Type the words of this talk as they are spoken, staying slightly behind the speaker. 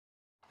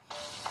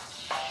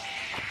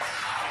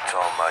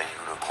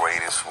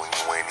happens when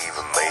you ain't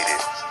even made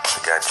it. I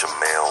got your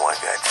mail, I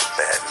got your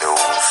bad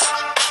news.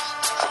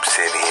 I'm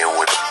sitting here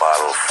with a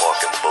bottle of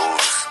fucking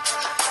booze.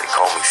 They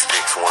call me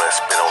Sticks when I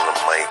spit on the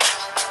mic.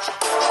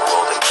 I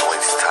roll them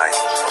joints tight,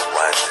 my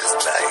rhymes is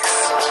nice.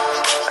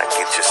 I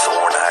get you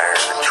soaring higher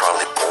than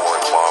Charlie Boy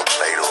in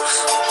Barbados.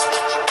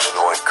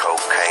 Snoring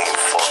cocaine,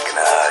 fucking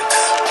hugs.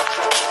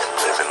 And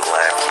living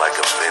life like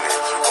a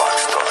vintage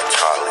rockstar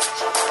Charlie.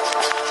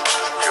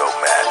 Joe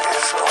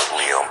Madness,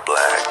 only on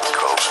Black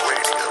Coke Radio.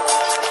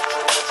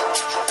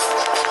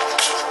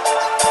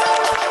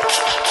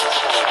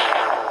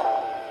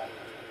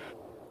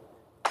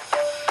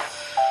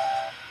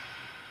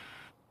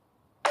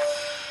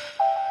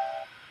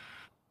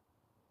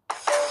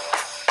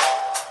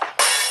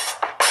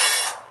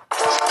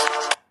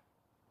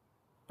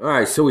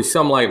 Alright, so we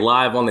Some Like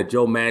live on the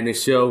Joe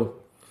Madness Show.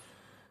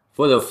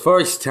 For the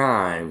first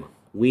time,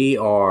 we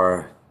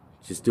are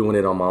just doing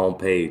it on my own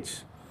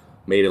page.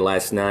 Made it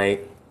last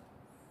night.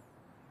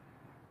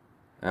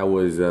 I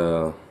was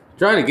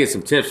trying to get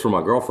some tips from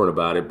my girlfriend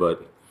about it,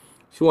 but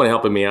she wasn't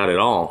helping me out at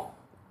all.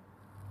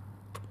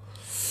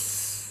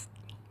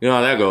 You know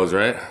how that goes,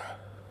 right?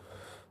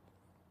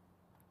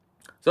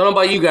 So I don't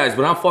know about you guys,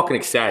 but I'm fucking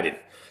excited.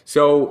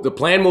 So the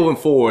plan moving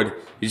forward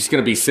is just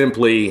going to be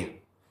simply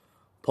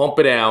pump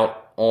it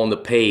out on the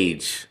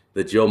page,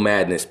 the Joe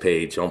Madness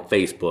page on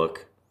Facebook.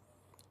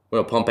 We're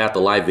going to pump out the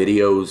live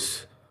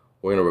videos.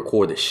 We're going to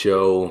record the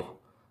show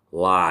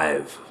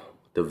live,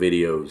 the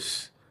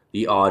videos,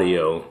 the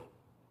audio.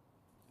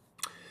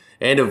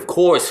 And of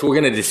course, we're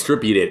going to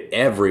distribute it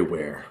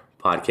everywhere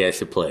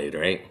podcasts are played,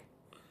 right?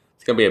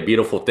 It's going to be a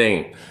beautiful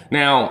thing.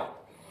 Now,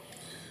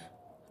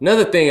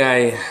 another thing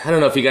I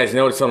don't know if you guys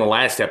noticed on the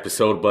last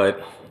episode, but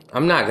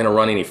I'm not going to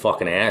run any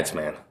fucking ads,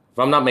 man. If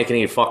I'm not making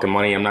any fucking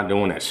money, I'm not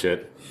doing that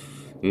shit.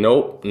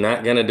 Nope,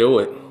 not gonna do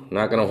it.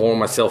 Not gonna whore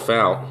myself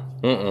out.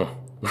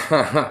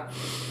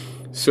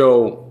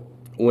 So,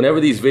 whenever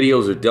these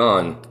videos are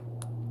done,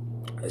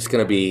 it's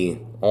gonna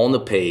be on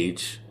the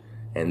page,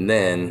 and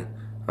then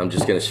I'm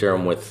just gonna share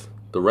them with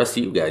the rest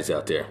of you guys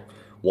out there.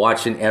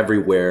 Watching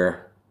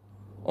everywhere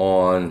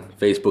on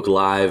Facebook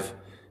Live.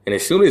 And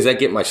as soon as I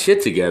get my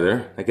shit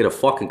together, I get a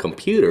fucking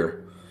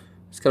computer,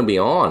 it's gonna be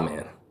on, man.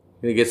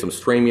 I'm gonna get some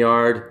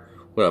StreamYard.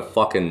 We're gonna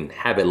fucking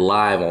have it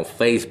live on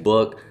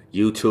Facebook,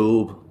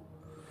 YouTube,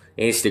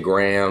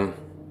 Instagram.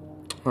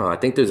 Oh, I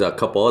think there's a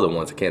couple other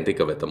ones I can't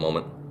think of at the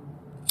moment.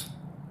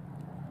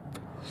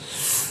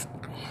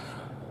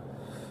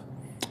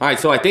 Alright,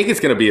 so I think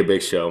it's gonna be a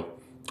big show.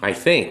 I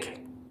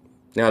think.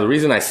 Now, the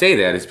reason I say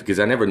that is because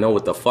I never know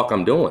what the fuck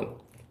I'm doing.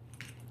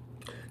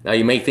 Now,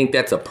 you may think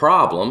that's a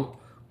problem,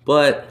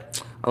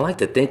 but I like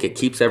to think it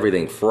keeps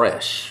everything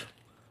fresh.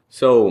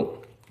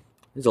 So,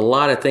 there's a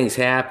lot of things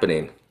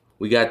happening.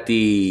 We got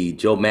the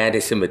Joe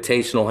Madness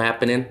Invitational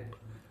happening,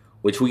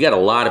 which we got a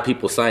lot of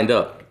people signed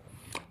up.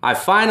 I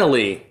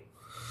finally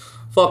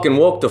fucking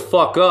woke the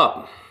fuck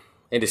up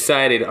and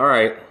decided, all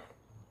right,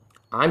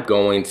 I'm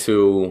going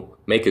to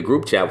make a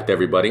group chat with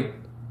everybody,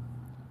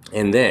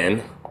 and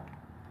then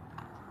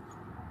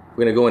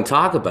we're gonna go and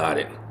talk about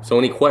it. So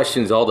any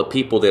questions all the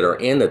people that are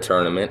in the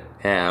tournament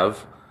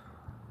have,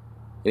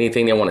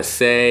 anything they want to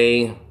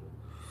say,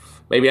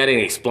 maybe I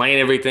didn't explain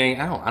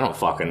everything. I don't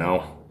fucking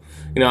know.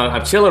 You know,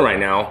 I'm chilling right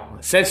now.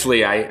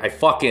 Essentially, I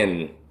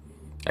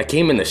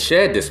came in the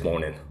shed this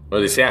morning, or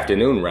this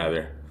afternoon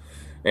rather,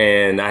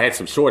 and I had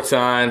some shorts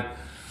on.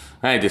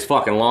 I had this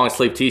fucking long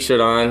sleeve t-shirt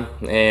on,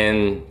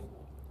 and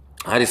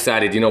I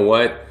decided, you know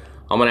what?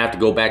 I'm gonna have to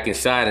go back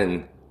inside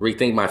and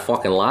rethink my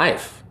fucking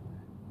life.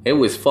 It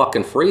was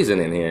fucking freezing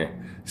in here.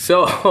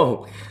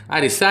 So,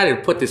 I decided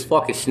to put this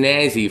fucking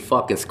snazzy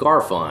fucking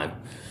scarf on.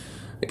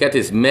 I got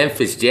this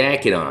Memphis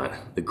jacket on,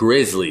 the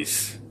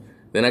Grizzlies.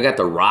 Then I got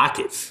the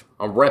Rockets.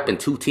 I'm repping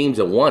two teams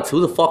at once.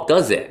 Who the fuck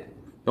does that?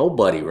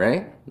 Nobody,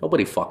 right?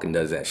 Nobody fucking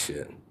does that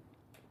shit.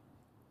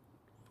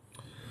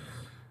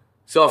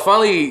 So I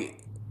finally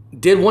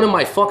did one of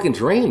my fucking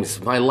dreams,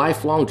 my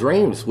lifelong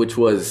dreams, which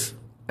was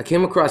I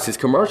came across this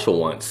commercial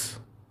once.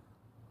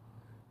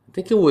 I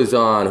think it was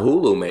on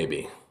Hulu,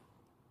 maybe.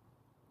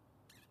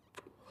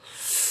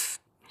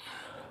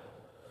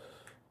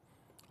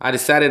 I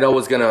decided I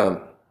was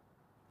gonna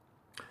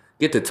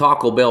get the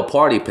Taco Bell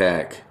party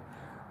pack.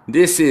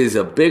 This is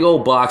a big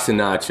old box of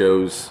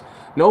nachos.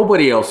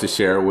 Nobody else to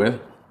share it with.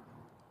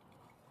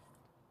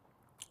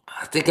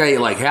 I think I ate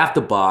like half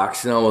the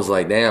box, and I was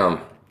like,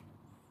 damn.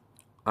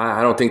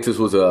 I don't think this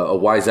was a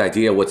wise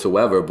idea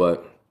whatsoever,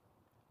 but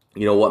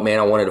you know what, man?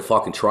 I wanted to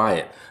fucking try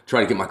it.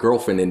 Try to get my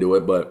girlfriend into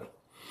it, but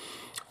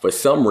for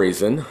some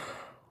reason,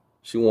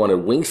 she wanted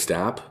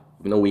Wingstop,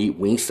 even though we eat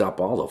Wingstop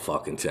all the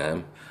fucking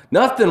time.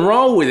 Nothing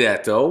wrong with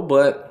that, though,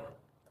 but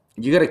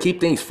you gotta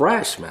keep things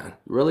fresh, man.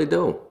 You really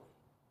do.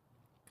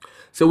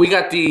 So we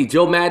got the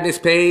Joe Madness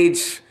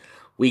page.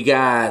 We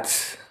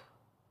got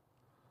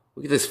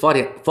this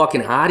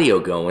fucking audio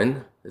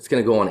going. It's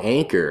gonna go on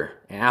Anchor,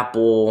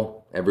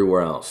 Apple,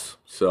 everywhere else.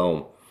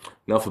 So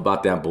enough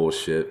about that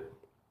bullshit.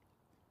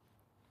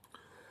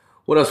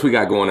 What else we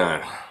got going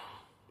on?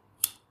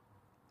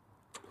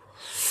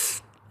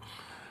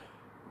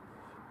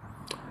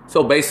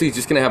 So basically,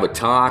 just gonna have a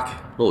talk,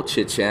 a little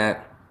chit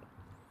chat.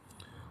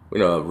 We're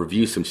gonna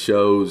review some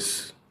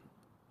shows.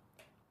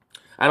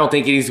 I don't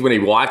think he's gonna be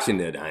watching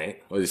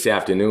tonight or this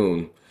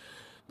afternoon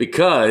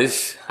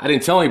because I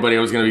didn't tell anybody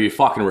I was gonna be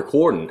fucking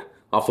recording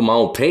off of my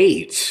own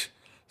page.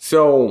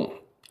 So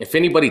if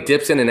anybody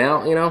dips in and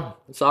out, you know,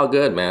 it's all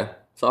good, man.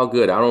 It's all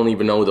good. I don't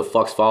even know who the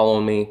fuck's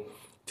following me.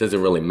 It doesn't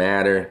really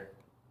matter.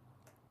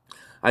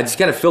 I just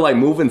gotta feel like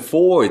moving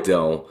forward,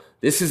 though.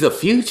 This is the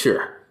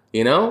future,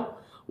 you know?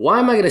 Why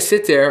am I gonna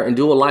sit there and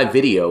do a live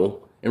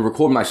video and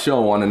record my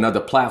show on another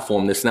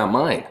platform that's not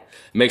mine?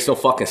 It makes no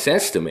fucking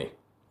sense to me.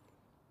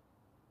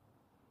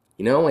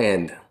 You know,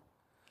 and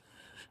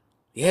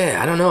yeah,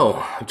 I don't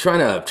know. I'm trying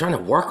to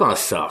work on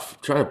stuff.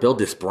 I'm trying to build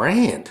this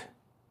brand.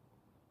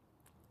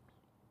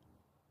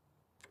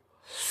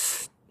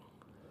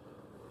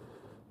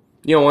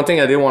 You know, one thing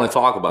I did want to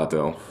talk about,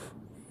 though,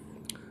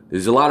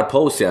 there's a lot of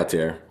posts out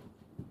there.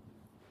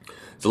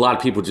 There's a lot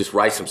of people just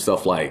write some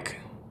stuff like,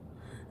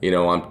 you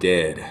know, I'm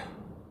dead,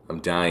 I'm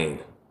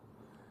dying.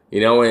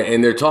 You know,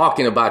 and they're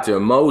talking about their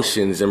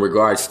emotions in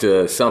regards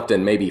to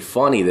something maybe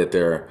funny that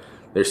they're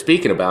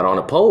speaking about on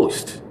a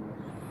post.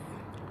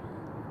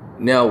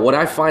 Now, what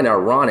I find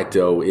ironic,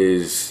 though,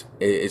 is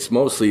it's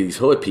mostly these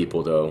hood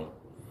people, though.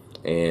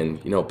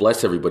 And, you know,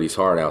 bless everybody's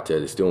heart out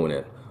there that's doing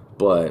it.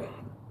 But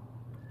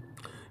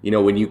you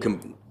know, when you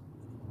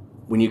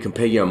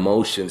compare your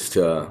emotions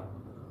to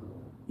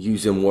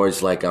using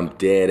words like I'm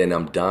dead and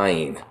I'm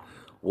dying,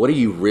 what are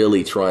you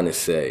really trying to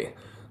say?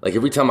 Like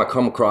every time I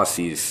come across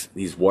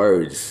these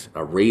words,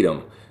 I read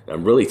them, and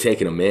I'm really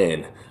taking them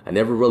in. I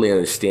never really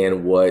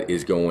understand what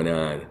is going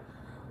on.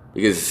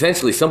 Because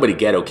essentially somebody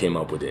ghetto came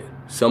up with it.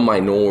 Some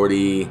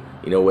minority,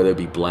 you know, whether it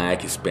be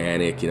black,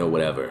 Hispanic, you know,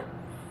 whatever.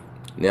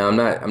 Now,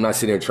 I'm not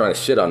sitting here trying to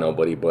shit on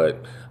nobody,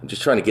 but I'm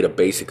just trying to get a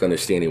basic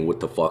understanding of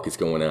what the fuck is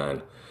going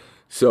on.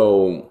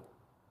 So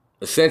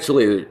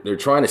essentially, they're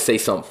trying to say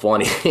something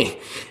funny,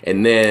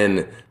 and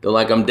then they're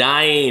like, "I'm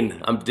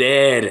dying, I'm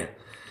dead,"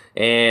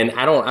 and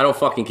I don't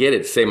fucking get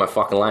it. To save my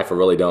fucking life, I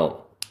really don't.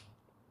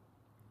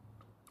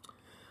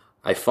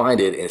 I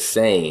find it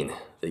insane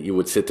that you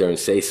would sit there and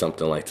say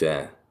something like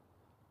that,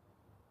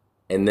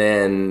 and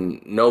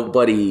then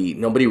nobody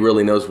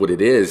really knows what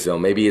it is. So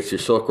maybe it's your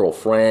circle of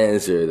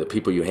friends or the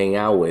people you hang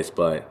out with,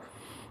 but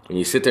when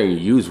you sit there and you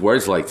use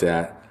words like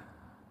that,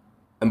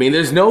 I mean,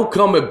 there's no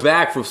coming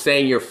back from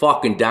saying you're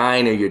fucking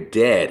dying or you're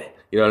dead.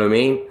 You know what I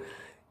mean?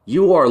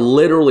 You are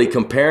literally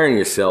comparing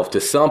yourself to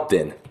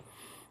something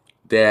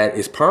that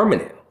is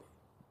permanent.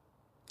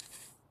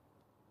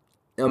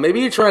 Now, maybe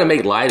you're trying to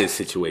make light of the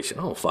situation.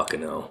 I don't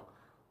fucking know.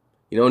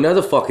 You know,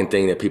 another fucking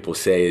thing that people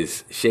say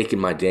is shaking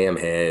my damn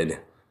head,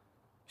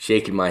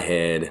 shaking my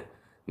head.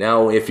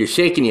 Now, if you're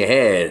shaking your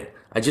head,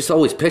 I just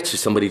always picture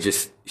somebody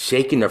just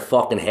shaking their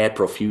fucking head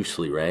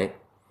profusely, right?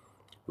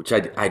 Which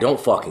I don't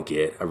fucking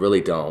get. I really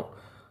don't.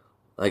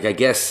 Like, I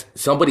guess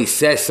somebody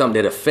says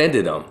something that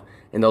offended them,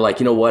 and they're like,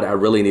 you know what? I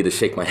really need to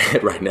shake my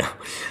head right now.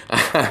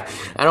 I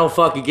don't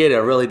fucking get it. I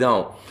really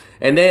don't.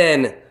 And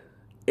then,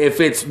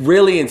 if it's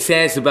really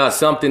intense about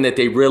something that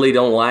they really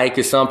don't like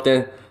or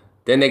something,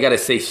 then they gotta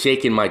say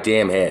shaking my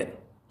damn head.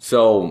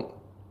 So,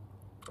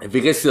 if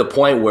it gets to the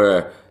point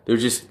where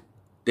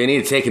they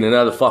need to take it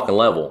another fucking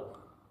level,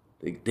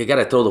 they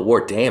gotta throw the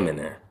word damn in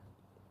there.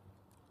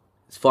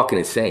 It's fucking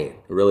insane.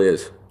 It really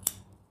is.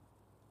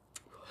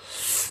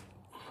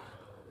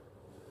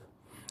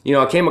 You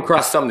know, I came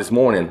across something this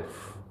morning.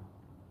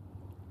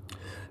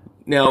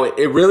 Now,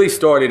 it really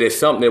started as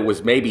something that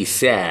was maybe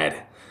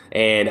sad,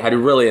 and I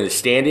didn't really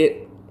understand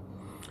it.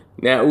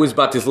 Now, it was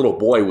about this little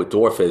boy with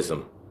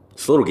dwarfism.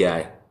 This little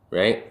guy,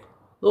 right?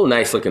 Little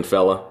nice looking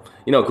fella.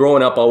 You know,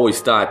 growing up, I always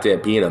thought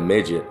that being a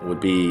midget would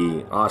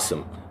be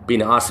awesome.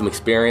 Being an awesome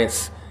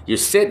experience. You're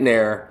sitting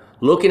there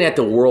looking at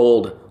the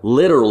world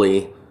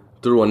literally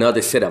through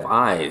another set of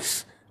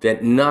eyes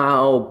that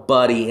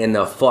nobody in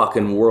the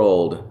fucking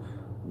world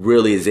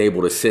really is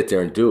able to sit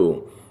there and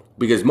do.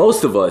 Because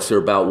most of us are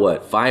about,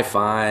 what,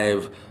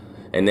 5'5",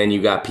 and then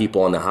you got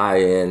people on the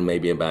high end,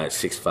 maybe about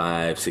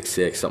 6'5",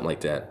 6'6", something like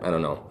that. I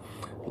don't know.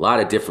 A lot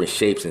of different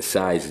shapes and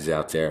sizes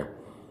out there.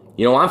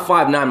 You know, I'm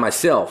 5'9"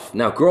 myself.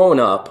 Now, growing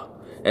up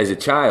as a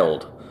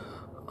child,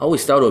 I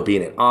always thought it would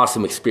be an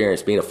awesome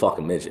experience being a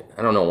fucking midget.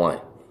 I don't know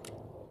why.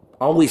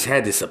 Always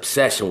had this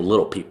obsession with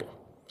little people.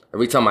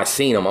 Every time I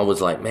seen them, I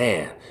was like,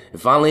 man,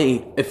 if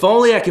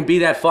only I can be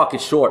that fucking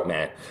short,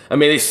 man. I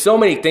mean, there's so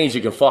many things you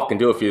can fucking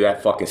do if you're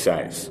that fucking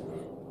size.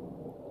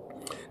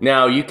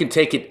 Now, you can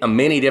take it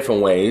many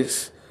different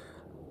ways.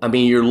 I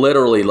mean, you're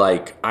literally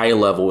like eye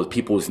level with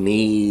people's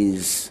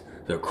knees,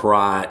 their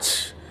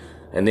crotch,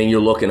 and then you're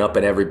looking up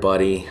at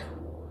everybody.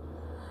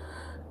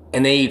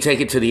 And then you take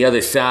it to the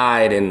other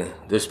side, and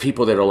there's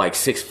people that are like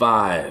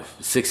 6'5",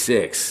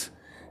 6'6",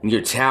 and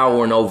you're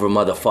towering over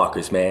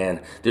motherfuckers,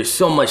 man. There's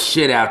so much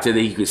shit out there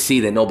that you can see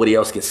that nobody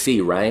else can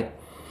see, right?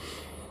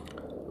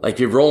 Like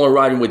you're rolling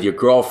around with your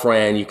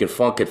girlfriend, you can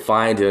fucking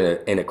find her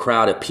in a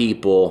crowd of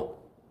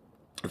people,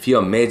 if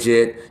you're a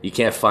midget, you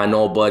can't find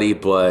nobody,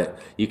 but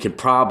you can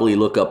probably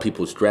look up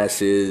people's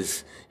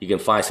dresses. You can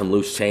find some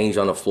loose change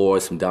on the floor,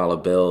 some dollar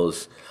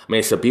bills. I mean,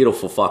 it's a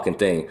beautiful fucking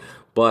thing.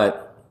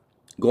 But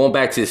going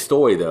back to the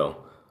story, though,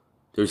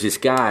 there's this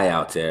guy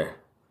out there.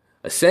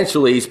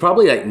 Essentially, he's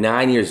probably like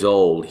 9 years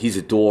old. He's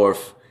a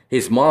dwarf.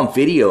 His mom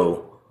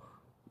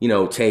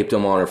taped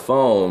him on her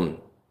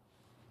phone.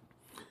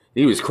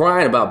 He was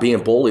crying about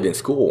being bullied in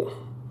school.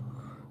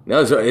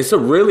 No, it's a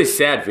really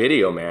sad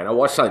video, man. I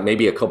watched like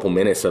maybe a couple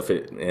minutes of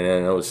it,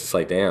 and I was just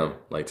like, damn,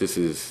 like this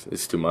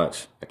is too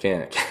much. I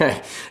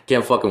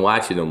can't fucking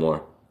watch it no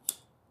more.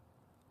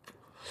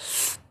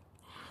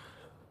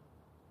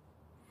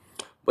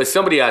 But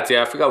somebody out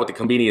there, I forgot what the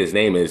comedian's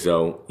name is,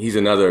 though. He's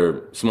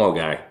another small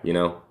guy,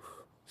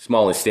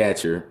 small in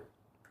stature.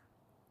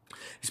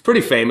 He's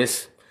pretty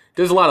famous.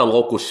 Does a lot of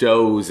local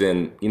shows,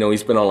 and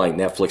he's been on like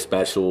Netflix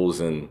specials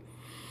and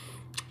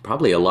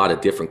probably a lot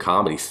of different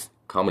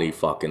comedy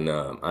fucking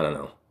I don't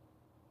know,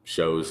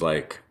 shows,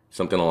 like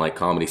something on like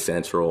Comedy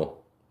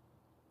Central.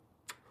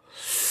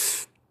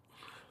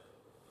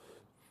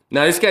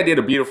 Now this guy did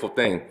a beautiful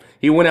thing.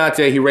 He went out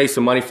there, he raised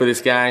some money for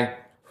this guy.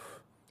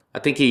 I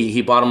think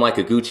he bought him like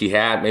a Gucci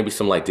hat, maybe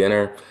some like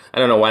dinner. I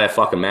don't know why that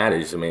fucking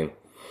matters. I mean,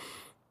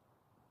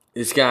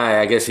 this guy,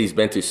 I guess he's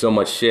been through so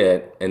much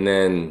shit, and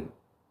then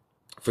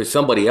for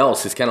somebody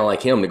else, it's kind of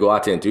like him to go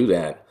out there and do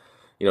that.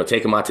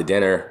 Take him out to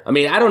dinner. I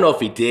mean, I don't know if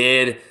he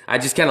did. I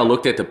just kind of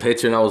looked at the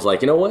picture and I was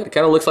like, you know what? It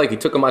kind of looks like he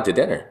took him out to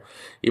dinner.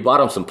 He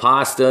bought him some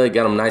pasta,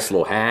 got him a nice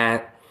little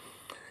hat.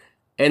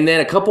 And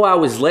then a couple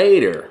hours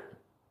later,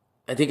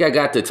 I think I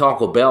got to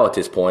Taco Bell at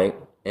this point,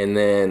 and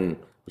then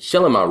was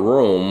chilling in my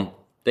room,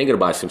 thinking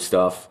about some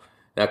stuff.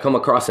 And I come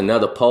across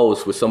another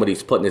post where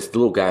somebody's putting this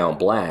little guy on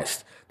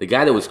blast. The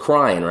guy that was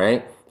crying,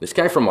 right? This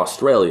guy from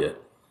Australia.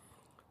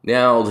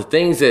 Now, the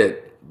things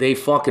that they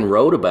fucking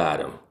wrote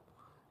about him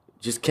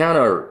just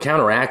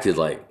counteracted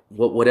like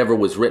whatever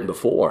was written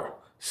before.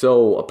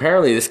 So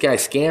apparently this guy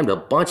scammed a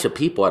bunch of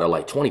people out of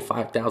like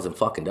 $25,000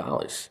 fucking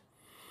dollars.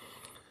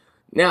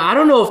 Now, I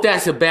don't know if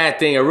that's a bad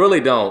thing. I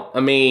really don't. I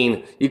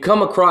mean, you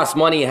come across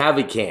money however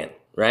you can,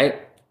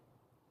 right?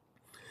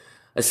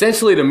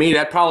 Essentially, to me,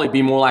 that'd probably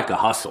be more like a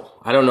hustle.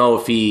 I don't know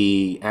if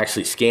he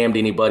actually scammed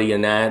anybody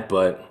in that,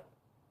 but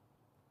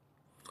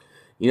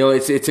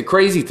it's a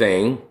crazy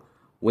thing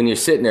when you're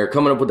sitting there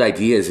coming up with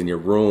ideas in your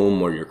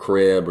room or your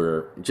crib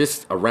or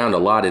just around a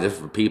lot of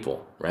different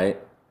people, right?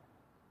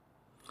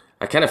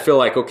 I kind of feel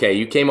like, okay,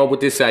 you came up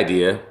with this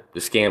idea to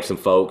scam some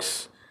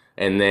folks,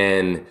 and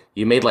then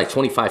you made like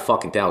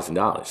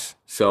 $25,000.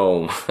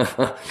 So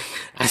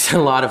that's a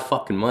lot of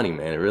fucking money,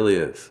 man. It really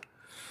is.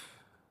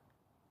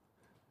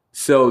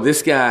 So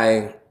this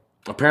guy,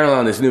 apparently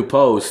on this new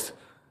post,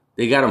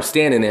 they got him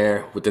standing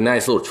there with the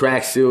nice little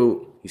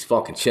tracksuit. He's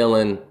fucking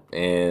chilling,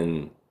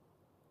 and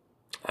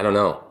I don't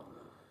know.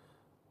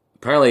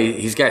 Apparently,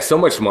 he's got so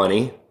much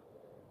money.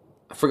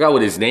 I forgot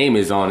what his name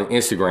is on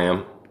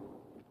Instagram.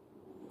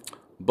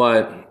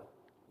 But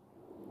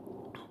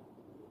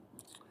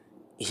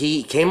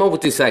he came up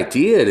with this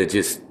idea to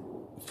just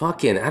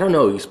fucking, I don't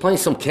know, he's playing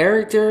some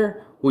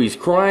character where he's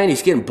crying,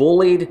 he's getting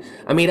bullied.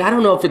 I mean, I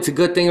don't know if it's a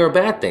good thing or a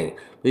bad thing.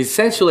 But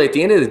essentially, at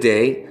the end of the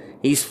day,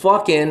 he's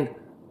fucking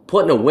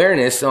putting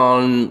awareness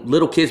on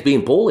little kids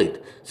being bullied.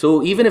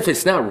 So even if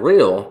it's not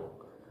real,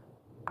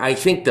 I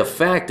think the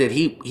fact that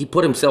he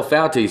put himself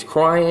out there, he's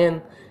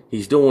crying,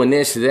 he's doing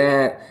this,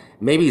 that,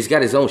 maybe he's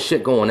got his own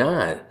shit going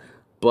on.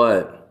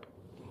 But,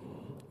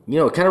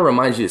 it kind of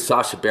reminds you of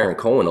Sacha Baron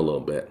Cohen a little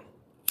bit.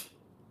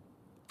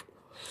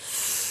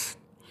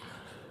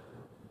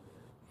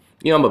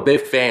 I'm a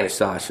big fan of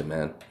Sacha,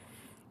 man.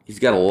 He's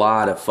got a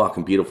lot of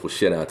fucking beautiful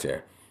shit out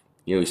there.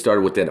 He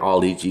started with that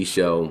Ali G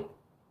show.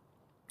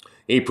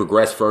 He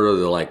progressed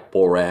further to like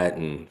Borat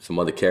and some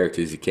other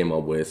characters he came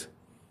up with.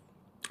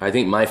 I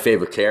think my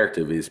favorite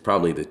character is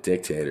probably the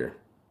Dictator.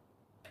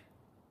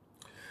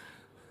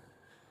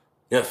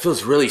 It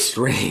feels really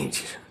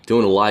strange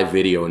doing a live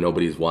video and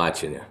nobody's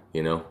watching it,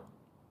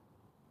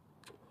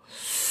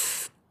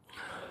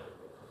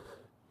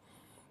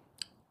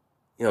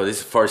 This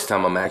is the first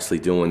time I'm actually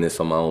doing this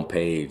on my own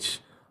page.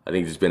 I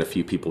think there's been a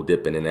few people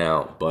dipping in and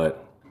out,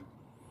 but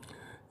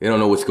they don't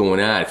know what's going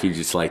on if you're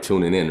just like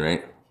tuning in,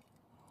 right?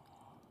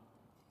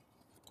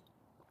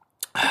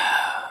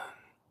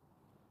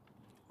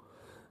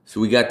 So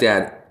we got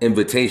that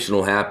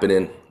invitational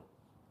happening.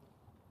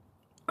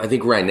 I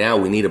think right now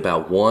we need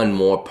about one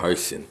more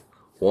person,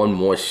 one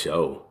more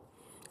show.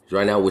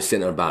 Right now we're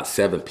sitting at about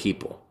 7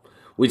 people,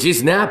 which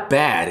is not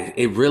bad.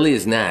 It really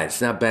is not.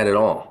 It's not bad at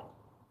all.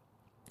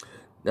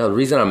 Now the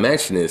reason I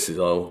mention this is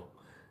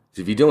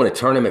if you're doing a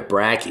tournament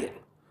bracket,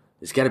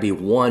 there's got to be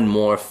one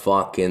more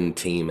fucking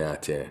team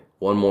out there,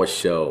 one more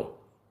show.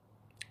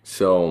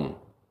 So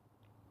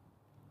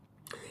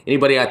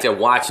anybody out there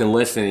watching,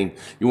 listening,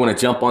 you want to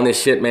jump on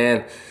this shit,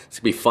 man? It's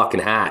gonna be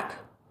fucking hot.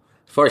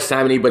 First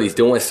time anybody's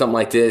doing something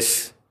like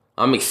this,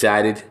 I'm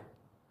excited.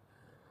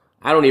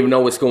 I don't even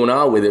know what's going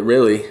on with it,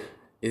 really.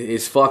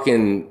 It's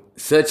fucking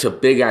such a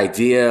big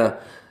idea,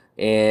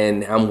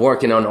 and I'm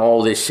working on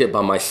all this shit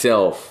by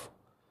myself.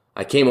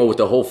 I came up with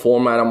the whole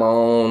format on my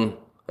own,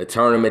 a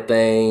tournament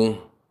thing,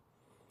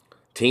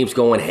 teams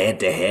going head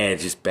to head,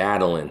 just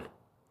battling.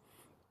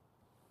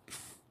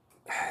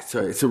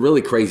 It's a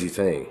really crazy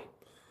thing.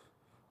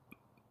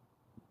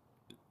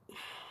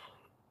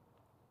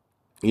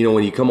 You know,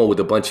 when you come up with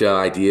a bunch of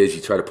ideas,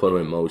 you try to put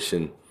them in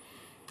motion.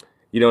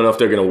 You don't know if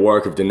they're going to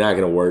work, if they're not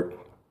going to work.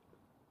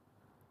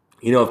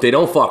 You know, if they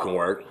don't fucking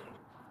work,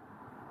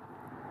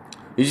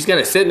 you're just kind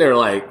of sitting there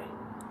like,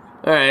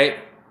 all right,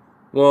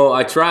 well,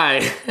 I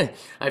tried.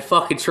 I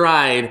fucking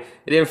tried.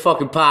 It didn't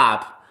fucking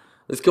pop.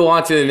 Let's go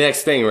on to the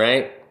next thing,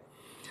 right?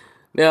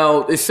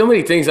 Now, there's so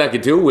many things I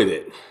could do with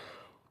it.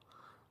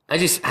 I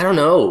don't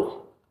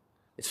know.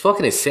 It's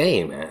fucking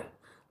insane, man.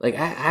 Like,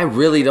 I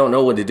really don't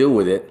know what to do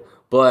with it.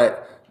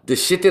 But the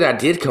shit that I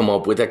did come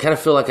up with, I kind of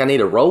feel like I need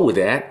to roll with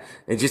that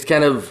and just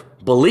kind of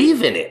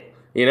believe in it,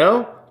 you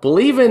know?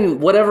 Believe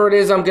in whatever it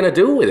is I'm going to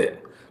do with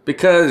it.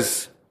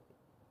 Because,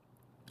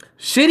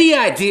 shitty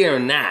idea or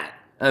not,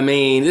 I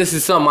mean, this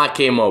is something I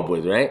came up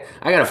with, right?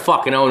 I got to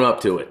fucking own up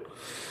to it.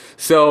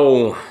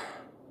 So,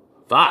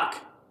 fuck.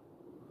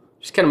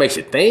 Just kind of makes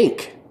you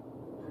think.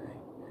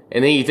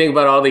 And then you think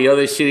about all the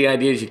other shitty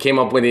ideas you came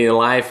up with in your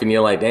life, and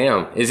you're like,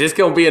 damn, is this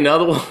going to be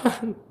another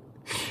one?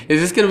 Is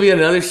this going to be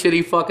another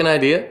shitty fucking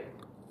idea?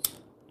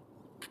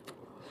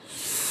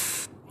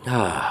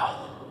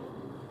 All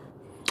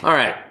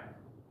right.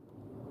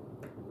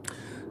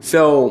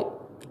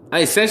 So,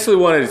 I essentially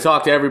wanted to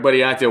talk to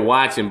everybody out there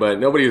watching, but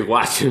nobody's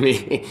watching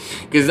me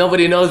because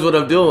nobody knows what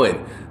I'm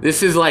doing.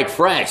 This is like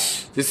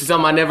fresh. This is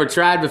something I never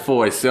tried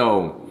before.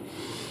 So,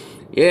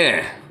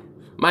 yeah.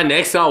 My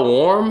neck's all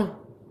warm.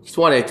 Just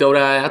wanted to throw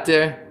that out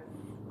there.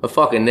 My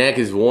fucking neck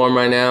is warm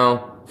right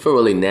now. I feel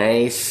really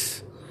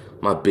nice.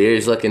 My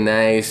beard's looking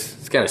nice.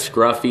 It's kind of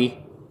scruffy.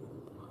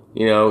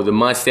 You know, the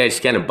mustache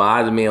kind of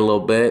bothers me a little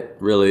bit.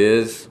 Really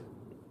is.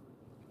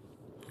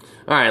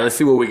 All right, let's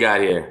see what we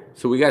got here.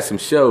 So we got some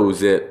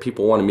shows that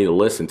people wanted me to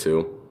listen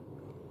to.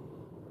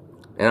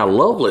 And I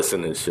love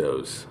listening to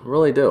shows. I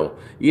really do.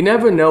 You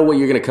never know what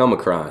you're going to come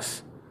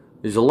across.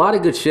 There's a lot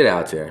of good shit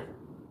out there.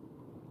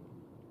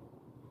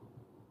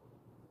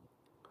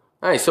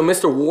 All right, so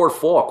Mr. Ward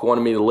Falk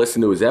wanted me to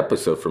listen to his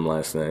episode from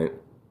last night.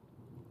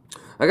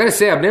 I gotta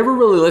say, I've never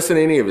really listened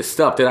to any of his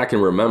stuff that I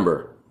can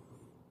remember.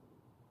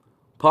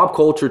 Pop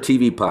Culture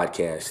TV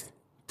Podcast.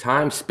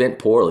 Time Spent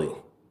Poorly.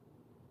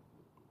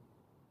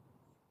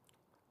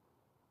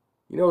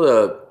 You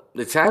know,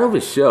 the title of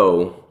his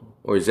show,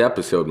 or his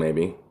episode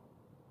maybe,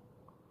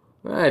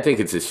 I think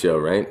it's his show,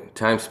 right?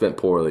 Time Spent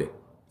Poorly.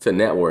 It's a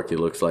network it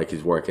looks like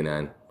he's working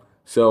on.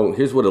 So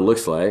here's what it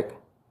looks like.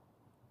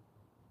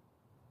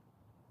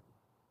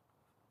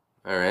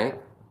 All right,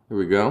 here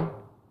we go.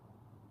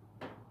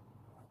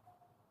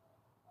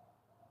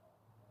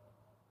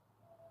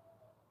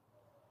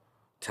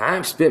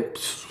 Time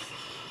Spent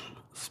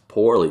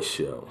Poorly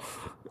show.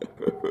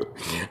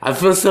 I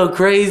feel so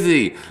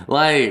crazy.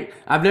 Like,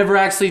 I've never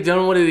actually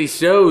done one of these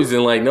shows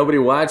and like nobody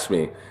watched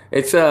me.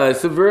 It's a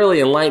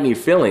really enlightening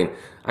feeling.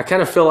 I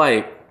kind of feel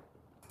like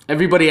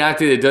everybody out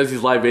there that does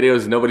these live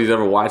videos and nobody's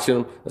ever watching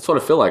them, that's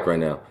what I feel like right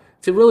now.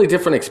 It's a really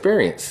different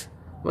experience.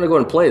 I'm gonna go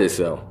ahead and play this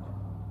though.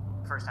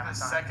 First time I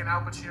saw second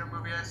Al Pacino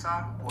movie I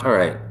saw. All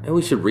right, and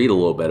we should read a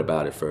little bit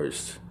about it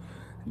first.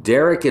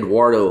 Derek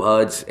Eduardo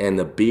Hudds and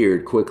the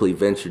Beard quickly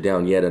venture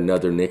down yet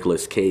another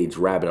Nicolas Cage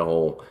rabbit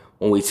hole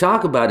when we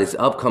talk about his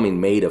upcoming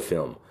Maida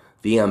film,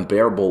 The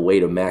Unbearable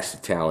Weight of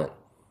Massive Talent.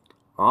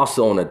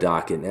 Also on the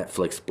docket,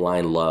 Netflix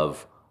Blind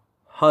Love.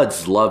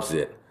 Hudds loves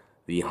it.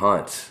 The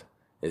Hunt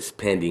is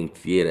pending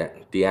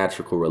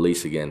theatrical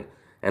release again.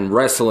 And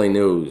wrestling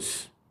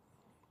news.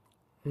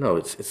 No,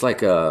 it's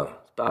like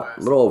about a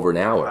little over an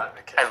hour.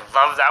 I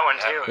love that one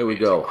too. Here we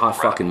go. Hot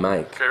fucking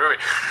mic. Hey, why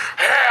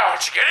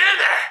don't you get in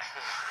there?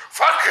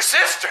 Fuck your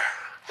sister.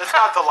 That's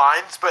not the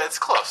lines, but it's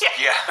close.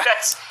 Yeah.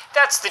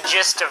 That's the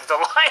gist of the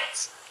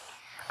lines.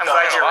 I'm No,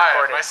 glad you lie.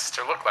 recorded. My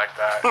sister looked like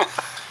that.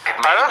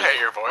 I don't hate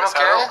your voice.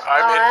 Okay.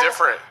 I'm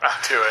indifferent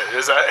to it.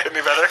 Is that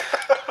any better?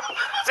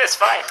 It's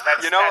fine.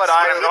 That's, You know that's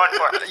what I'm going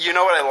for. You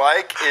know what I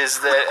like is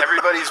that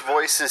everybody's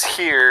voices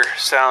here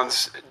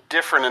sounds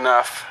different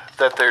enough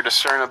that they're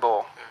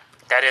discernible.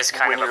 That is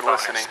kind When of a you're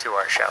bonus listening. to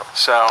our show.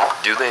 So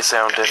Do they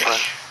sound different?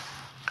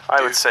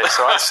 I would say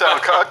so. I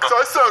sound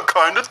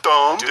kind of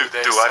dumb. Do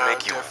I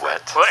make you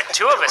wet? Well,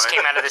 two of us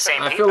came out of the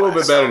same I people. feel a little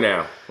bit better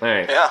now. All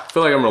right. Yeah. I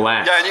feel like I'm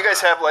relaxed. Yeah, and you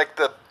guys have like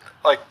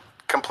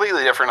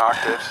completely different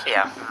octaves.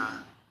 Yeah.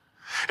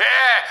 Hey,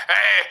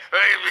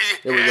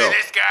 Here we go.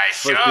 this guy's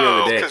First beer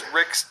of the day. Because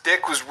Rick's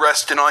dick was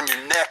resting on your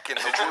neck in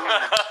the womb.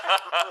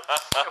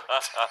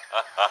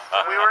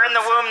 We were in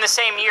the womb the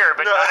same year,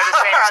 but not at the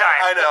same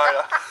time.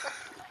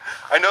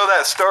 I know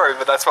that story,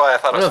 but that's why I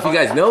thought I it don't was know if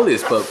you guys know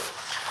this, but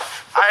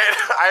I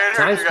had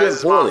Time heard you Spent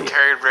guys' mom Poorly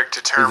carried Rick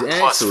to term is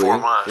plus actually 4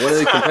 one months. of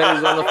the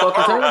competitors on the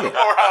fucking tournament.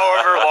 Or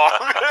however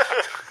long.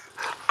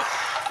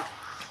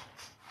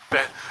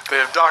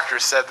 The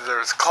doctors said that there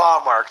was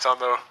claw marks on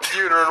the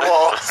uterine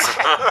walls.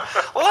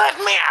 Let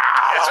me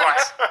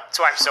out! That's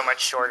why I'm so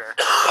much shorter.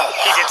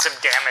 He did some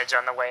damage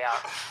on the way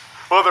out.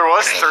 Well, there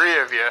was 3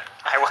 of you.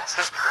 I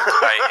wasn't.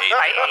 I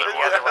I ate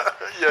the other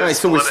one. All right,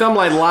 so we're some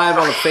like live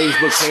on the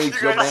Facebook page,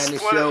 Joe Madness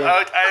Show.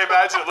 I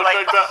imagine it looked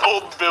like that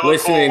old biblical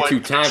Listening to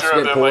Time picture Spent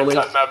of them, Poorly.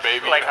 cutting that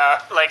baby in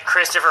half. Like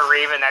Christopher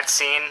Reeve in that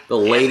scene. The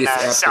latest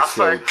in, South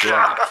episode Park.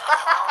 dropped.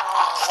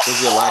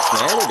 Was it last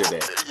night or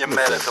today? You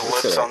met at the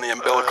lips on the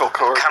umbilical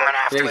cord. Coming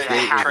after Today's the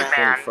date was the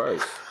Hackman.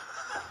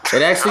 21st.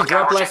 It actually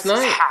dropped last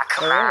night.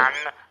 All right.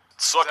 Hackman.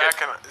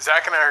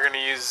 Zach and I are going to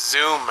use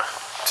Zoom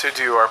to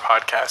do our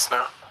podcast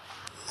now.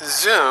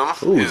 Zoom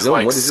Ooh, is Zoom,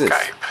 like what is this?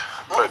 Skype,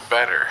 but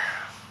better.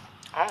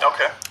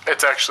 Okay.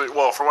 It's actually,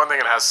 well, for one thing,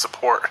 it has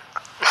support.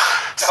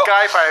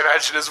 Skype, I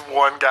imagine, is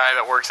one guy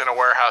that works in a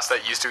warehouse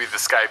that used to be the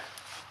Skype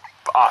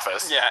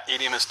office. Yeah,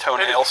 eating his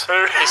toenails.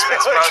 He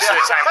spends most of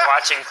the time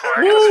watching porn.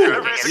 Woo!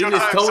 Every Eating single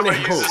his time somebody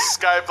toenails. uses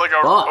Skype, like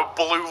a Fuck.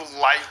 blue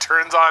light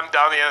turns on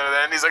down the end of the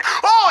end. He's like,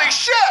 "Holy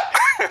shit!"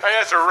 I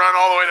have to run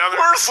all the way down there.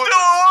 We're still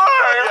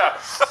alive!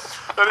 Yeah.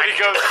 And then he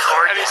goes,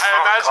 and I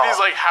imagine he's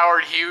like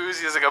Howard Hughes.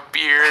 He has like a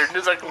beard and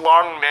he's like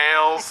long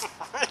nails.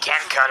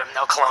 Can't cut him,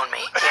 they'll clone me.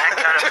 Can't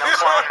cut him, they'll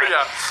clone me.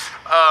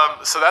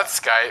 Yeah. So that's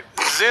Skype.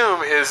 Zoom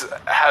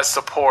has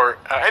support.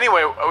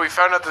 Anyway, we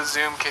found out that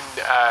Zoom can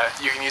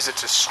you can use it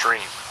to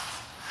stream.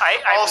 I've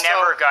Also-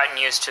 never gotten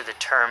used to the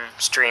term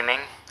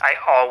streaming. I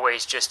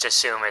always just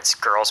assume it's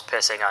girls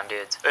pissing on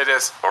dudes. It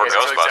is. Or It's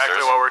exactly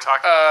Ghostbusters. what we're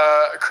talking.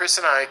 Chris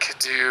and I could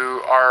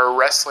do our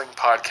wrestling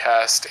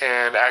podcast,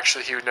 and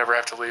actually, he would never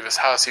have to leave his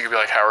house. He could be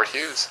like Howard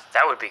Hughes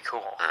That would be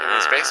cool. in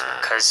his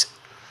basement.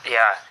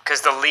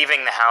 Because the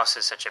leaving the house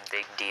is such a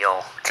big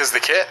deal. Because the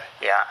kid.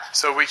 Yeah.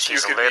 So you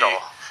She's could little. be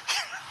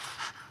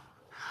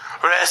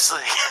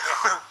wrestling.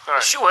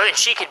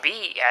 She could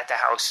be at the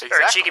house. Or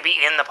Exactly. she could be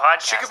in the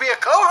podcast. She could be a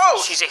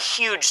co-host. She's a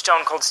huge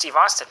Stone Cold Steve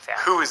Austin fan.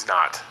 Who is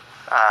not?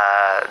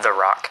 The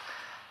Rock.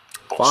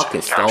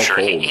 Fucking Stone Sure,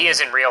 Cold. he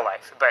is in real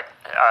life, but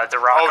The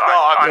Rock Oh,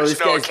 no, on Yo, this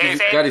no, guy's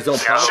kayfabe? got his own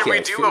No. podcast. Should we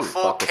do too. a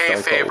full Fucking Stone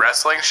kayfabe Cold.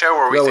 wrestling show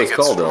where we No, think it's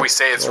called, though. we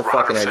say it's No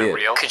fucking 100% idea.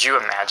 real? Could you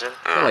imagine?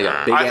 Like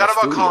a big I thought ass about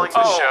studio, calling too.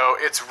 the show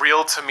 "It's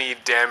Real to Me,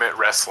 Damn It,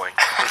 Wrestling."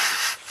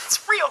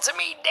 It's real to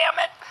me, damn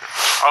it.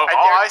 I'll there-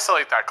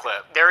 isolate that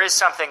clip. There is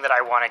something that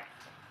I want to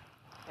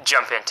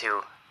jump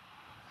into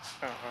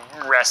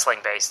wrestling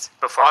based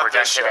before On we're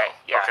done this show. today.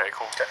 Yeah. Okay,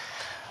 cool.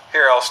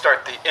 Here, I'll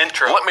start the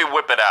intro. Let me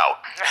whip it out.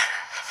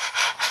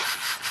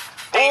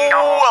 Ding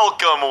dong.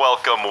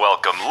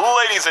 Welcome,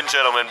 ladies and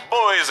gentlemen,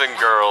 boys and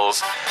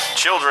girls,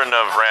 children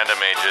of random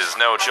ages.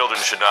 No, children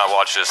should not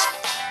watch this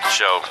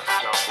show.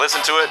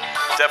 Listen to it?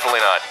 Definitely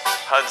not.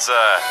 Huds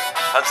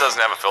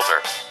doesn't have a filter.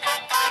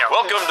 No.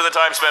 Welcome to the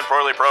Time Spent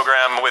Poorly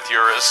program with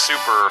your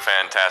super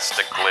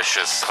fantastic,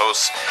 delicious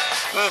hosts,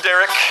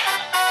 Derek,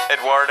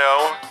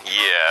 Eduardo,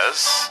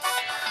 yes,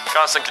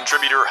 constant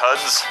contributor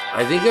Huds,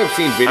 I think I've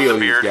seen video of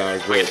these Beard.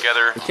 guys, We but get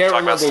together, I can't talk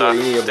remember about stuff.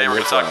 what any of Today them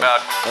we're look going to talk like.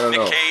 about I don't Nick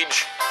know.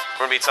 Cage.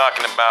 We're going to be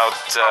talking about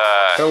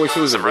I wish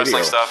it was a some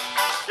wrestling video. stuff.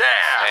 Yeah.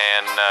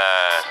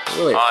 And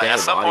Really a fan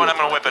at of some point, I'm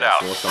going to whip it out.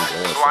 podcast, unless I'm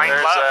doing Blind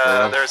something.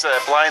 Love. There's a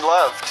Blind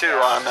Love, too,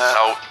 on...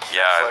 Oh,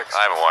 yeah, Netflix.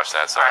 I haven't watched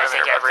that. Sorry, I I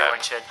think about everyone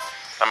that. should.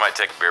 I might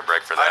take a beer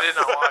break for that. I did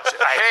not watch it.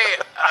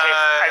 Hey,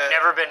 I've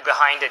never been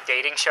behind a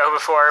dating show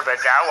before, but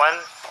that one,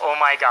 oh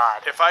my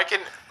god. if I can,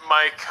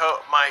 Mike,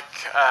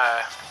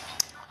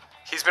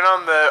 he's been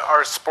on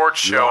our sports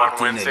show on Locked in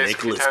the Wednesdays. A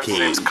few Nicolas times. His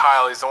name's Cage.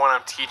 Kyle. He's the one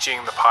I'm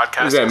teaching the podcast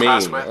What does that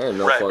class mean? with. I have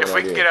no Right. fucking If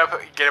we can idea.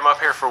 get him up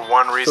here for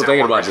one reason, thinking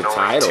one about reason the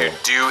only, title.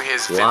 to do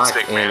his Vince Locked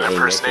in McMahon a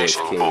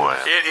impersonation.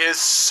 Nicolas Cage. It is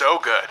so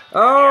good.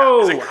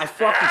 Oh, I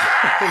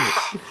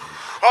fucking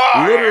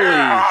literally,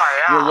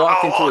 you're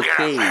locked into a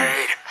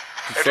cage.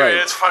 Dude, like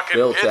it's fucking,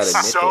 built out of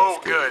it's so Nicolas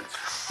good.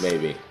 Cage,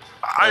 maybe.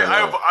 I don't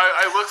know.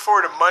 I look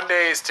forward to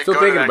Mondays to Still go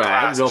to thinking that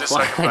about it. class Go just so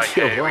I can find like,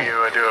 your hey, wife.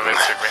 we do a Vince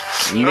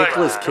McMahon.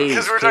 Nicolas Cage.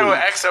 Because we were talking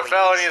about Cage.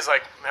 XFL, and he's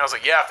like, and I was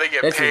like, yeah, if they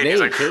get That's his paid, he's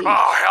name, like, Cage.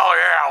 oh hell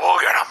yeah, we'll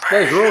get them paid.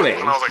 That's his real name,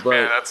 And I was like, but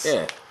man, that's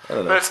yeah, I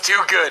don't know. that's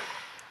too good.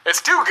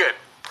 It's too good.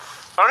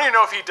 I don't even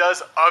know if he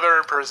does other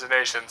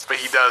impersonations, but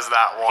he does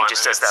that one.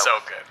 just and does it's that so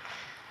one. good.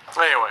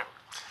 Anyway.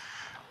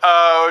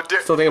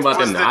 Still thinking about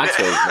was them the-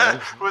 nachos, man.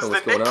 Was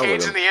What's the going Nick on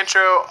with Cage them? in the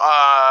intro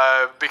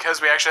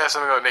because we actually have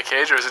something about Nick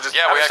Cage, or is it just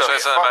Yeah, we actually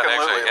have something about Fucking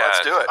Nick Louie, Cage.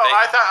 let's do it. Oh,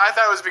 I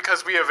thought it was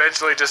because we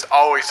eventually just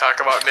always talk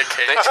about Nick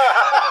Cage.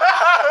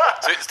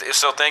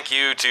 So thank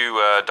you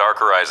to Dark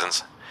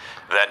Horizons.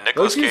 That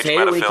Nicolas Don't you Cage hate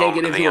might when have we can't filmed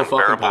get the into a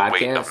fucking unbearable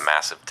weight of podcast?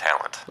 massive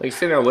talent. Like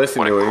sitting there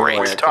listening What a to it, great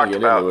and we like, I talked can't get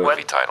about into it.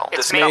 Movie title.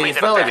 It's I mean, maybe it's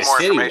the not like a best more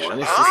shitty information. one.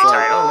 It's just like,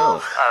 I don't know.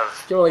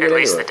 of Don't really at get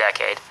least into the it.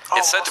 decade.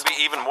 It's said to be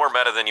even more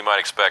meta than you might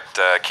expect.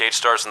 Cage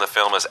stars in the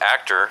film as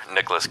actor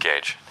Nicolas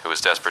Cage, who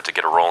is desperate to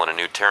get a role in a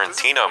new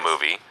Tarantino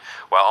movie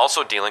while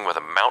also dealing with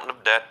a mountain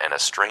of debt and a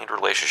strained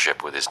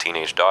relationship with his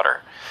teenage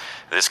daughter.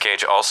 This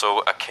Cage also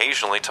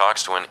occasionally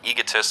talks to an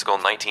egotistical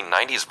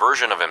 1990s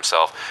version of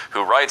himself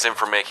who rides him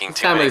for making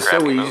too Time many of the show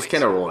crappy where you movies. just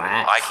kind of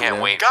relax. I can't you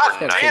know? wait God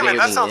for damn it,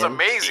 that sounds in.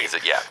 amazing.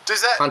 Yeah.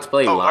 Does that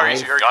Contemplate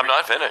live. I'm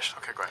not finished.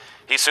 Okay, go ahead.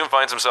 He soon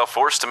finds himself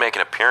forced to make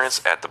an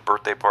appearance at the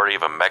birthday party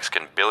of a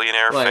Mexican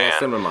billionaire Well, I got fan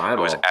some in my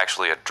who is eyeball.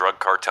 actually a drug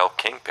cartel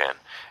kingpin.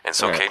 And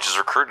so Right. Cage is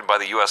recruited by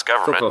the U.S.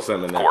 government, close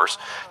in of there. course,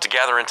 to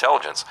gather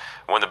intelligence.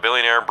 When the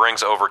billionaire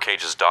brings over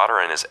Cage's daughter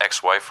and his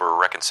ex-wife for a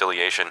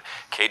reconciliation,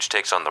 Cage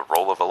takes on the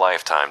role of a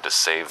lifetime to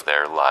save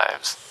their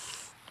lives.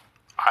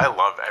 I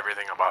love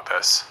everything about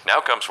this. Now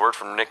comes word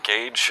from Nick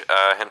Cage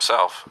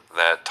himself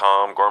that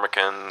Tom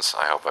Gormican's,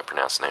 I hope I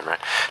pronounced the name right,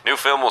 new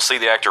film will see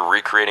the actor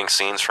recreating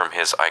scenes from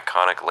his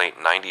iconic late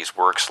 90s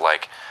works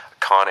like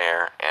Con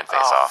Air and Face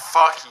Oh, Off.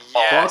 fuck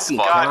yes. Fucking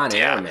God Con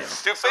damn. Air, man. Dude,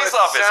 So Face it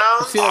Off is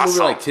sounds- I've seen that movie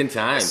awesome. like 10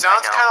 times.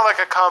 Sounds I know. kind of like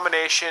a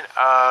combination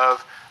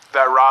of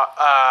that Rob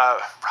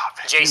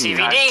Van JCVD.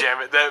 God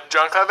damn it, the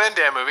Jean-Claude Van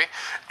Damme movie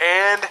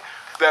and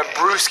that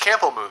Bruce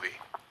Campbell movie.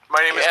 My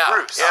Name is Yeah,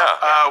 Bruce.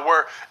 yeah.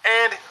 Where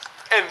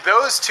and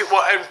those two.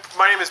 Well, and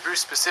My Name is Bruce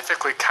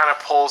specifically kind of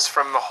pulls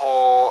from the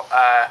whole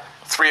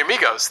Three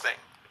Amigos thing.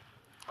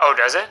 Oh,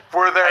 does it?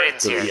 Where they're, I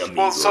didn't see it.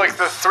 Well, so like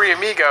the Three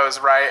Amigos,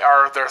 right,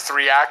 are they're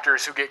three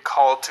actors who get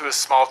called to a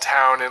small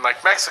town in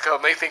like Mexico,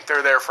 and they think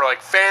they're there for like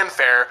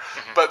fanfare,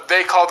 but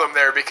they call them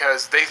there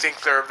because they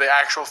think they're the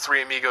actual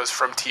Three Amigos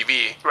from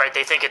TV. Right,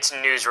 they think it's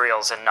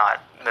newsreels and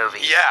not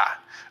movies. Yeah.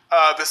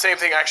 The same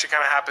thing actually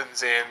kind of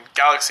happens in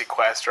Galaxy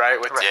Quest, right,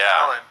 with Tim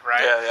Yeah. Allen,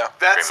 right? Yeah, yeah.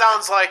 That Great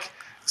sounds like.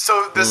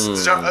 So this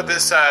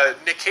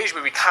Nick Cage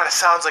movie kind of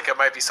sounds like it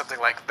might be something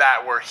like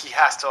that, where he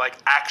has to like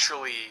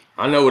actually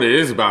I know what it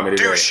is about me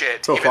today. do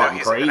shit, So even though fucking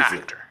he's crazy. an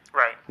actor.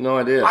 Right. No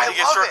idea. I He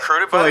gets love it.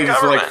 recruited I feel by like the this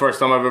is government. like first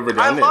time I've ever I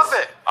done this. love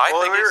it. I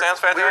think it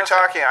sounds We were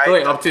fantastic. talking.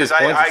 Wait, up to this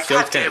point, the show's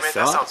God damn kinda it, that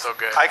sounds sucks. so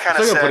good. I kind Still of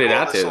gonna said, put it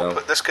well, out there, though.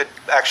 this could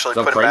actually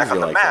Something put it back crazy on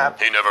the like map.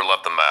 He never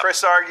left the map.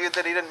 Chris argued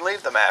that he didn't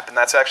leave the map, and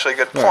that's actually a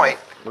good point.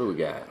 What do we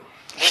got?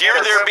 Here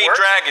there be works.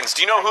 dragons.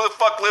 Do you know who the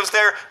fuck lives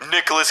there?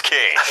 Nicolas Cage.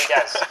 He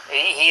does.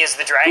 He is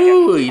the dragon.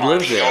 Ooh, he on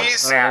lives the there. old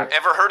He's- map.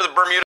 Ever heard of the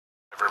Bermuda?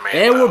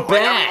 And we're Like,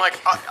 back.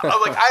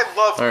 I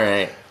love All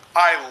right.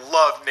 I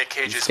love Nick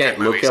Cage's Just can't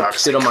good movies. look up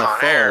Obviously, shit on my Con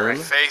Air,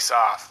 phone Face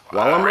Off,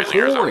 While I'm Raising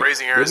Arizona, recording.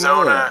 Raising Good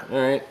Arizona, man.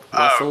 All right.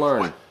 Lesson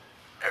learned.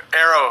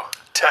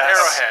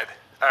 Arrowhead,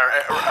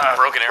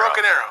 Broken Arrow.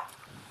 Broken Arrow,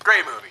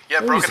 great movie. Yeah,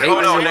 Who's Broken hating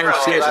Arrow. on that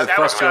shit and that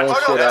was fucking John-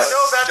 shit Oh, no, up?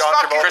 that's John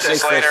fucking Travolta. Christian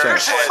Thanks, Slater. Christian.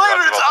 Christian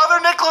Slater. It's other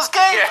Nicolas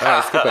Cage. All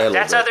right, skip ahead a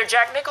That's little bit. other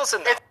Jack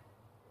Nicholson. Though.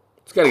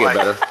 It's gotta get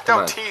better. Come Don't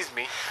on. tease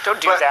me.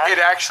 Don't do but that. It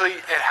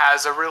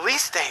has a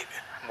release date.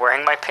 I'm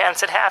wearing my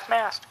pants at half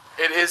mast.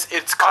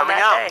 It's coming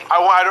that out. day.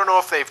 I don't know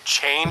if they've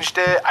changed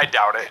it. I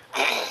doubt it.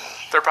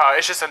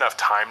 It's just enough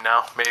time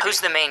now. Maybe. Who's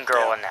the main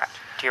girl in that?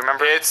 Do you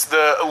remember? It's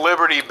the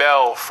Liberty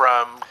Bell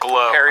from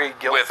Glow. Harry With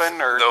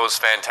Gilpin or those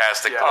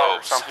fantastic Yeah,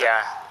 globes. something.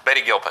 Yeah.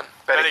 Betty Gilpin.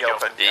 Betty Betty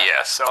Gilpin. Gilpin.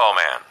 Yes. Oh,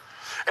 man.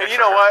 And you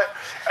know what?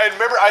 And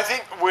remember, I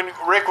think when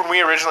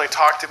we originally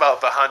talked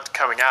about The Hunt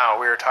coming out,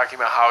 we were talking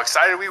about how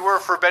excited we were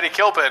for Betty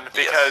Gilpin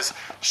because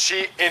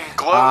she in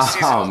Glow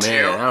season Oh 2,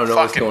 man, I don't know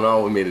what's fucking going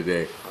on with me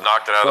today.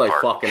 Knocked it I out feel of the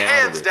like park. fucking out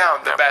hands of it. down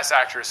the Yep. best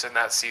actress in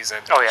that season.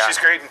 Oh yeah. She's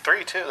great in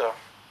 3 too, though.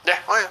 Yeah.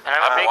 Oh yeah. And I'm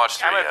haven't a big,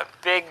 watched I'm three a yet.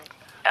 big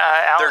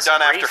Allison done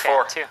Brie after fan,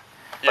 4. too.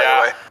 By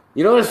the way,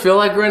 You know what I feel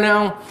like right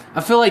now? I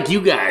feel like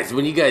you guys,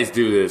 when you guys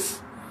do this,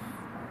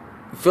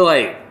 I feel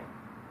like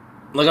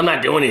I'm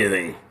not doing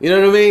anything. You know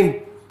what I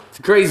mean? It's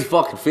a crazy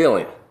fucking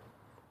feeling.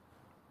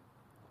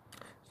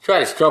 Let's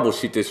try to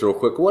troubleshoot this real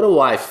quick. What do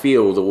I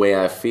feel the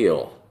way I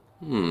feel?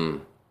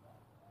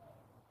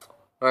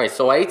 Alright,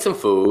 so I ate some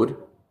food.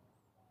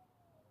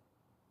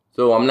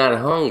 So I'm not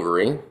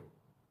hungry. I'm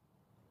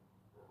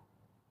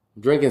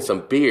drinking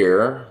some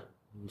beer.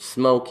 I'm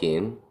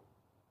smoking.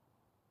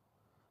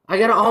 I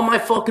got all my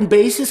fucking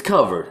bases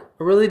covered.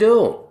 I really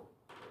do.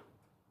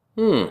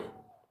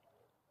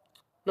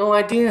 No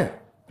idea.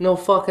 No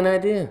fucking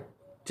idea.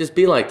 Just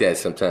be like that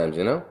sometimes,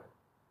 you know?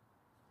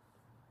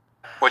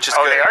 which is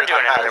Oh, good. they are doing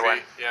I'm another happy.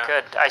 one. Yeah.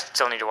 Good. I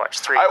still need to watch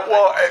 3. I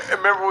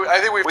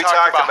think we've We talked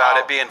talked about how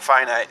it being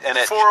finite, and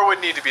it 4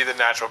 would need to be the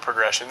natural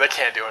progression. They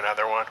can't do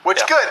another one, which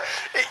Yeah.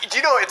 good.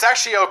 You know, it's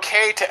actually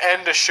okay to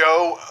end a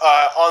show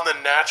on the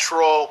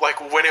natural,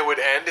 like when it would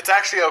end. It's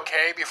actually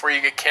okay before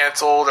you get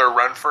canceled or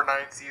run for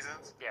 9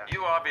 seasons. Yeah.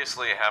 You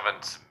obviously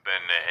haven't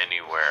been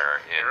anywhere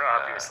in. You're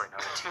obviously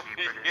not a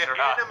TV producer.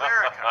 In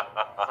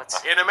America,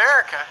 in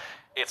America,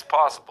 It's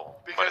possible,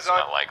 but because it's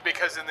not likely.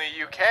 because in the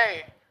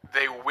UK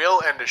they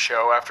will end a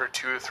show after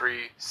 2 or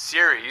 3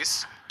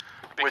 series,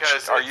 which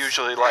because are it's-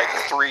 usually like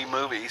 3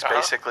 movies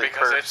basically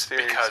because per it's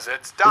series. because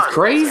it's done. It's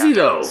crazy Yeah,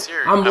 though.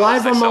 series. I'm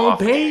live on my sell own off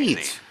the page.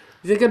 easy.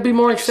 You think I'd be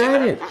more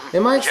excited?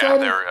 Am I Yeah,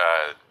 excited? they're,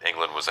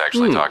 England was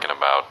actually talking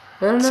about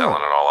don't know.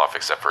 selling it all off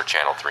except for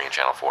Channel 3 and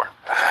Channel 4.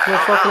 No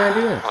fucking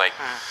idea. Like,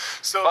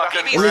 So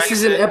Fucking the- And this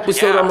is an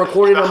episode Yeah. I'm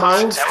recording The on my own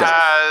Hunt stuff.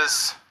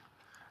 has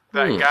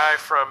that guy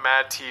from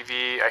Mad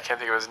TV. I can't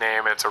think of his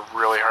name. It's a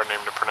really hard name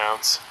to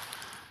pronounce.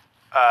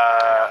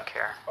 I don't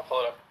care. I'll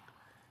pull it up.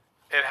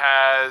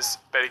 has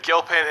Betty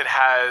Gilpin. It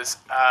has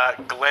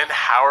Glenn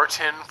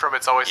Howerton from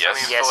It's Always Sunny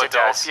in Yes, it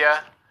does.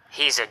 Philadelphia.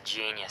 He's a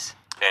genius.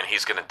 And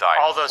he's gonna die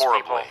All those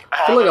horribly. people.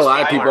 I feel like a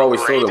lot of people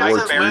always throw the He word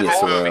doesn't very genius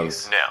good around.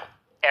 movies. No.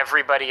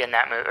 Everybody in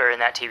that or in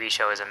that TV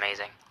show is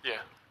amazing. Yeah.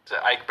 Is it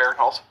Ike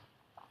Barinholtz?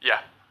 Yeah.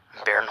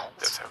 Barinholtz.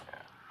 That's him.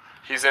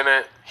 He's in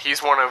it.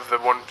 He's one of the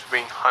ones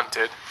being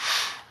hunted.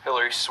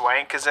 Hilary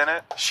Swank is in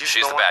it. She's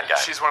the one, bad guy.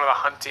 She's one of the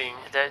hunting.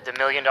 The $1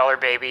 Million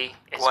Baby.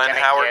 Is Glenn gonna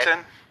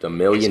Howerton. The $1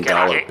 Million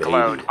gonna get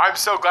glowed. Baby. I'm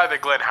so glad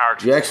that Glenn Howard.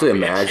 Do you actually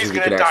imagine He's if you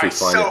gonna could actually die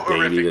find so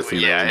a baby that's $1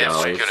 horrifically. million?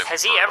 Yeah, it's gonna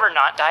Has he ever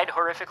not died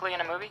horrifically in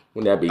a movie?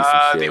 Wouldn't that be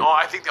some shit?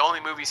 I think the only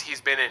movies he's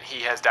been in,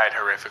 he has died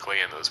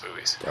horrifically in those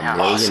movies. $1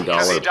 million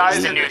Because he dies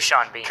He's the baby. new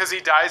Sean Bean. Because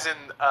he dies in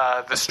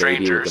The Baby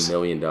Strangers. with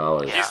 $1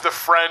 million. He's the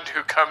friend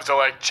who comes to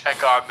like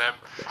check on them,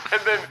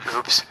 and then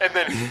Oops. and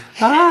then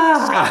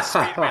Scott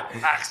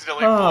Speedman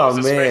accidentally blows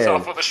his face man.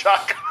 off with a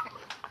shotgun.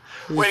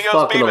 Way to It's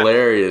go, fucking Speedman.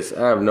 hilarious.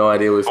 I have no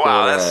idea what's Wow,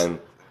 going that's. on.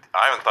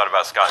 I haven't thought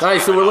about Scott. All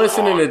right, so Speedman we're in a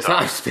listening long to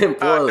Time Spent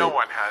No Poorly.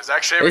 one has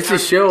actually. Every It's a time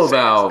show you say his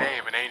about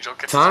name, an angel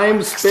gets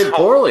Time Spent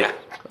Poorly.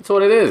 That's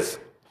what it is.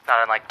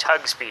 Not unlike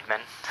Tug Speedman.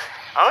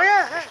 Oh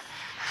yeah. Hey.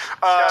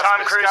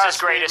 Tom Cruise's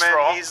Scott greatest Speedman,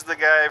 role. He's the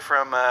guy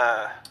from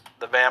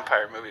the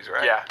vampire movies,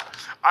 right? Yeah.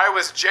 I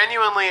was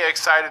genuinely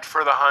excited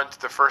for The Hunt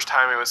the first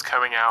time it was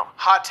coming out.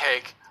 Hot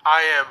take,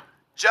 I am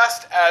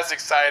just as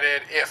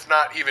excited, if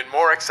not even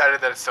more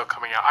excited that it's still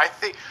coming out.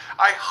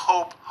 I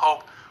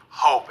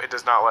hope it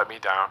does not let me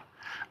down.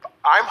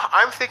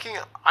 I'm thinking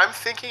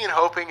and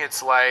hoping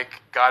it's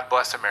like God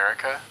Bless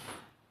America.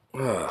 The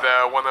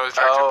one that was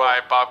directed by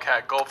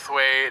Bobcat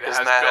Goldthwait. It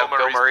Isn't has that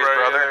Bill Murray's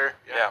brother?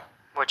 Yeah.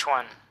 Which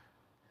one?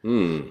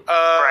 Hmm.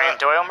 Brian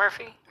Doyle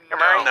Murphy? Or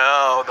Murray?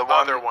 No, the one.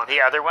 Other one. The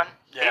other one?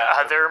 Yeah.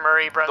 The other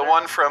Murray brother? The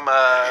one from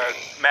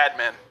Mad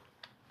Men.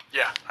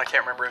 Yeah. I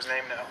can't remember his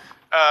name now.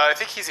 I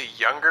think he's a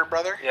younger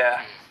brother.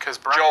 Yeah. Because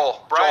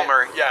Joel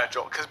Murray. Yeah,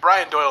 Joel. Because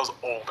Brian Doyle's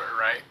older,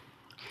 right?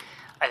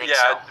 I think Yeah,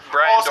 so.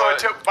 Brian Also,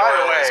 Doyle, by the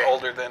Doyle is way-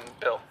 older than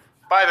Bill.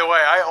 By the way,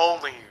 I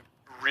only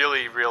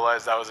really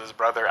realized that was his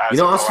brother. As You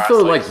know, I of the also last,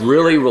 feel like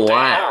really Oh,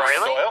 relaxed.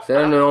 really? So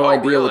I have no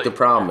idea really? what the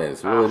problem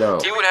is. Really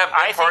don't. He would have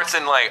I big think- parts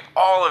in like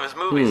all of his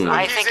movies. though.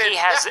 I He's think in- he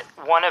has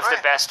one of the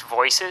right. best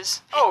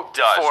voices Oh,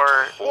 Does.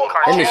 for And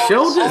cartoons. the show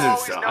always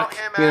doesn't know suck.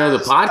 him You know,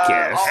 the as,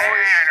 podcast.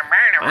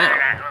 Wow.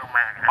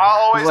 I'll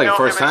always It's like know the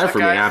first him as time the for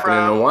me guy happening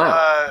in a from,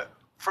 while.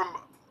 From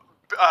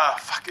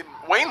fucking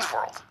Wayne's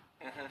World.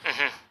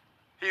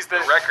 He's the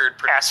Record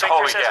Ass producer.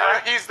 Victor says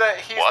yeah. that?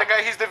 He's What? the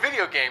guy. He's the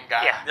video game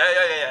guy. Yeah.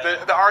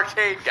 Yeah. The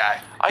arcade guy.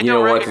 I You know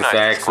don't what? recognize This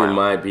this actually clown.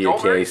 might be a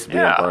Goldberg? case of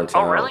being Yeah. burnt Oh,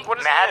 out. really? What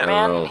is he in? I don't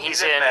know. Madman?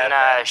 He's in in Mad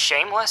Men.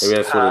 Shameless Maybe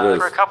that's what it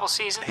for a is. couple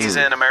seasons. He's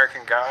in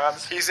American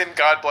Gods. He's in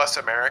God Bless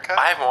America.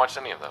 I haven't watched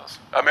any of those.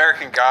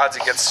 American Gods,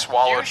 he gets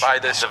swallowed by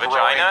this The growing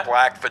vagina?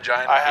 black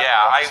vagina. I haven't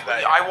Yeah, watched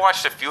that yet. I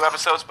watched a few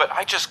episodes, but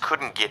I just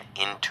couldn't get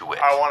into it.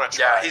 I want to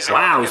try. Yeah, he's it.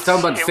 Wow, he's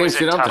talking about the It same was a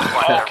shit I'm tough talking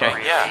one. about.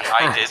 Okay, yeah,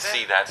 I did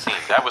see that scene.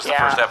 That was the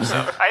Yeah. first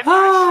episode. I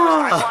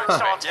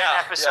watched all 10 Yeah,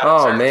 episodes yeah.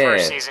 of the Oh, first man.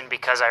 season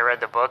because I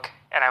read the book,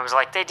 and I was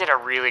like, they did a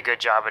really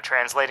good job of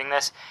translating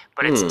this,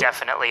 but it's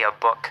definitely a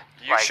book.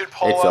 You Like, should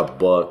pull It's a up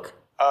book.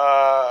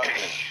 God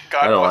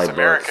I don't Bless like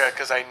America books.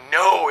 because I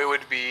know it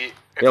would be.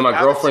 if Yeah, you my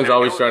haven't girlfriend's seen it,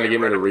 always it would trying to be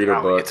get me to right read her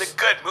up your alley. books. It's a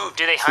good movie.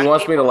 Do they She hunt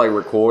wants me to people? like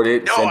record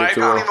it, No, send I it to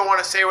don't her. even want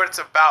to say what it's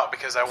about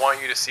because I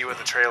want you to see what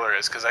the trailer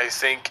is because I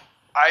think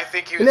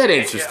you. Isn't that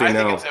interesting, I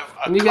think though? it's a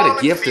When you got a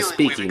common gift of feeling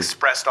we've speaking.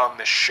 expressed on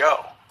this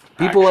show.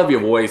 People love your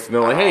voice. And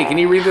they're like, hey, can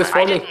you read this for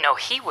I me? didn't know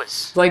he was.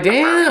 It's like,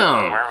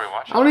 damn. Where are we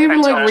watching? I don't even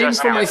Until like reading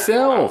just for now.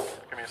 myself.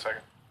 Give me a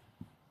second.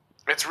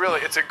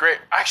 It's a great.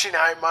 Actually,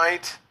 now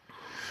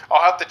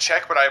I'll have to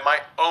check, but I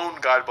might own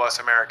God Bless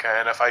America,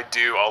 and if I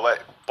do, I'll let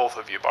both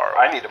of you borrow.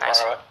 I need to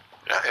Nice. borrow it.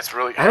 Yeah, it's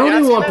really. I don't Yeah,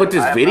 even it's want to put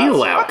this I have video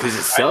not out because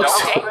it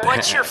sucks. Okay,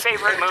 what's your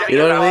favorite movie You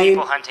know what about I mean?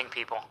 people hunting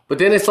people? But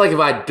then it's like if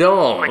I Quick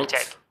don't,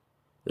 take.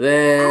 movie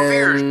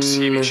or then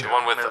TV The show?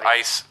 one with Movie.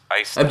 ice.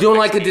 I'm doing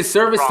like a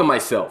disservice to Wrong.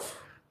 myself,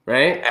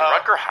 right? And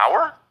Rutger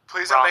Hauer?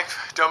 Please Wrong.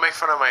 don't make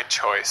fun of my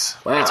choice.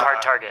 Wow. It's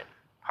Hard Target.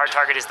 Hard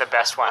Target is the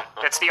best one.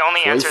 That's the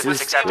only answer that's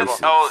Choices, acceptable.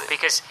 choices. Oh,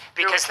 Because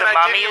Can the I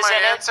Mummy give you is my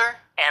in answer?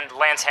 it, and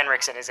Lance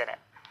Henriksen is in it.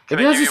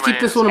 Maybe I I'll give just you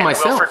keep my this one to And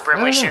myself. Wilford I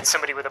Brimley don't know. shoots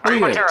somebody with a What do you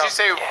bow and think? arrow. Did you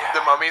say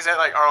the Mummy's in it,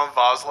 like Arnold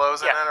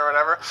Vosloo's in Yeah. it or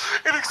whatever?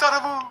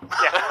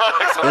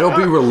 Yeah. It'll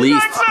be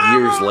released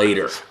years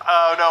later.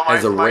 Oh no,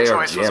 As a my rare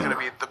choice was gem. going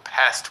to be The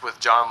Pest with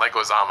John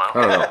Leguizamo. I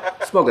don't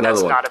know. Smoke another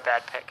That's one. not a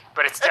bad pick,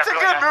 but it's a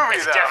definitely good not, movie,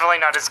 it's though. definitely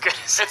not as good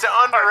as It's an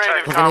Hard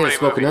underrated Target. I comedy need to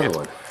smoke movie. another It's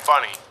one.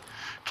 funny.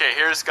 Okay,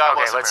 here's God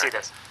Okay, Bless let's see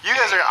America. this. You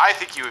guys are. I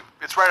think you.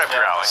 It's right up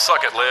your alley.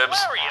 Suck it, libs.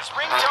 Hilarious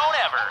ringtone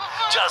ever.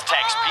 Just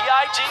text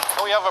PIG.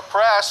 We have a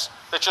press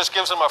that just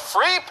gives them a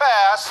free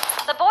pass.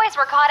 The boys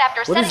were caught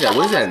after What is setting that? a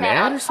What is that, homeless man an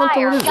ad on or something?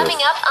 fire. What is this?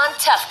 Coming up on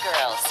Tough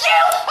Girls.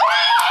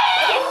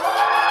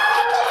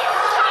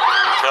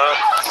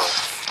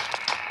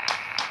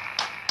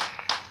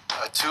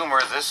 A tumor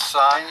this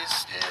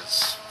size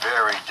is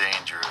very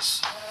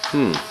dangerous. Do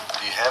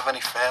you have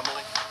any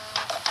family?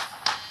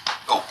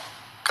 Oh,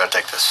 gotta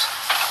take this.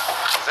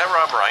 Is that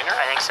Rob Reiner?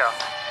 I think so.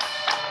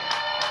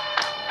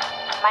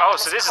 Oh,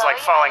 so this is like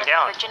falling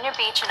down. Virginia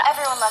Beach, and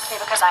everyone loves me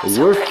because I'm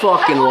We're so pretty.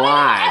 fucking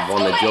live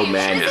on the Joe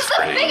Madden This is the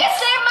stream. biggest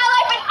day of my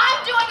life, and I'm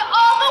doing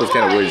all the So it's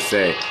kind of work. weird to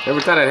say. Never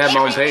thought I'd have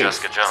my own page.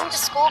 Jessica Isn't Jones.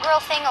 the schoolgirl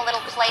thing a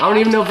little play? I don't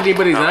even know if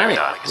anybody's Oh, on it.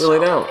 God, Really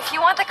don't. If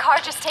you want the car,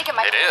 just take it.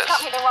 My It parents is.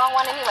 got me the wrong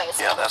one anyways.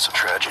 Yeah, that's a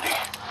tragedy.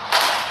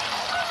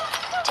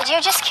 Did you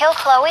just kill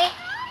Chloe?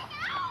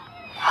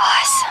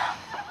 Awesome.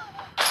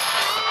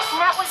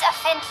 That was a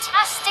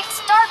fantastic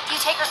start. Do you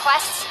take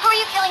requests? Who are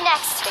you killing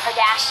next? The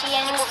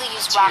Kardashians? People who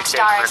use rock take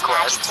stars and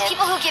requests? adjectives?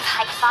 People who give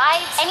high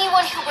fives?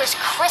 Anyone who wears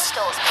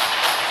crystals?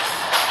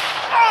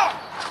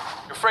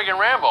 You're friggin'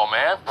 Rambo,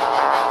 man.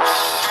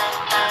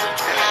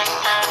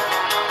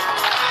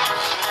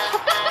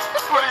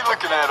 What are you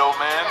looking at, old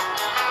man?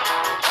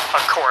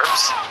 A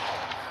corpse.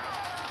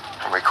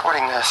 I'm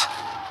recording this.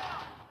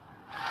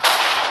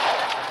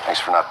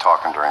 Thanks for not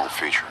talking during the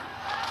feature.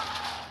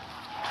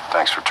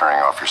 Thanks for turning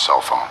off your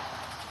cell phone.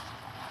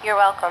 You're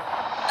welcome.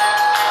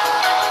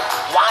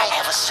 Why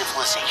have a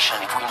civilization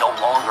if we're no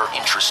longer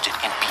interested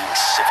in being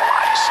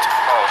civilized?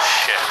 Oh,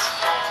 shit.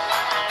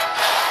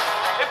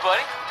 Hey,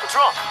 buddy, what's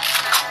wrong?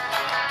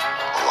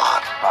 A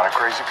lot of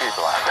crazy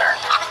people out there.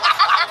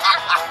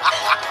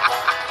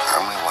 I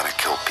only want to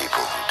kill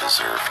people who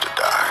deserve to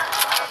die.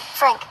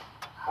 Frank,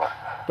 All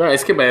right,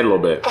 skip ahead a little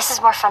bit. this is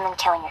more fun than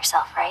killing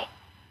yourself, right?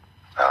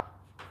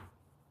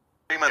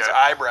 Freeman's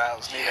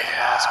eyebrows needed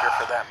an Oscar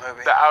for that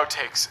movie. The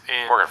outtakes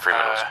in Morgan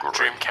Freeman was great.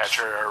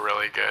 Dreamcatcher are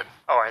really good.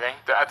 Oh, are they?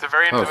 At the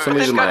very end Oh, of the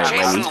somebody's movie, in They've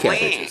my got kneecap Jason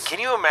Lee. itches. Can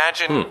you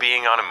imagine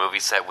being on a movie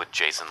set with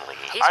Jason Lee?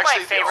 He's Actually, my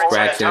the favorite. old-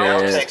 Scratching it.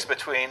 Outtakes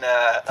between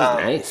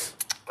Nice.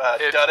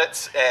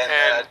 Duddits and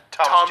and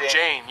Tom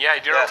Jane. Yeah,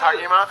 do you know Yeah. what I'm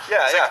talking about?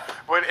 Yeah, It's yeah.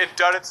 Like, when it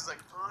Duddits is like,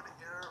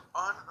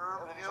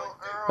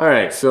 All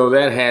right, so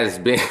that has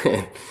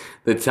been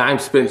the Time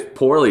Spent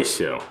Poorly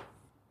show.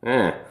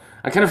 Yeah.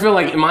 I kind of feel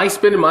like, am I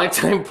spending my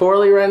time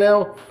poorly right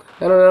now?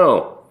 I don't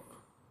know.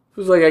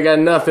 Feels like I got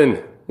nothing.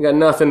 I got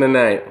nothing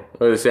tonight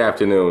or this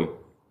afternoon.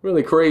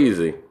 Really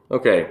crazy.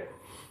 Okay,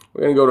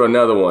 we're gonna go to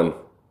another one.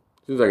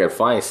 As soon as I gotta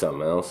find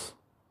something else.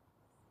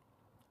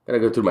 Gotta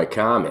go through my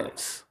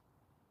comments.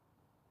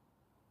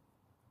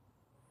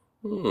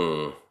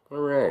 All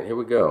right, here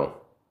we go.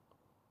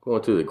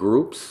 Going through the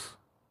groups.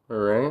 All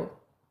right.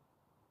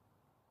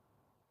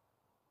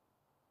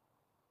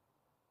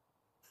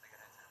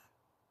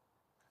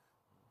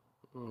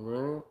 All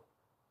right.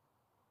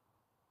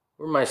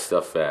 Where my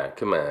stuff at?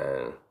 Come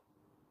on.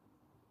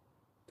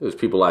 There was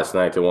people last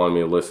night that wanted me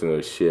to listen to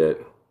this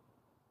shit.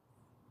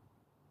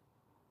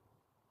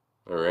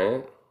 All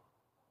right.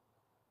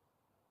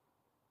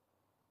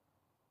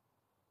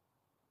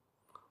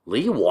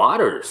 Lee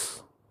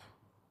Waters.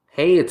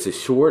 Hey, it's a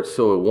short,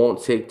 so it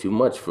won't take too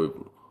much for.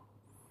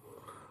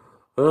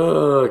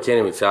 Oh, I can't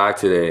even talk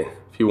today.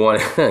 If you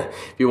want,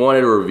 if you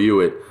wanted to review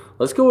it,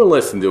 let's go and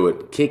listen to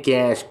it. Kick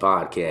Ash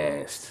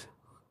podcast.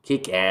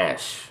 Kick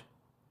Ash.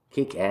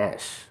 Kick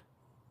Ash.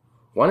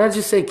 Why not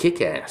just say kick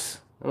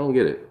ass? I don't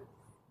get it.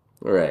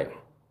 All right.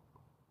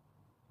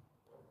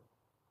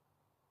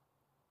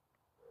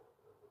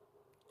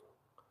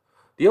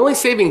 The only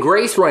saving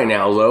grace right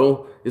now,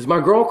 though, is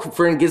my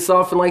girlfriend gets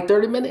off in like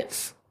 30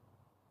 minutes.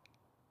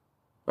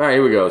 All right,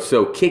 here we go.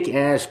 So, Kick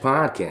Ash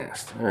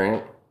podcast. All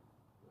right.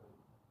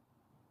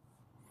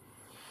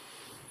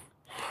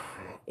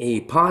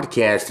 A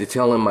podcast to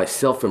tell him my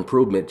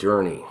self-improvement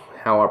journey,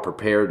 how I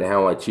prepared and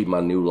how I achieved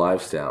my new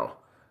lifestyle,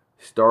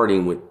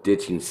 starting with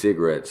ditching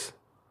cigarettes.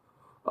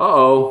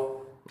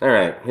 Uh-oh. All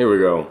right, here we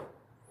go.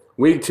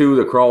 Week 2,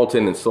 the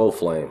Carlton and Soul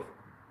Flame.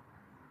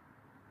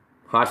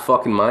 Hot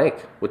fucking Mike,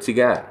 what's he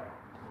got?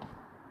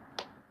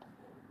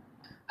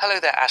 Hello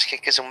there, Ash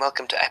Kickers, and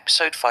welcome to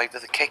episode 5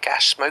 of the Kick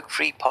Ash Smoke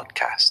Free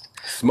podcast.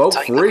 Smoke the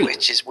title Free? of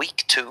which is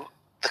Week 2,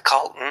 the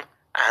Carlton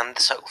and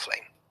the Soul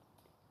Flame.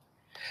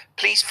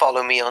 Please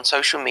follow me on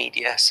social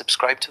media,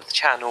 subscribe to the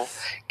channel,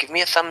 give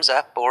me a thumbs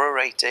up or a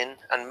rating,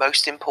 and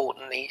most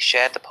importantly,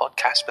 share the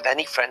podcast with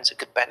any friends who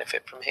could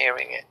benefit from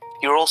hearing it.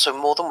 You're also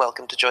more than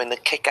welcome to join the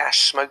Kick Ash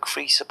Smoke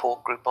Free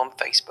support group on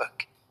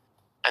Facebook.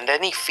 And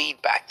any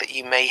feedback that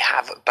you may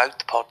have about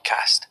the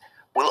podcast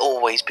will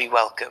always be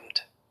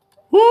welcomed.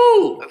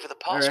 Woo! Over the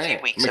past All right,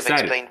 few weeks, I'm I've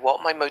excited. explained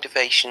what my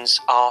motivations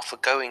are for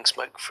going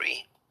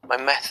smoke-free, my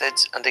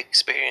methods and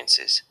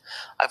experiences.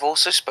 I've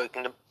also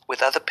spoken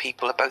with other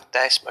people about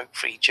their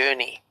smoke-free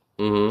journey.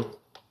 Mm-hmm.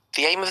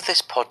 The aim of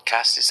this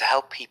podcast is to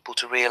help people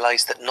to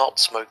realize that not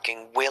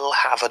smoking will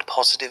have a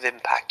positive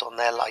impact on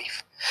their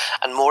life.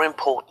 And more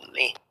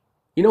importantly,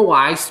 You know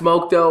why I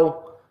smoke,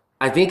 though?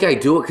 I think I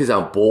do it because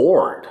I'm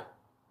bored.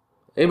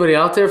 Anybody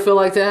out there feel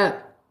like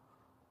that?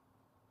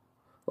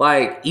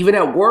 Like, even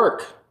at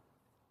work.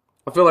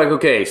 I feel like,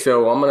 okay,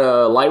 so I'm going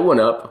to light one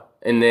up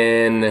and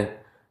then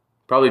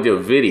probably do a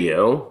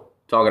video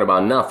talking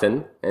about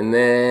nothing. And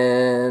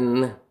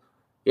then,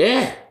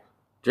 yeah,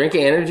 drink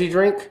an energy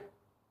drink.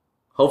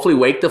 Hopefully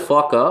wake the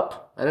fuck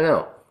up. I don't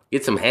know.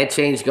 Get some head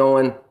change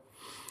going.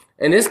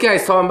 And this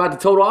guy's talking about the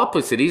total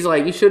opposite. He's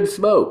like, you shouldn't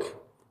smoke.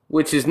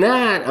 Which is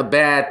not a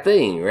bad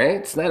thing, right?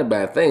 It's not a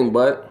bad thing,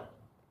 but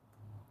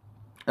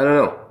I don't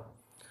know.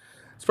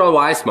 That's probably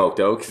why I smoke,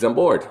 though, because I'm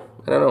bored.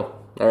 I don't know.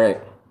 All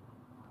right.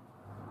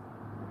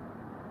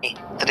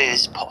 That it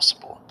is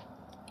possible.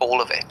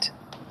 All of it.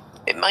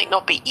 It might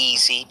not be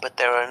easy, but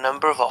there are a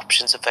number of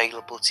options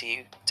available to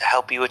you to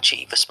help you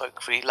achieve a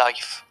smoke-free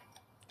life.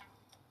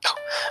 Oh,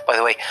 by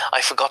the way,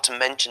 I forgot to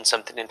mention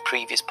something in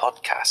previous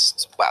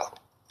podcasts. Well,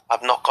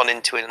 I've not gone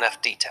into it in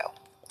enough detail.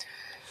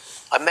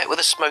 I met with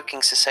a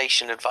smoking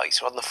cessation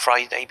advisor on the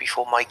Friday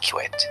before my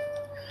quit.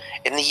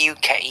 In the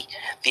UK,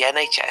 the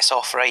NHS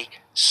offer a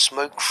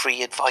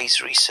smoke-free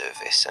advisory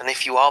service, and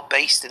if you are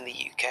based in the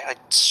UK,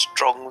 I'd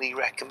strongly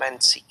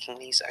recommend seeking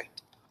these out.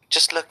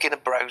 Just look in a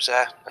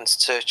browser and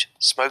search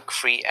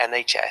smoke-free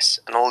NHS,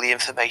 and all the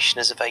information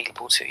is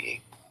available to you.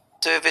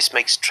 The service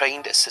makes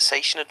trained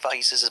cessation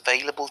advisors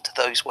available to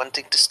those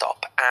wanting to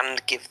stop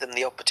and give them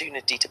the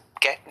opportunity to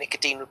get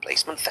nicotine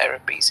replacement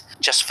therapies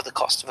just for the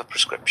cost of a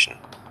prescription.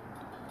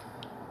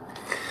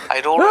 I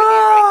had already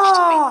arranged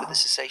to meet with a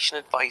cessation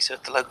advisor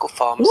at the local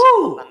pharmacy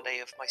on Monday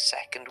of my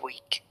second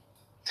week.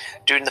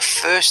 During the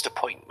first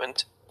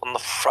appointment, on the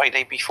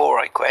Friday before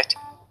I quit,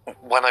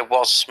 when I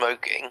was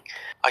smoking,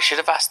 I should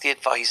have asked the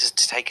advisors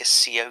to take a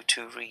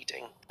CO2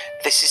 reading.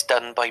 This is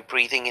done by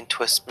breathing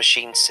into a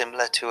machine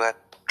similar to a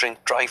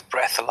drink-drive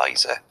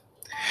breathalyzer.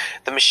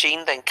 The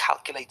machine then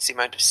calculates the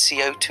amount of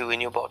CO2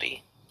 in your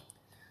body.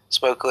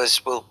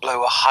 Smokers will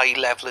blow a high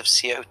level of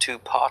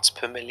CO2 parts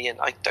per million.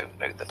 I don't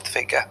know the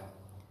figure.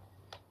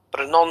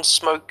 But a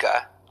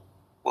non-smoker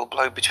will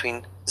blow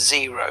between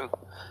 0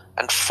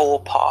 and 4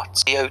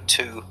 parts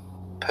CO2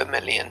 per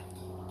million.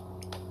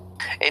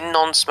 In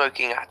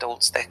non-smoking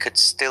adults, there could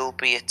still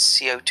be its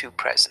CO2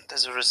 present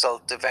as a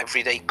result of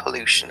everyday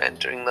pollution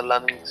entering the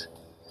lungs.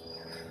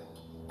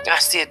 I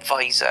asked the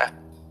advisor,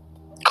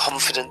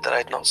 confident that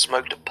I'd not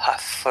smoked a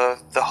puff for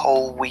the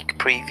whole week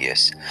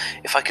previous,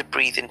 if I could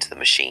breathe into the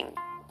machine.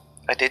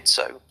 I did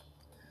so.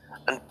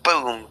 And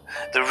boom,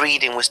 the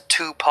reading was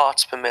 2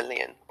 parts per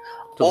million.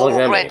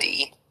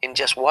 Already, in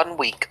just 1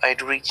 week, I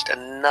had reached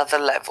another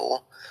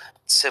level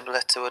similar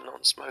to a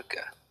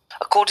non-smoker.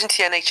 According to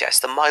the NHS,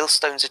 the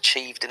milestones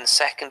achieved in the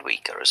second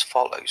week are as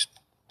follows,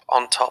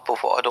 on top of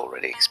what I'd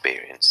already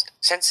experienced.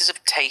 Senses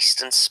of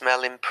taste and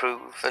smell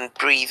improve, and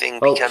breathing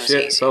becomes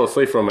easier. Fell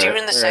asleep for a minute.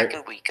 During the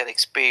second week, I'd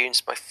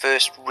experienced my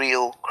first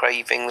real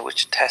craving,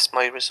 which would test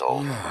my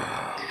resolve.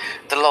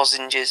 The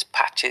lozenges,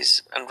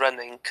 patches, and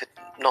running could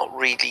not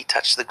really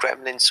touch the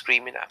gremlin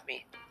screaming at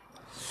me.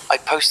 I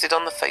posted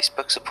on the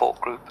Facebook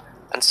support group,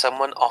 and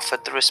someone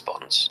offered the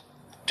response,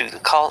 do the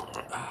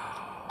Carlton.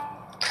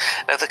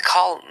 Now, the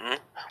Carlton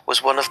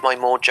was one of my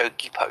more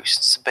jokey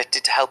posts,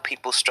 submitted to help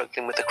people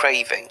struggling with a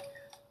craving.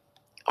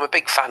 I'm a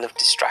big fan of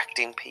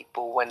distracting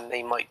people when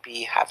they might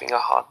be having a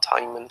hard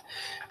time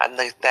and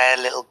their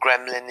little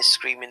gremlin is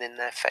screaming in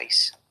their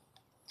face.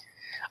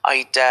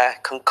 I'd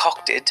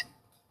concocted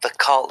the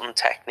Carlton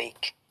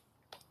technique,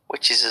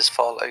 which is as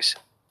follows.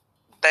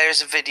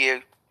 There's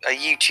a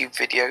YouTube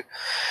video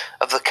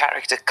of the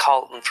character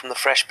Carlton from the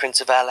Fresh Prince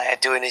of Bel-Air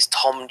doing his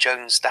Tom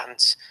Jones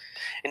dance.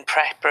 In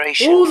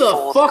preparation Who for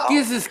the fuck Carlton,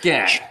 is this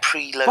guy? you should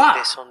preload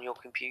this on your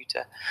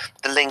computer.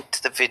 The link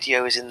to the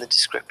video is in the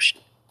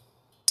description.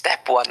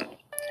 Step 1.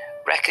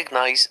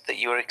 Recognize that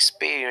you are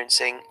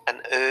experiencing an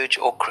urge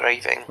or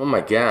craving. Oh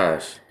my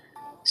gosh.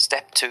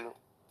 Step 2.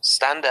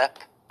 Stand up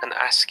and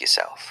ask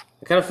yourself.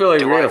 I kind of feel like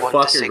Do you're I gonna want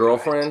fuck a your cigarette?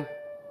 girlfriend.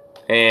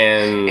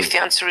 And If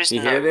the answer is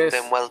you no, hear this?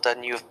 then well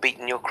done, you have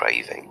beaten your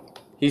craving.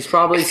 He's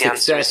probably If the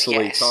answer is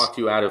successfully yes, talked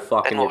you out of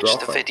fucking then your watch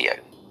the girlfriend. video.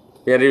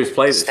 Yeah, dude, just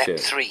play this Step shit.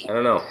 3. I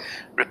don't know.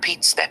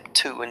 Repeat step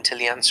 2 until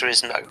the answer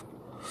is no.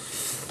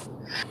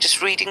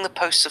 Just reading the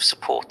posts of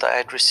that I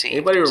had received.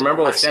 Anybody was a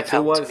remember what massive step 2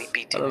 help was? to me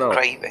beating I don't the know.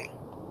 craving.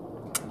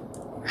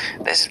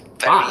 There's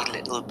very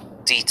little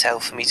detail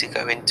for me to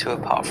go into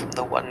apart from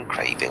the one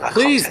craving.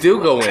 Please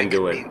do go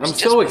into me. it. It was I'm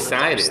just so one of those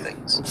excited.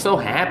 things. I'm so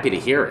happy to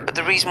hear it. But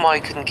the reason why I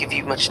couldn't give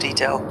you much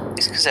detail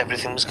is because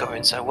everything was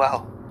going so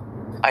well.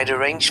 I'd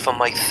arranged for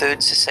my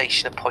third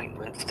cessation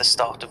appointment for the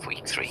start of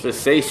week 3.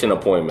 Cessation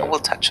appointment. We'll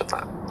touch on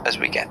that as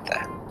we get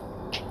there.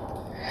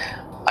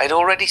 I'd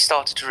already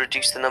started to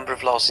reduce the number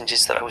of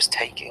lozenges that I was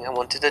taking and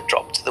wanted to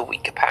drop to the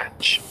weaker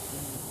patch.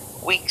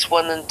 Weeks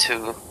 1 and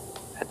 2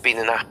 had been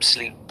an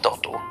absolute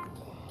doddle.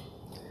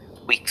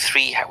 Week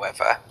 3,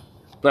 however,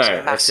 was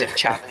a massive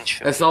challenge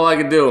for me. That's all I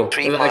can do.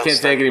 3 I can't milestones.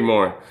 take it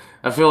anymore.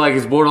 I feel like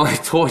it's borderline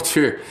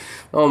torture.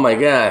 Oh my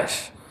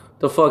gosh.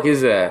 The fuck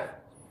is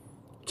that?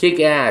 Kick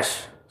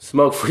ass.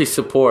 Smoke-free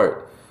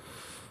support.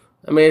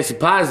 I mean, it's a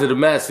positive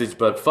message,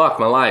 but fuck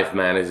my life,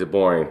 man. Is it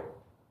boring?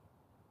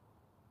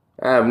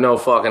 I have no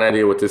fucking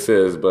idea what this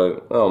is,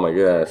 but oh my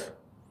gosh.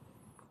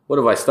 What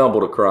have I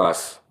stumbled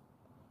across?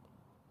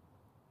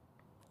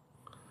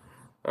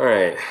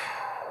 Alright.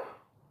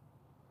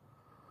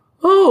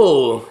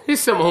 Oh, here's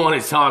something I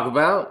want to talk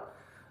about.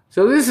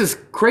 So this is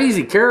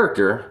crazy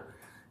character.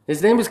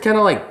 His name is kind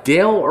of like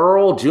Dale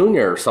Earl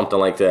Jr. or something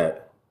like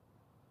that.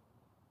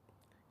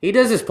 He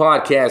does this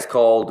podcast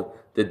called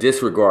The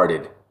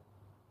Disregarded.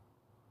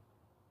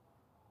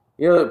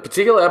 You know, the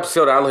particular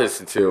episode I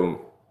listened to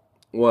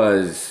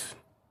was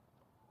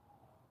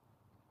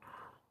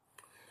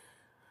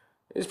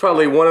It's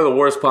probably one of the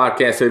worst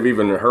podcasts I've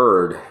even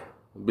heard,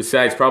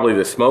 besides probably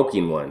the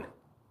smoking one.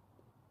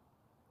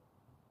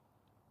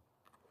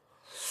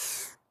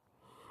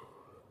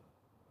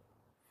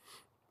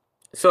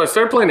 So I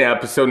started playing the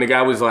episode, and the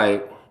guy was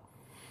like,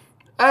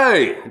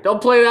 "Hey, don't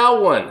play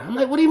that one." I'm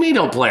like, "What do you mean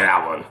don't play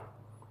that one?"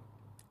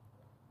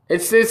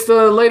 It's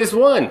the latest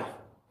one,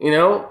 you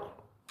know?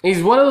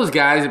 He's one of those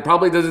guys that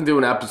probably doesn't do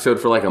an episode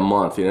for like a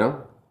month, you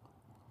know?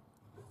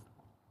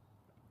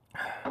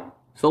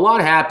 So a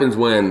lot happens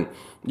when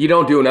you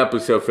don't do an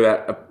episode for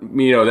that,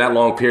 you know, that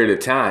long period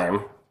of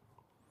time.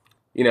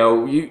 You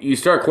know, you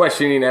start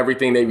questioning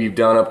everything that you've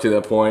done up to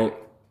that point.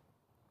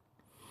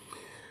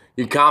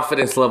 Your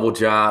confidence level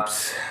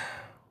drops.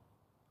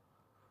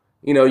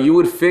 You know, you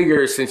would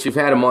figure since you've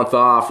had a month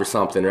off or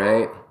something,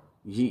 right?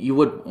 You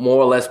would more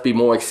or less be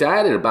more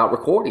excited about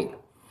recording.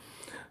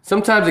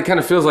 Sometimes it kind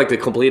of feels like the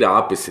complete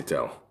opposite,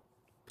 though.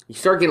 You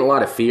start getting a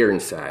lot of fear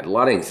inside, a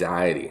lot of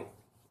anxiety.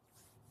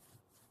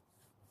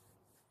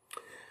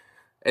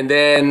 And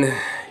then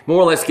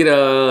more or less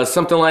get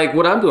something like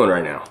what I'm doing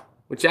right now,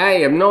 which I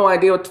have no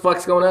idea what the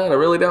fuck's going on. I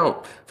really don't.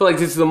 I feel like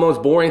this is the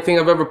most boring thing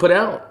I've ever put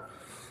out.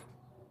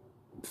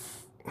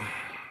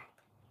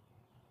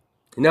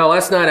 Now,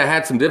 last night I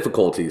had some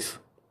difficulties.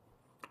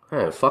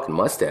 The fucking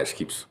mustache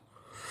keeps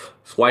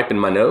swiping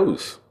my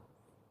nose.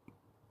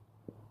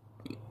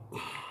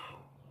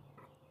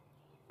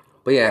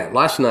 But yeah,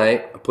 last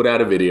night I put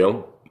out a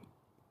video.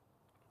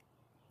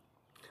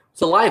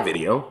 It's a live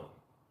video.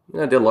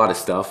 I did a lot of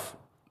stuff.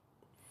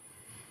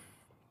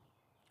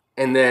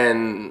 And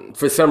then,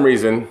 for some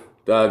reason,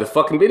 the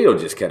fucking video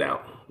just cut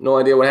out. No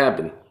idea what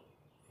happened.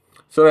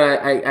 So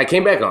I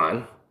came back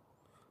on.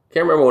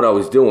 Can't remember what I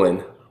was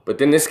doing. But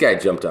then this guy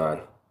jumped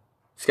on.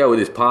 This guy with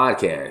his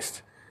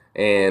podcast.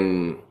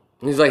 And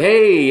he's like,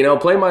 "Hey, you know,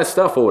 play my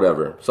stuff or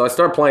whatever." So I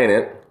start playing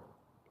it.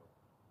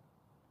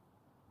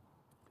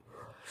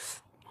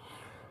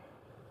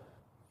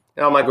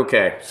 And I'm like,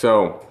 okay,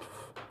 so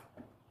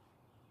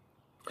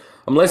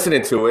I'm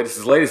listening to it. It's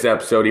his latest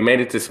episode. He made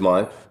it this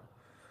month.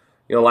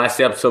 You know, last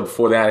episode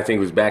before that, I think,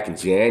 was back in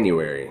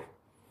January.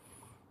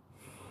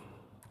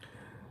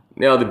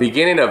 Now, the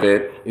beginning of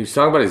it, he was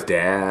talking about his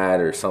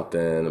dad or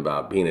something,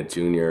 about being a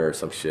junior or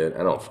some shit.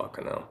 I don't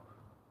fucking know.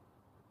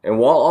 And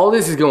while all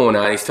this is going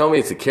on, he's telling me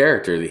it's a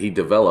character that he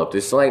developed.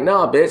 It's like,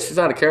 no, bitch, it's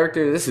not a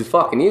character. This is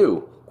fucking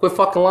you. Quit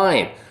fucking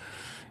lying.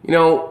 You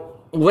know,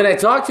 when I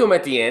talked to him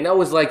at the end, I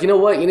was like, you know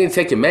what? You need to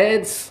take your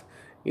meds.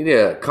 You need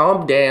to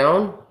calm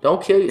down.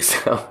 Don't kill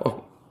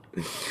yourself.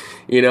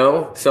 You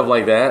know, stuff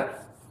like that.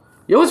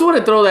 You always want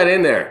to throw that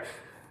in there.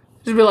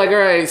 Just be like, all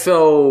right,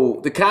 so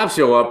the cops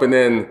show up and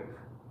then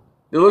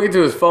they're looking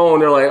to his phone.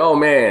 They're like, oh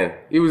man,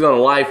 he was on a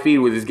live feed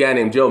with this guy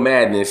named Joe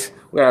Madness.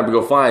 We're going to have to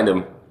go find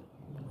him.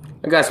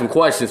 I got some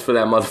questions for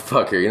that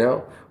motherfucker, you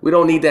know? We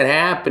don't need that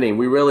happening.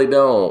 We really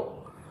don't.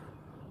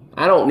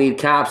 I don't need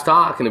cops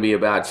talking to me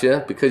about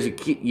you because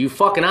you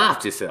fucking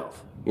offed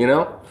yourself, you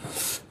know?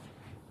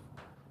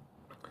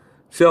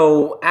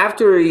 So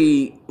after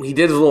he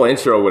did his little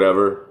intro or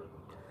whatever,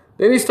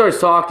 then he starts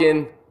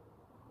talking.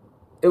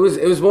 It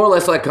was more or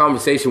less like a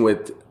conversation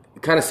with,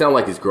 it kind of sounded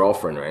like his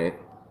girlfriend, right?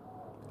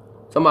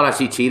 Something about how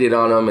she cheated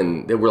on him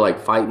and they were like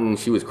fighting.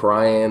 She was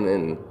crying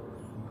and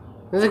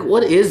I was like,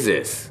 what is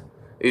this?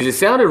 It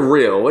sounded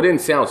real. It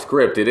didn't sound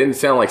scripted. It didn't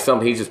sound like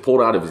something he just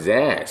pulled out of his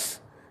ass.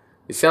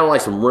 It sounded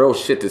like some real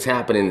shit that's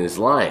happening in his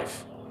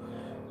life.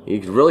 You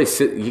could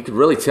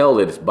really tell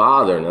that it's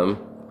bothering him.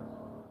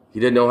 He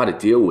didn't know how to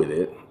deal with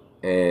it.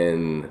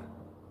 And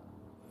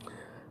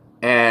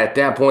at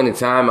that point in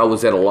time, I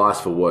was at a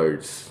loss for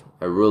words.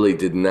 I really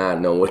did not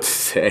know what to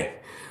say.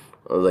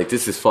 I was like,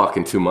 this is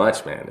fucking too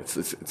much, man.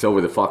 It's over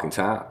the fucking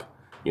top.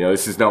 You know,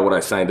 this is not what I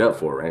signed up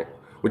for, right?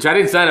 Which I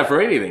didn't sign up for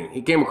anything.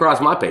 He came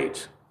across my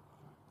page.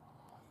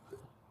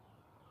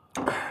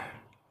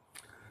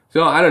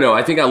 So, I don't know.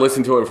 I think I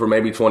listened to it for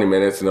maybe 20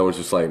 minutes and I was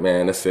just like,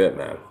 man, that's it,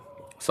 man.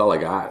 That's all I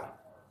got.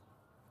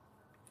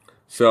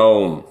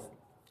 So,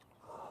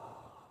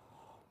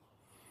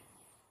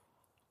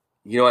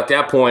 you know, at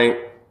that point,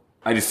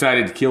 I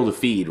decided to kill the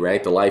feed,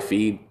 right? The live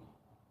feed.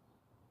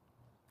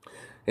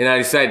 And I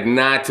decided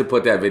not to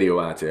put that video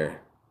out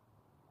there.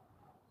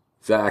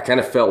 So I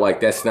kind of felt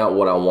like that's not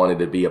what I wanted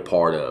to be a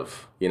part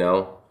of, you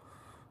know?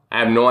 I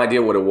have no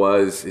idea what it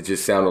was. It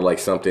just sounded like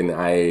something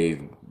I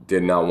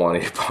did not want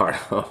to be a part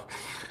of,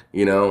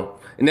 you know?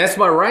 And that's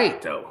my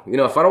right, though. You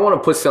know, if I don't want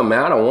to put something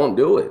out, I won't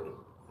do it.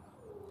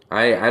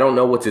 I don't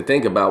know what to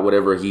think about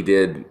whatever he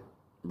did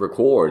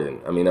record.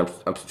 And I mean,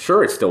 I'm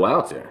sure it's still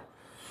out there.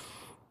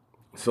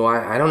 So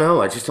I don't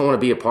know. I just don't want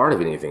to be a part of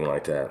anything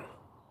like that.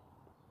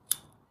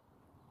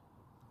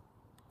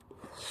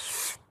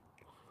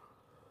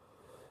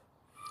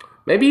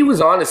 Maybe he was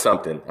onto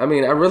something. I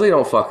mean, I really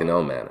don't fucking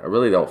know, man. I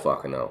really don't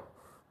fucking know.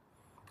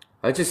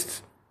 I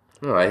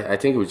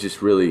think it was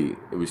just really,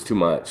 it was too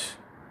much.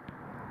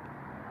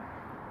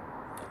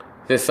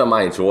 It's something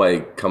I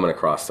enjoy, coming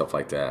across stuff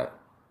like that.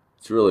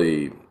 It's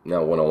really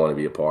not what I want to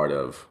be a part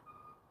of.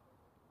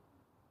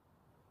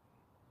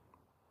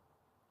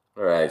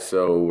 Alright,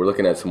 so we're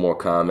looking at some more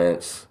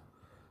comments.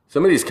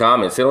 Some of these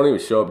comments, they don't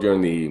even show up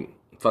during the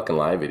fucking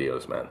live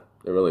videos, man.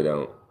 They really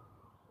don't.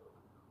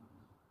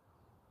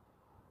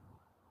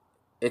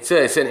 It's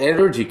an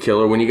energy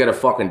killer when you got a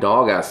fucking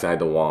dog outside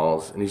the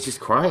walls and he's just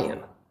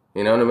crying.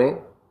 You know what I mean?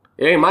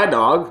 It ain't my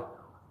dog.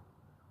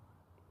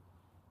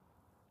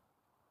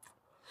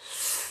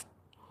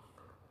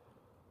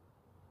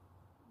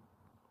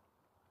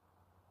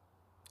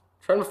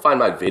 Trying to find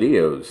my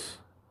videos.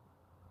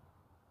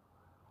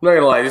 I'm not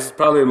gonna lie, this is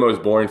probably the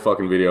most boring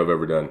fucking video I've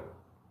ever done.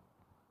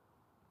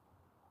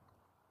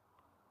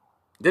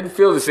 Didn't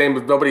feel the same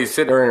with nobody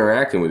sitting there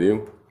interacting with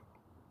you.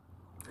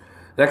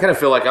 And I kind of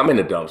feel like I'm in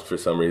the dumps for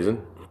some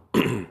reason.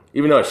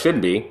 Even though I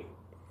shouldn't be.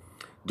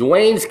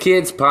 Dwayne's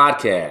Kids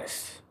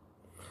Podcast.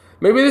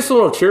 Maybe this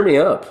one will cheer me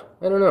up.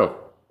 I don't know.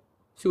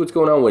 See what's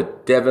going on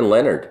with Devin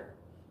Leonard.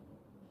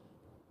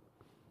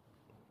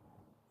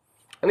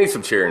 I need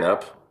some cheering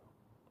up.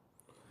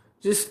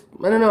 Just,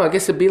 I don't know, I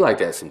guess it'd be like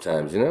that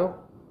sometimes, you know?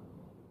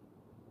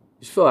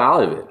 Just feel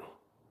out of it.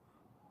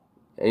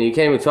 And you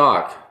can't even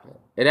talk.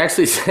 It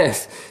actually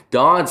says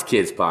Don's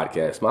Kids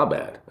Podcast. My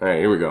bad. All right,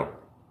 here we go.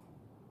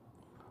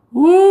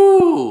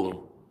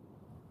 Woo!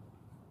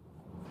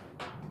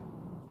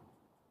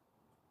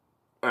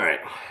 All right,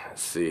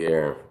 let's see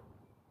here.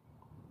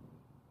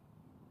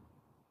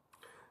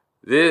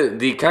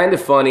 The kind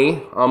of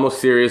funny, almost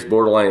serious,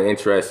 borderline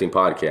interesting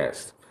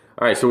podcast.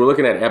 All right, so we're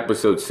looking at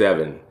episode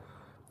 7,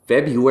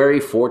 February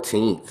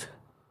 14th.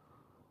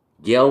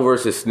 Gayle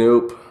versus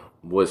Snoop.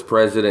 Was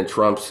President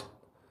Trump's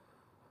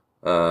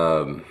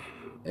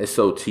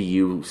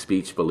SOTU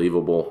speech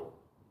believable?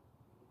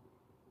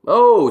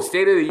 Oh,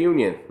 State of the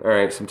Union. All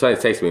right, sometimes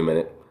it takes me a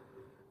minute.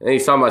 And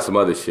he's talking about some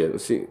other shit.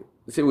 Let's see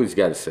what he's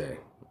got to say.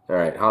 All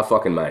right, hot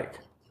fucking mic.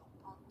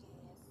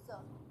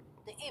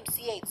 The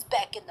MC8's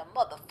back in the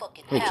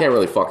motherfucking You can't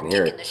really fucking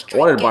hear it. I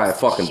wanted to buy a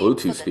fucking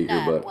Bluetooth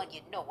speaker, but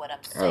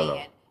I don't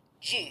know.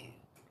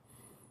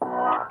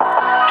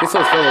 Guess I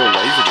was feeling a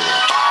little lazy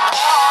today.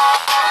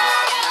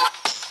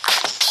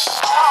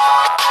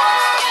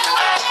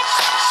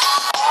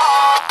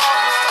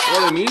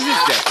 Well, the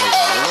music's definitely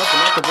loud enough, but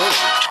not the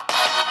voices.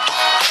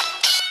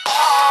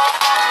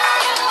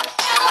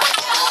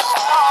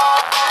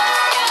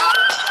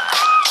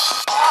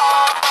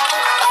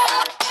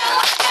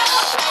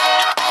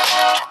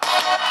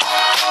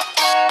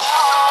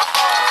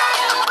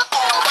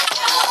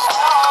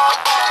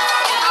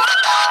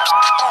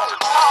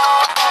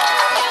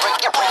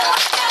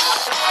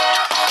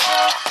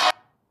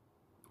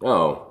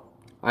 Oh,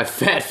 I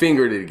fat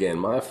fingered it again.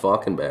 My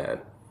fucking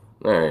bad.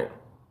 All right.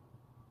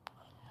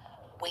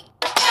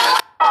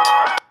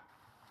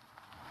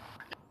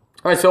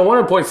 All right, so I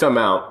want to point something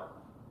out.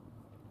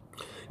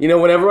 You know,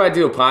 whenever I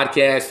do a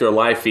podcast or a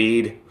live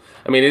feed,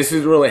 I mean, this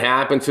hasn't really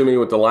happened to me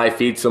with the live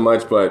feed so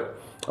much,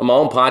 but I'm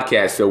on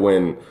podcast, so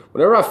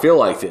whenever I feel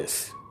like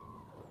this,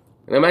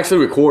 and I'm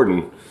actually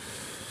recording,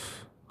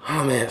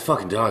 oh man, that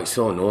fucking dog is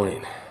so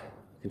annoying.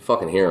 I can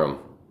fucking hear him.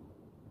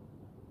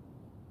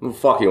 What the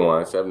fuck he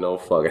wants? I have no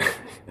fucking...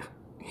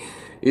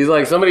 He's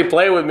like, somebody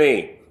play with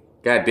me.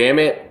 God damn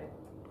it.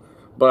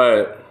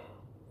 But...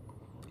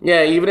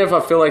 yeah, even if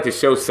I feel like the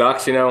show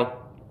sucks, you know,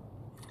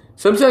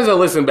 sometimes I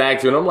listen back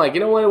to it and I'm like,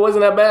 you know what, it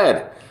wasn't that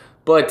bad.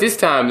 But this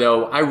time,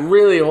 though, I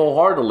really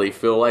wholeheartedly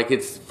feel like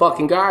it's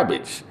fucking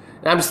garbage.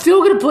 And I'm still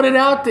going to put it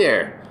out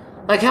there.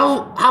 Like,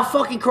 how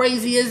fucking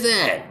crazy is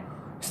that?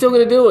 Still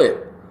going to do it.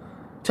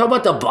 Talk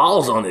about the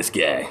balls on this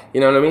guy.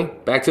 You know what I mean?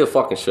 Back to the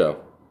fucking show.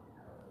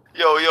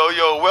 Yo,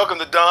 welcome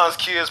to Don's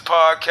Kids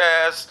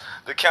Podcast.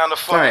 The kind of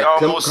funny, all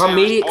right, almost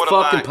comedic serious,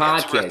 fucking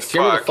podcast.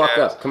 Cheer me the fuck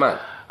up. Come on.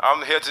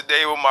 I'm here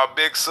today with my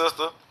big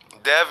sister,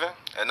 Devin,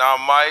 and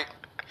I'm Mike.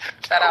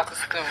 Shout out to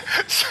Scoop.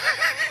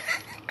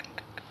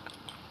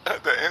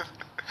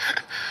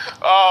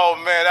 Oh,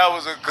 man, that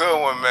was a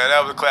good one, man.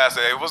 That was a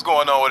classic. Hey, what's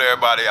going on with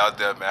everybody out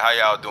there, man? How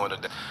y'all doing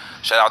today?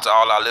 Shout out to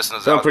all our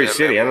listeners Sound out pretty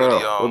there. shitty. I don't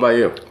know. What about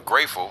you?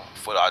 Grateful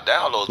for our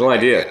downloads. No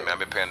idea. I've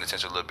been paying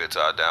attention a little bit to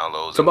our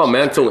downloads. It's about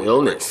mental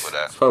illness.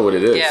 That's probably what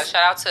it is. Yeah,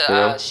 shout out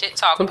to Shit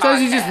Talk Sometimes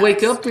Podcast. you just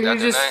wake up and you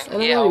just, I don't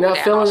know, you're not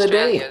feeling the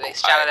day. They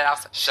shouted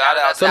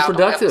out Some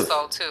productive.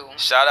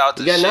 Shout out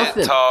to You got Shit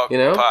nothing, Talk you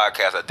know?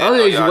 Podcast. Other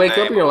days you wake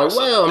up and you're like,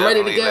 well, I'm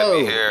ready to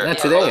go. Not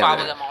today. I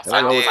don't know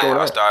what's going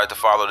I on. started to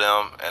follow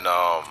them, and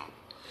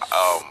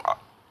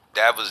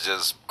that was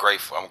just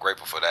grateful. I'm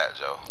grateful for that,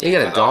 Joe. You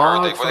got a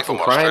dog fucking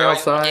crying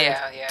outside?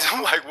 Yeah.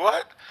 I'm like,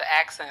 what? The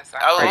accents.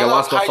 Like I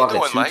lost my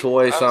fucking chew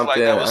toy or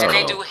something. I don't And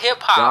they know. do hip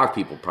hop. Dog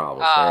people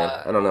problems,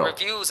 man. I don't know.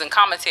 Reviews and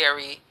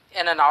commentary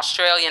in an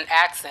Australian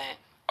accent.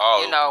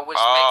 Oh, you know, which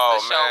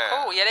makes the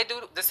show cool. Yeah, they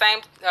do the same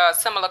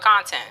similar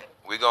content.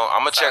 I'm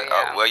gonna check.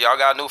 Well, y'all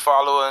got a new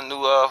follower,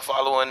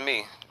 following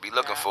me. Be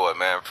looking for it,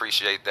 man.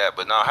 Appreciate that.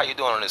 But now, how you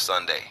doing on this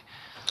Sunday?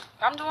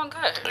 I'm doing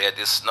good. Yeah,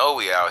 it's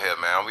snowy out here,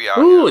 man. We out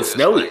Ooh, here. it's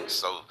snowy.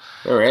 So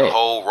all right. the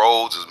whole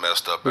roads is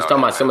messed up. We're talking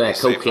about some of that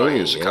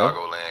cocaine, you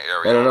know?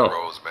 I don't know.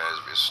 Roads, man.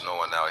 It's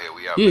snowing out here.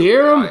 We out You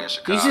hear him?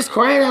 He's just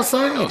crying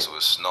outside. So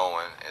it's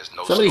snowing. There's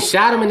no Somebody snow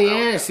shot him in the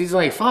ass. He's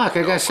like, fuck,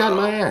 I got shot in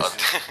my ass.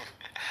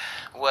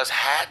 What's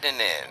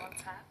happening?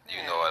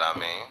 You know what I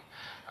mean?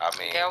 I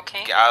mean, Gail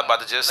King. I was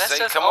about to just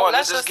say, come on,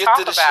 let's just get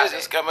to the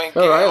shit.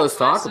 All right, let's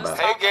talk about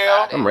it. Hey,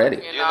 Gail. I'm ready.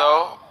 You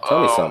know,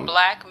 Tell me something.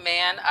 Black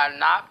men are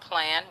not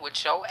playing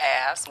with your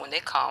ass when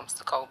it comes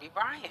to Kobe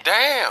Bryant.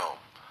 Damn.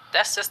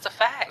 That's just a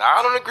fact. Now,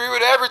 I don't agree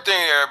with everything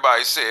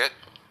everybody said.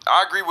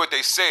 I agree with what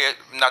they said,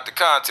 not the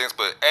contents,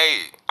 but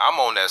hey, I'm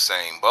on that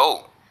same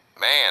boat.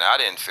 Man, I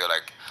didn't feel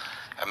like,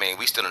 I mean,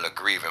 we still in a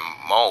grieving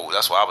mode.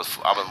 That's why I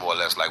was more or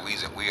less like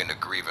we in the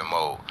grieving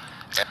mode.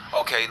 And,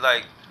 okay,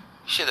 like,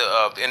 shit,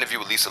 the interview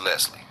with Lisa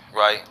Leslie,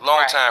 right?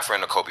 Long time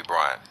friend of Kobe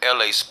Bryant.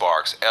 L.A.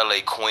 Sparks,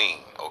 L.A. Queen,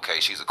 okay?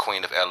 She's a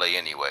queen of L.A.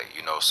 anyway,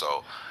 you know,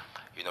 so,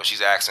 you know,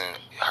 she's asking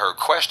her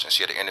questions.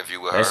 She had an interview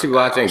with her. I should go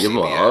out there and give him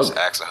a hug.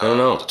 Asking I her don't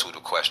a know. multitude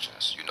of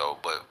questions, you know,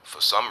 but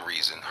for some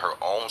reason, her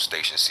own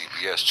station,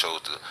 CBS,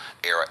 chose to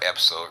air an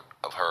episode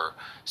of her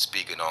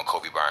speaking on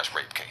Kobe Bryant's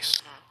rape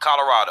case.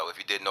 Colorado, if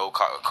you didn't know,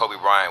 Kobe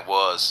Bryant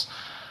was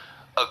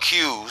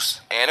accused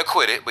and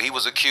acquitted, but he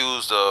was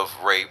accused of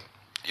rape,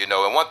 you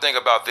know. And one thing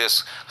about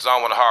this, because I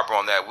don't want to harbor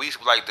on that, we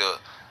like to,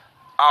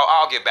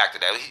 I'll get back to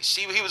that.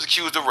 He was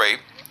accused of rape,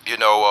 you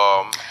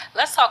know.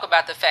 Let's talk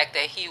about the fact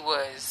that he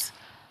was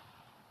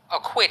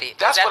acquitted.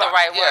 That's Is that what the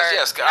right word?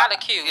 Yes, not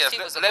accused. Yes,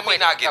 he was let me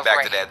acquitted not get of back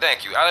rape. to that.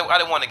 Thank you. I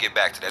didn't want to get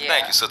back to that. Yeah.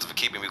 Thank you, sister, for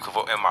keeping me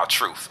in my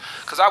truth.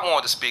 Because I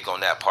wanted to speak on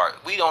that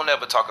part. We don't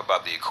ever talk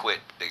about the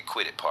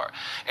acquitted part.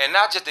 And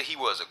not just that he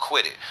was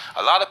acquitted.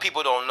 A lot of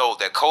people don't know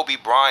that Kobe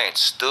Bryant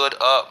stood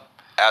up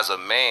as a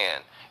man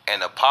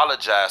and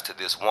apologized to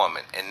this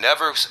woman and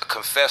never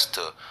confessed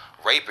to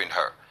raping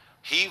her.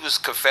 He was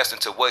confessing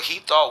to what he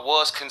thought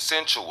was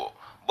consensual.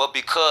 But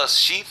because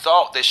she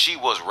thought that she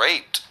was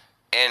raped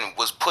and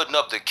was putting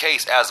up the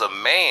case as a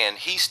man,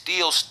 he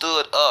still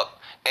stood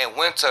up and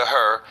went to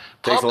her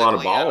Takes a lot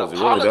of publicly and balls.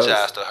 It really does.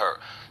 apologized to her,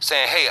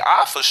 saying, hey,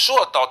 I for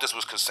sure thought this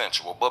was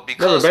consensual, but Never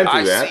because been through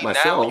I that see now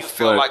myself, you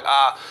feel but like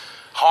I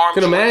harmed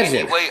can you imagine.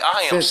 in any way,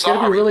 I am It's gonna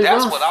be sorry. really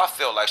That's rough. what I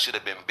feel like should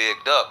have been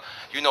bigged up.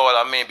 You know what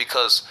I mean?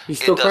 Because He's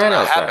it still does crying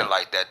not outside. happen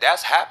like that.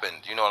 That's happened.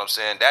 You know what I'm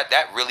saying?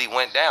 That really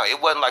went down. It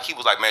wasn't like he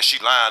was like, man,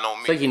 she lying on me.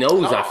 It's like he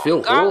knows I feel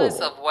Regardless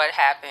horrible. of what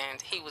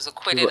happened, he was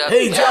acquitted of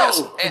Hey, it.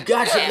 Joe, I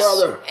got you,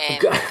 brother.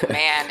 And I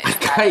man is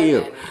got not you.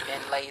 even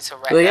been laid to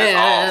rest. Like, at all.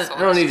 yeah, So I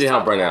don't need your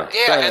help right now.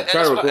 Yeah, Try and to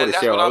that's record the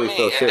that's show. what I I always mean.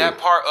 feel And shitty. that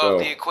part So, of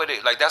the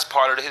acquitted, like that's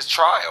part of his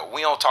trial.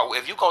 We don't talk.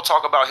 If you gonna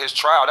talk about his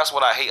trial, that's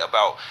what I hate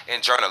about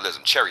in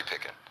journalism, cherry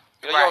picking.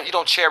 You know, you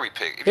don't cherry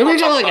pick. If maybe you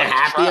do don't like talk a about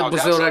his happy trial,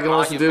 episode that's I a can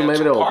listen to. Maybe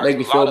monumental it'll part. make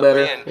me A lot feel of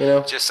better. men You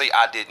know, just say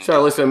I didn't. try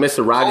to listen to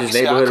Mr. Rogers' Kobe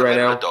said, Neighborhood I right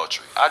committed now.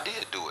 adultery. I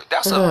did do it.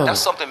 That's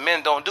something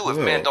men don't do. If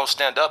Yeah. men don't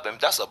stand up, and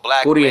that's a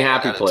black Go to your man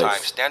happy at a place. time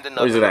standing up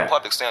Where's in it the at?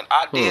 public saying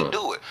I did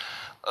do it.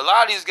 A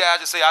lot of these guys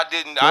just say I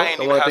didn't. I ain't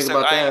don't even wanna have think sex.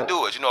 about I ain't that.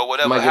 do it. You know,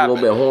 whatever Might get a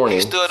happened. little bit horny,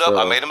 He stood up.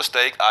 I so- made a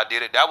mistake. I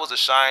did it. That was a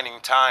shining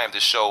time to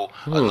show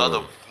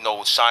another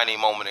shining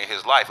moment in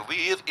his life. If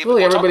Really, we're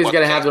gonna talk everybody's about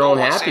gotta the have case, their own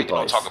no one happy said don't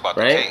place, talk about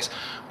right? the case.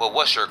 But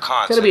what's your It's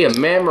concept? gotta be a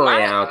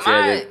memory out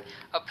there My that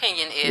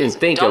opinion you didn't is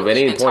think don't of at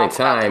any even point in talk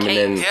about the time, and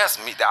then case. Yes,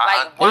 me.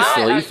 Like, why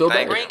instantly are you feel you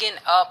better. bringing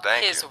up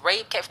Thank his you.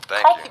 rape case?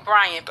 Thank Kobe you.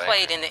 Bryant Thank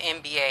played in the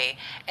NBA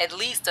at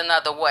least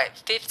another,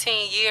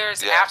 15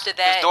 years Yes. after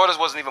that? His daughters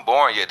wasn't even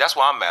born yet. That's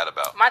what I'm mad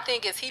about. My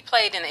thing is he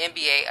played in the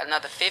NBA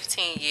another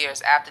 15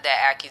 years after that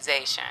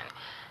accusation.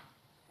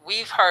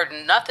 We've heard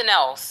nothing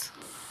else.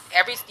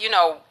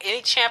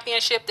 Any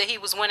championship that he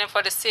was winning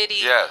for the city.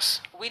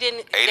 Yes. We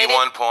didn't.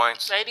 81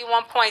 points.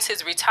 81 points.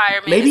 His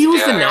retirement. maybe his it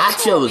was the career.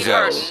 nachos, We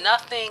heard though.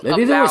 nothing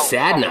Maybe about they were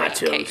sad Kobe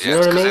nachos. case. You know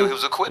what I because mean? he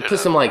was acquitted Put of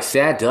some like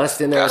sad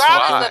dust in there. Or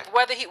Regardless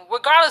something.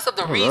 regardless of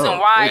the don't reason know.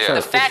 why, They're trying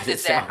the to figure fact this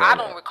is that out I right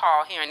don't now.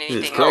 recall hearing This is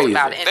anything else crazy.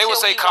 about it. They would until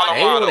say he won it.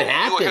 Colorado. Hey,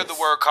 what You will hear happens?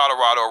 the word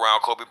Colorado around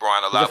Kobe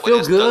Bryant a lot, Does it but feel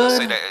it doesn't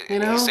say good? that. You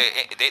know? He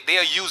say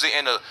they'll use it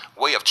in a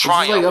way of just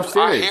like triumph. I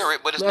upstairs. hear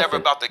it, but it's Nothing. never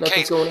about the Nothing's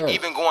case. going on.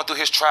 Even going through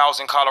his trials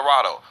in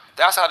Colorado,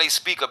 that's how they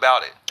speak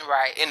about it.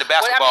 Right. In the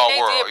basketball they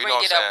world, did you bring know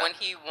what it I'm up saying? when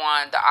he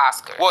won the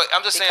Oscar. Well,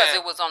 I'm just because saying-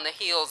 it was on the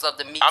heels of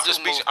the Me I'm Too just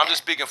speaking. movement. I'm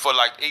just speaking for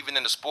like even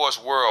in the sports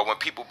world when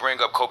people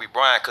bring up Kobe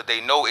Bryant because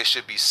they know it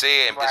should be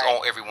said and it's Right.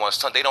 on everyone's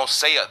tongue. They don't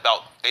say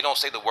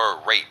the word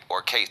rape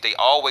or case. They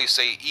always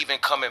say even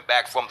coming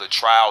back from the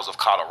trials of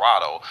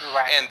Colorado.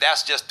 Right. And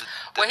that's just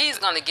Well, he's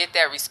going to get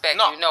that respect,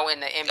 No. in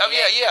the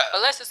NBA. yeah.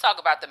 But let's just talk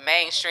about the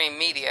mainstream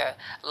media.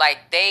 Like,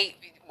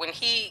 when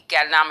he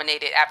got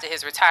nominated after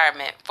his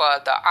retirement for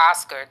the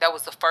Oscar, that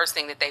was the first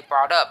thing that they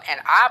brought up. And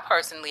I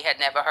personally had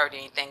never heard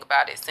anything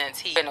about it since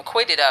he'd been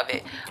acquitted of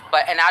it.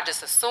 And I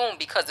just assumed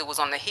because it was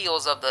on the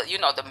heels of the, it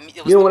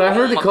was When I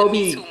heard boom that of the Kobe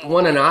Me Too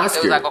won an movement, Oscar,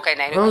 it was like, okay,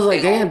 now I was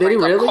like, they gonna damn, did he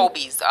bring up really?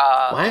 Kobe's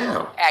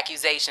Wow.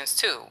 accusations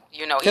too.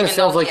 Even Kinda though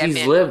sounds he like had he's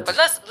been, lived. But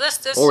let's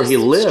just Or he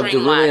lived a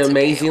streamline really to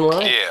amazing Gail.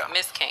 life. Yeah.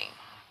 Miss King.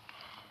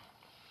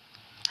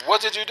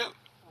 What did you do?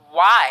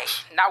 Why?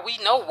 Now we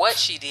know what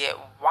she did.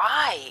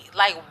 Why?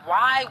 Like,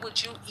 why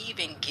would you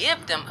even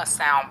give them a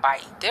sound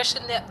bite? There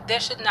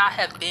should not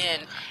have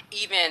been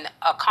even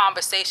a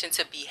conversation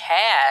to be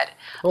had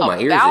Oh, my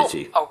ears about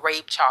itchy. a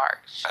rape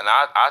charge. And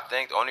I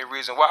think the only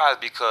reason why is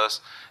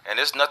because, and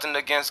it's nothing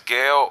against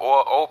Gail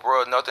or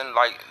Oprah, nothing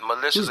like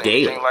malicious Who's or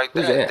anything Gail? like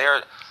Who's that. that?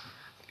 They're,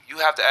 you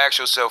have to ask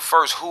yourself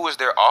first, who is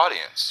their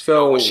audience?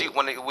 So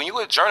when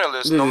you're a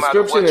journalist, the no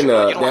matter description what, in you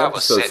the don't have a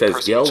episode set says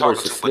person you're Gail talking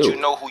versus to, but you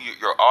Snoop. know who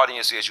your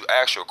audience is. You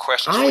ask your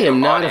questions. I for your am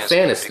not a audience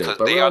fan of Snoop, because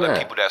but they we're are the not.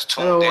 people that's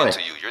I don't tuned know into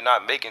why. you. You're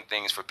not making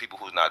things for people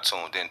who's not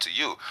tuned into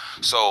you.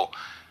 So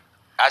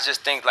I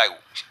just think like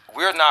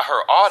we're not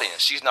her audience.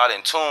 She's not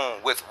in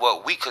tune with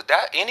what we could.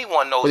 That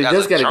anyone knows But he as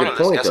does a got a good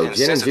journalist. point, That's though. Gin and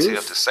insensitive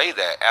juice. to say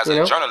that. As You a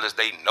know? journalist,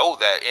 they know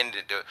that. And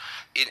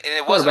it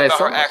Not wasn't a bad about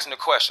her song. asking the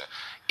question.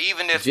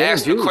 Even if Gin and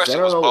asking the juice. question I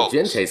don't was know what gin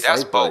bogus, tastes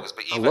that's like, but bogus.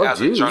 But I even love as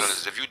juice. a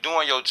journalist, if you're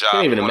doing your job,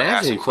 Can't even you want to imagine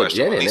ask you a put question.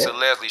 gin in Lisa it.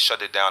 Leslie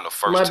shut it down the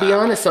first Might time. be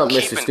onto something,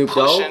 Mr. Keeping Snoop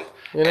Dogg. pushing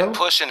You know?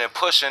 and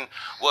pushing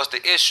was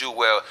the issue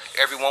where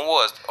everyone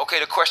was. Okay,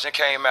 the question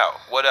came out,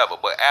 whatever.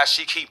 But as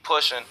she keep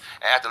pushing, and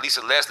after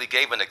Lisa Leslie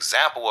gave an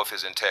example of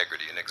his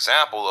integrity, an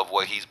example of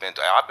what he's been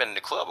doing. I've been in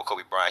the club with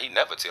Kobe Bryant. He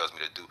never tells me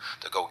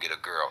to go get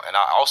a girl. And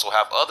I also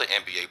have other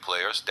NBA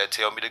players that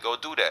tell me to go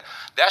do that.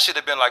 That should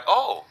have been like,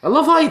 oh. I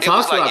love how he It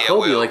talks was like, about yeah,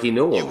 Kobe well, like he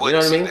knew him. You You know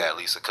wouldn't what I see mean? that,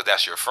 Lisa, because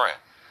that's your friend.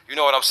 You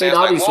know what I'm saying? I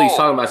mean, It's like, obviously he's whoa,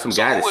 talking about some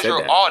so guy who that was said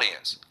your that.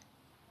 audience?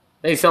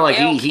 They sound like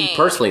Gayle he King,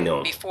 personally knew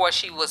him. before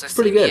she was a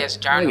Pretty good. CBS I like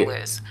it.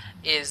 journalist,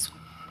 is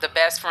the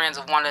best friends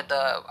of one of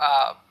the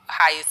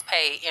highest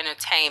paid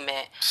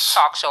entertainment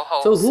talk show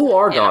hosts. So who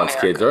are in Don's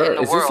America, kids? in the Is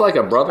this world, like a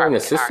you brother and probably a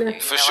can sister? argue,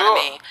 you For know sure. what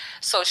I mean?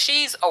 So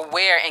she's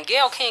aware, and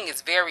Gayle King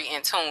is very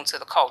in tune to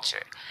the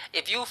culture.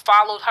 If you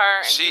followed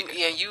her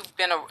and you've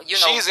been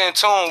She's in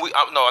tune.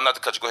 No, not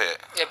to cut you. Go ahead.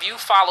 if you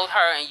followed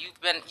her and you've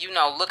been,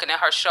 looking at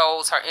her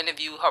shows, her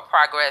interview, her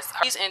progress,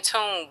 she's in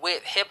tune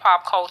with hip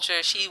hop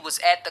culture. She was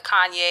at the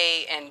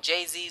Kanye and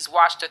Jay-Z's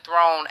Watch the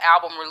Throne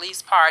album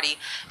release party.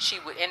 She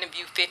would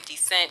interview 50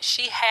 Cent.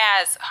 She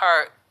has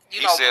her,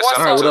 He said more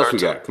something All right, so. what else we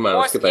got? Come on,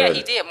 let's skip ahead. Yeah,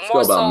 he did Let's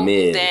more go about so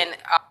mid. than.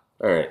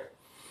 All right.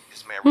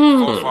 This man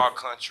fought for our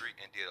country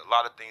and did a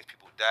lot of things.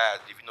 People died.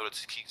 If you know the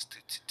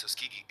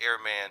Tuskegee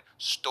Airman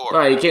story.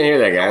 No, you can't hear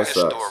that guy. know That his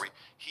sucks. story.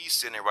 He's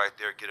sitting right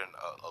there getting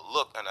a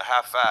look and a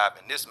high five,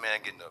 and this man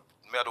getting a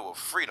Medal of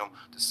Freedom,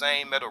 the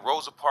same medal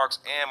Rosa Parks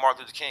and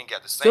Martin Luther King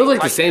got the same. Feels like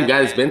the light same that guy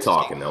that's man been was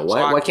talking, getting. though. So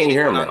Why I can't get you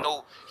hear it him when now? I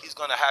know he's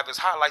gonna have his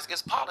highlights.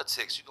 It's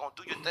politics. You're gonna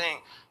do your thing.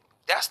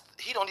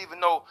 He don't even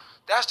know.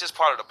 That's just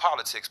part of the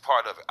politics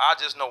part of it. I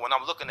just know when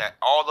I'm looking at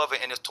all of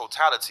it in its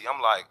totality,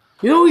 I'm like,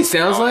 You know what he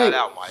sounds all like? that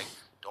out, Mike.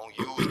 Don't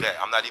use that.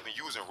 I'm not even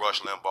using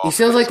Rush Limbaugh. He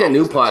sounds like that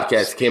new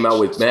podcast came out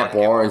with Matt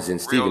Barnes and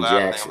Steven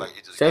Jackson.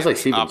 Sounds like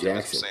Steven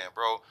Jackson. Saying,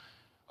 bro,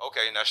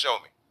 okay, now show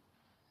me.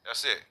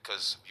 That's it.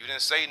 Because you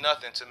didn't say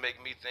nothing to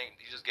make me think.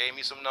 You just gave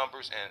me some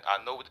numbers, and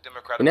I know what the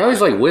Democratic But now he's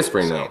Party like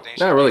whispering same though. thing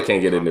Now I she really did.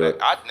 can't get into it.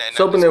 I I was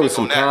hoping there was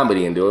some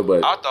comedy into it,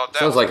 but I thought that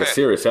sounds was like a bad.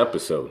 serious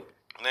episode.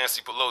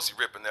 Nancy Pelosi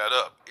ripping that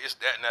up.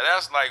 Now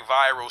that's like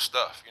viral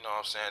stuff. You know what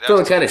I'm saying? That's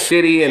Feeling kind of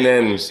shitty, and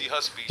then you see her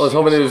speech, I was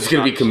hoping it was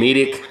going to be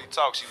comedic. She really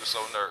talked. She was so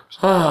nervous.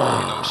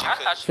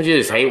 Don't you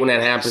just hate when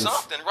that happens?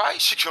 Something, right?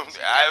 She can.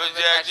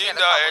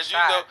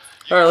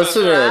 All right, let's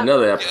do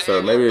another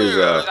episode. Maybe there's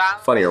a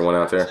funnier one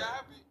out there.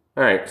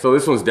 All right, so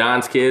this one's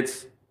Don's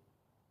Kids.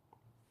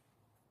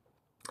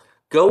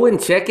 Go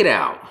and check it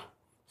out.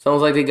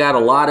 Sounds like they got a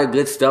lot of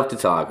good stuff to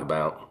talk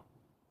about.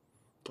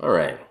 All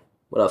right,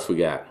 what else we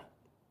got?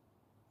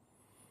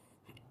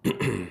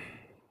 All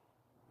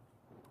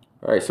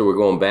right, so we're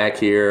going back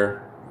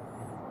here.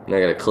 And I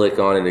got to click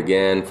on it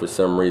again. For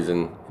some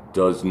reason, it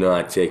does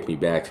not take me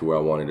back to where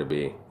I wanted to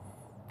be.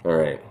 All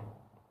right.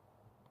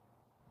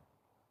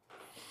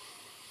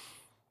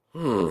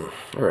 All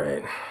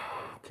right.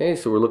 Okay,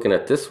 so we're looking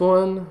at this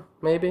one,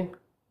 maybe?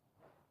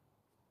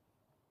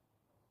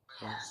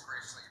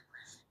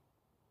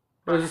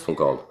 What is this one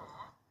called?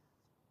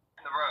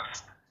 In the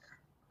road.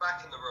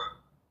 Back in the road.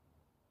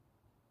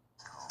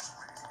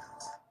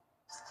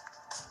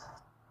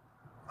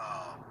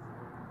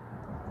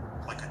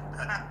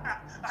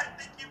 I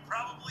think you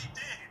probably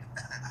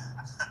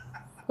did.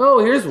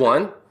 Oh, here's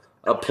one.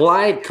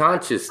 Applied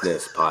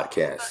Consciousness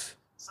Podcast.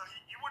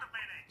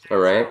 All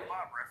right.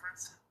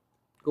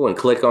 Go and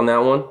click on that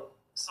one.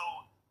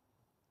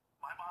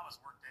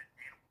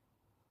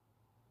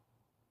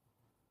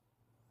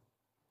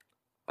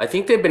 I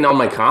think they've been on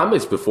my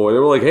comments before. They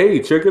were like, hey,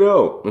 check it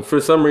out. And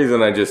for some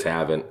reason, I just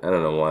haven't. I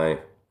don't know why.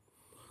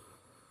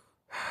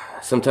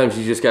 Sometimes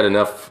you just got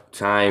enough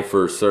time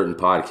for certain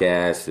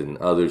podcasts and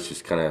others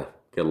just kind of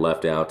get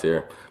left out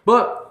there.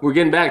 But we're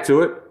getting back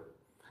to it.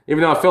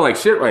 Even though I feel like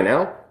shit right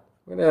now,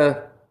 I'm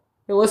gonna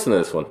listen to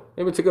this one.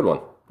 Maybe it's a good one.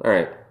 All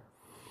right.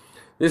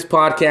 This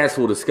podcast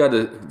will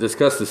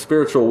discuss the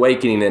spiritual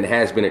awakening that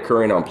has been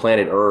occurring on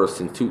planet Earth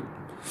since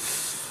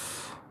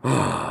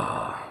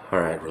all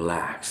right,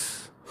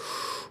 relax.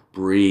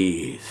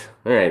 Breathe.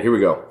 All right, here we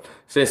go.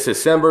 Since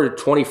December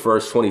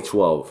 21st,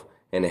 2012,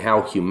 and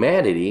how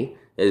humanity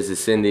is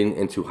ascending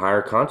into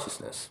higher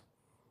consciousness.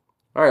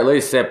 All right,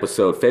 latest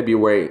episode,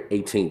 February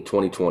 18th,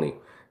 2020.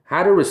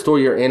 How to restore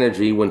your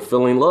energy when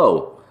feeling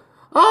low.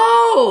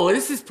 Oh,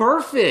 this is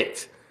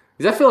perfect.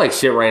 Does that feel like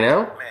shit right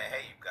now? Man,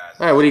 hey, you guys.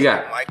 All right, what do you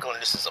got? Michael,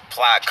 and this is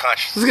Applied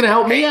Consciousness. This is going to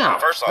help me out.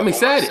 First off, I'm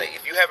excited. Say,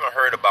 if you haven't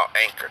heard about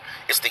Anchor,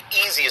 it's the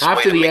easiest After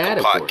way to the make ad,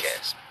 a of course.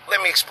 podcast.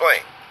 Let me explain.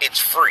 It's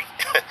free.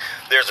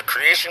 There's a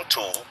creation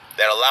tool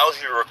that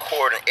allows you to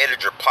record and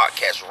edit your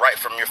podcast right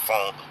from your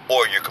phone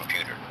or your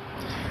computer.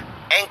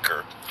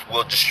 Anchor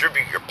will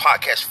distribute your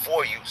podcast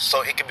for you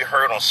so it can be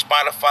heard on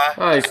Spotify.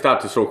 I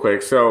stopped this real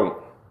quick.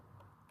 So,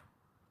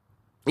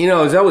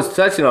 as I was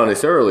touching on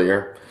this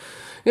earlier,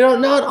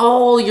 not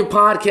all your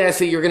podcasts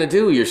that you're going to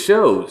do, your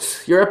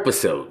shows, your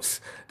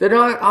episodes, they're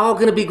not all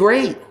going to be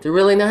great. They're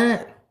really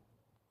not.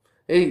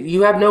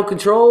 You have no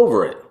control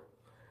over it.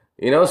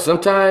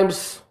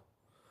 Sometimes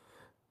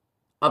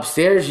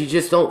upstairs you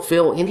just don't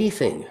feel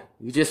anything.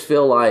 You just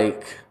feel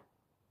like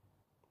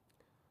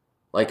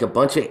a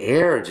bunch of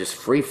air just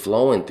free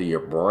flowing through your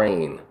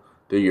brain,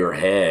 through your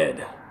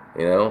head,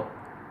 I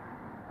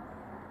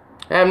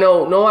have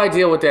no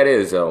idea what that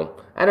is, though.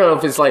 I don't know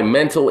if it's like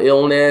mental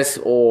illness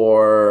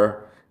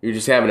or you're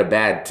just having a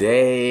bad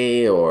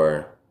day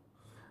or...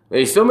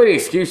 There's so many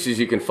excuses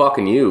you can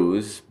fucking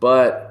use,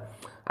 but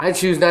I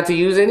choose not to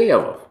use any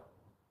of them.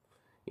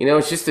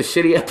 It's just a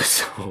shitty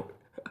episode.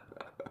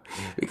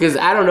 Because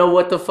I don't know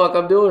what the fuck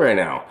I'm doing right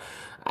now.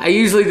 I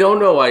usually don't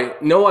know.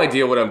 No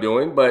idea what I'm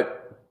doing,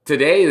 but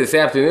today, this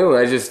afternoon,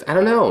 I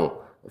don't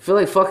know. I feel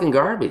like fucking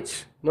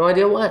garbage. No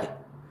idea what.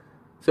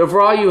 So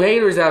for all you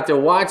haters out there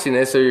watching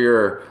this, or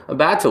you're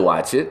about to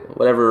watch it,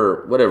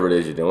 whatever it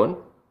is you're doing,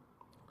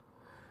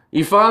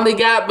 you finally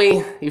got me.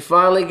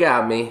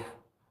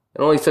 It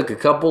only took a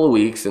couple of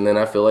weeks, and then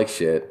I feel like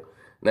shit.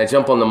 And I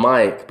jump on the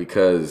mic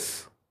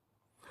because,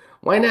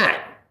 why not?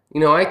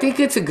 I think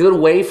it's a good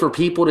way for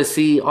people to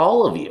see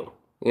all of you.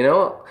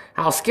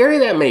 How scary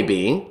that may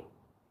be.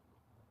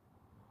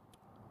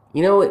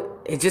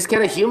 It just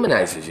kind of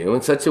humanizes you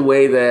in such a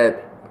way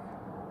that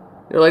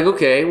you're like,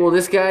 okay, well,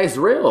 this guy's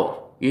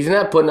real. He's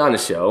not putting on a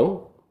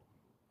show.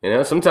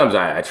 Sometimes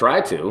I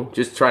try to,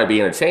 just try to be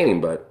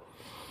entertaining, but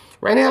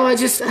right now I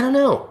don't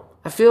know.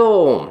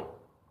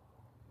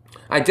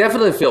 I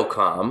definitely feel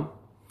calm.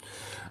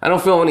 I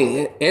don't feel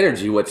any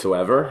energy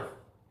whatsoever.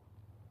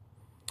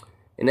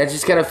 And I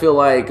just kind of feel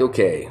like,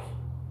 okay,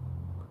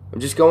 I'm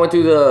just going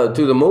through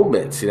the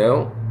movements,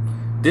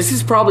 This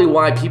is probably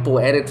why people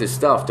edit this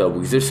stuff, though,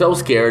 because they're so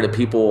scared of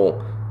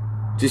people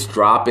just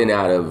dropping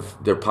out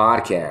of their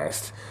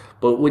podcast.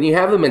 But when you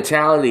have the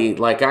mentality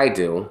like I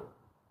do,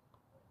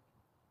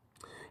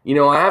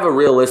 I have a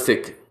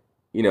realistic,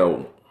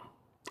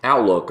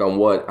 outlook on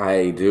what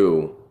I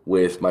do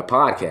with my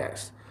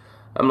podcast.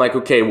 I'm like,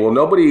 okay, well,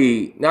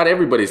 not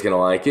everybody's going to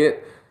like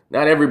it.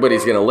 Not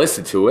everybody's going to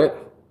listen to it.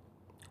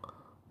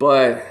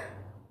 But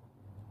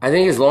I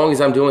think as long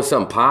as I'm doing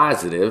something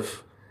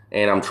positive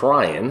and I'm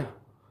trying,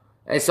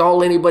 that's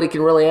all anybody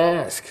can really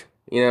ask,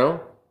 I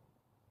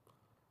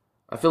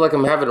feel like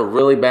I'm having a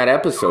really bad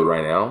episode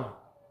right now.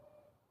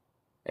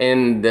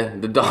 And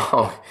the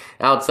dog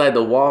outside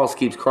the walls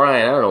keeps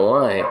crying. I don't know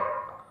why.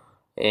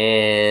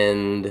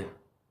 And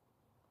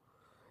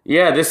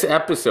yeah, this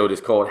episode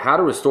is called How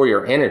to Restore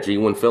Your Energy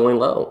When Feeling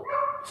Low.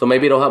 So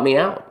maybe it'll help me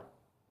out.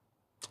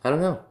 I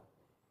don't know.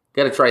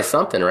 Got to try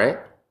something, right?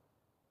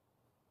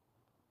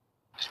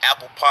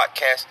 Apple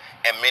Podcasts,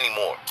 and many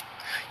more.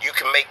 You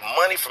can make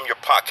money from your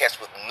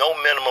podcast with no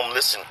minimum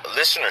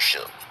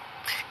listenership.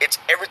 It's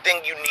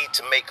everything you need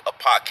to make a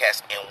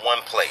podcast in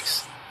one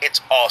place.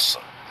 It's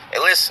awesome. Hey,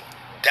 listen,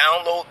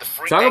 download the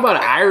free Talk about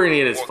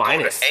irony at its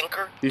finest.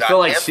 You feel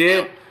like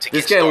shit?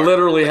 This guy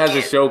literally has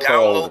a show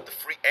called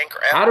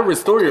How to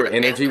Restore Your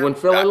Energy When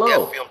Feeling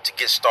Low. To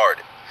get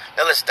started.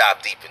 Now let's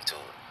dive deep into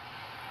it.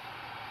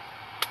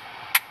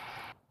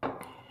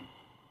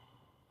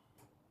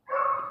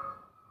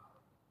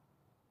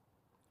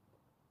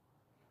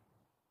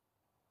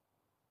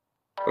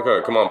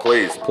 Okay, come on,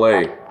 please,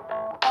 play.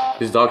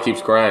 His dog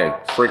keeps crying.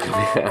 It's freaking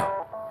me out.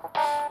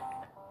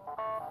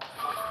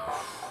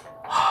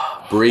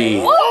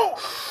 Breathe.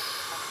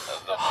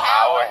 The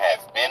power has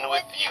been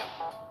with you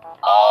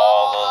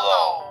all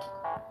along.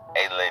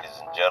 Hey, ladies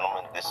and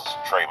gentlemen, this is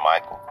Trey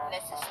Michael.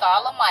 This is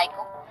Starla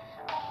Michael.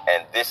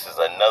 And this is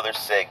another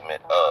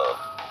segment of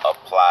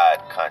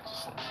Applied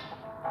Consciousness.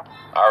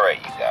 All right,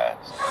 you guys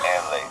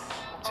and ladies.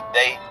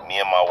 Today, me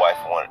and my wife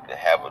wanted to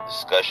have a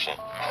discussion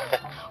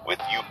with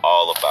you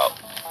all about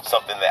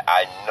something that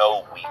I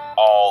know we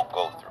all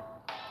go through.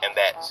 And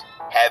that's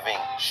having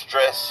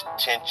stress,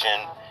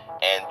 tension,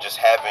 and just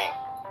having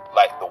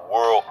like the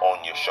world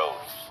on your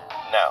shoulders.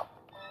 Now,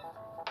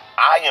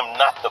 I am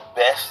not the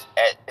best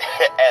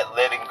at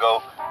letting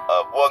go.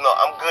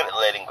 I'm good at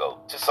letting go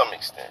to some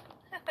extent.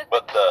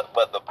 But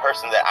the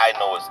person that I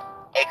know is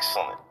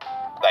excellent.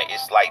 Like,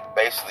 it's like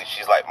basically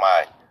she's like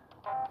my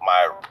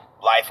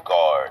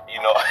lifeguard,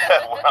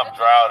 when I'm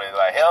drowning,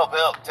 like help,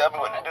 tell me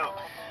what to do.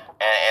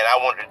 And I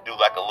wanted to do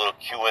like a little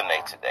Q&A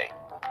today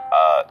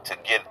to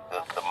get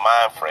the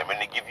mind frame and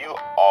to give you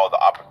all the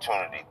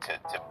opportunity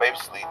to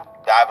basically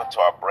dive into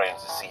our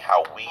brains to see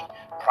how we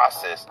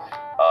process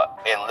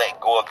and let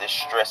go of this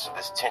stress or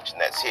this tension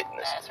that's hitting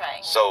us. That's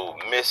right. So,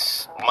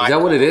 Miss Michael, is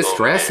that what it is?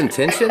 Stress and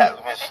tension?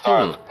 Miss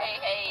Starla,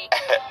 hey.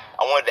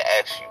 I wanted to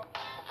ask you,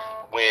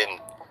 when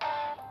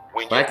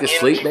your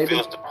energy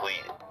feels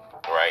depleted,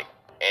 right?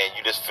 And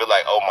you just feel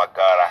like, oh my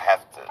God, I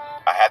have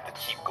have to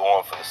keep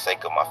going for the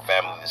sake of my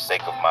family, the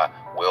sake of my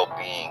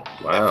well-being,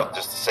 Wow. and for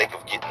just the sake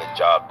of getting the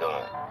job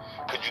done.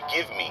 Could you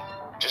give me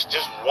just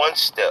one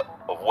step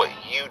of what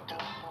you do,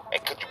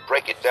 and could you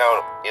break it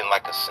down in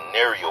like a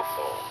scenario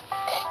form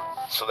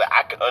so that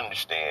I can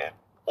understand,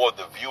 or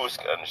the viewers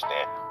can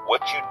understand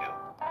what you do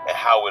and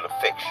how it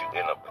affects you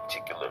in a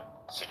particular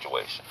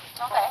situation?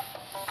 Okay.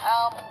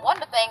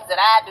 One of the things that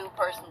I do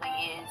personally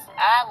is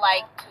I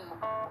like to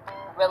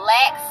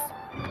relax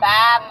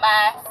by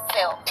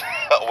myself.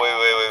 Wait.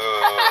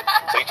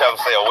 So you trying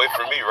to say away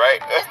from me, right?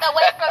 Just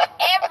away from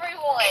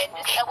everyone.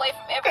 Just away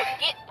from everyone.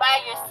 Get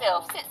by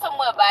yourself. Sit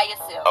somewhere by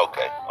yourself.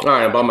 Okay. All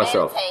right, I'm by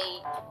myself.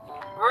 Meditate,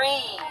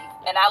 breathe.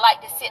 And I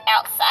like to sit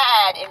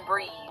outside and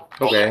breathe.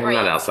 Okay, Deep I'm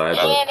not breath. outside,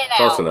 but In and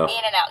close out, enough.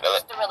 in and out,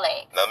 just to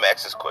relax. Now let me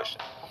ask this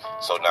question.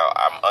 So now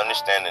I'm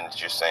understanding that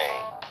you're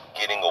saying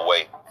getting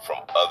away from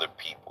other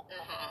people.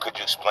 Could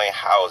you explain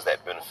how is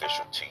that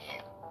beneficial to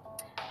you?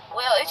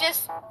 Well, it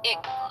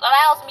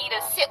allows me to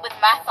sit with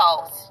my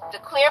thoughts, to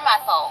clear my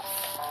thoughts,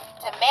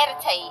 to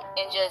meditate,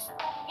 and just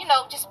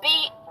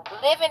be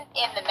living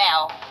in the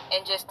now,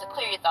 and just to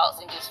clear your thoughts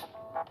and just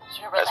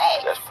to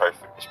relax. That's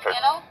perfect. It's perfect.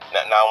 You know?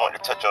 Now I want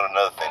to touch on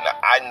another thing. Now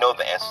I know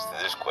the answers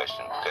to this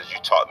question because you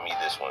taught me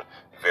this one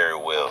very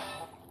well.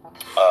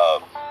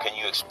 Can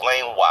you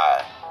explain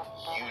why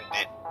you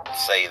didn't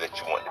say that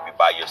you wanted to be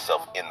by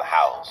yourself in the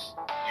house?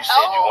 You said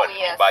you wanted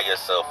to be by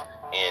yourself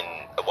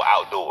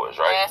outdoors,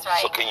 right? That's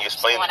right. So can you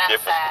explain the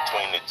difference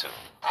between the two?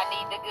 I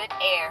need the good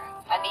air.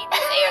 I need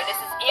this air. This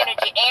is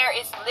energy. Air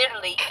is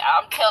literally,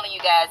 I'm telling you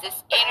guys,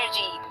 it's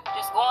energy.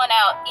 Just going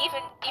out,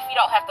 even if you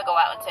don't have to go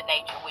out into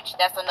nature, which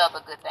that's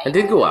another good thing. I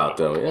did go out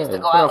though, yeah. Just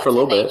to go Went out for a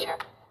little into bit. nature.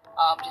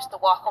 Just to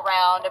walk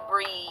around, to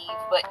breathe,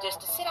 but just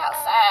to sit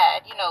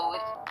outside,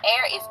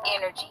 air is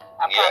energy.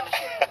 I promise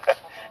you.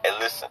 And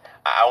listen,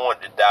 I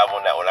wanted to dive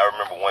on that one. I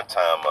remember one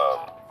time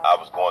I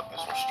was going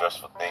through some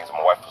stressful things, and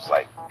my wife was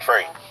like,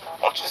 "Trey,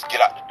 why don't you just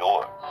get out the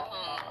door?"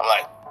 I'm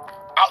like,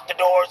 "Out the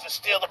doors is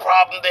still the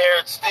problem there.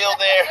 It's still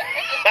there."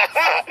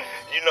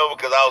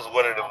 Because I was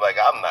one of them, like,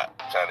 I'm not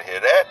trying to hear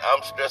that.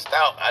 I'm stressed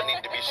out. I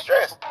need to be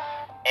stressed.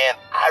 And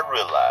I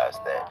realized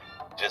that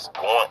just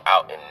going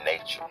out in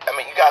nature, I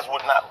mean, you guys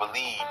would not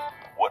believe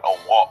what a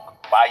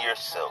walk by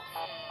yourself,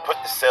 put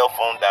the cell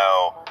phone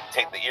down,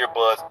 take the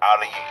earbuds out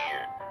of your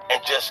ear,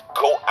 and just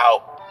go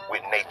out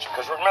with nature.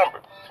 Because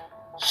remember,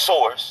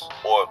 source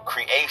or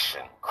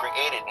creation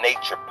created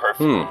nature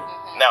perfectly.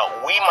 Now,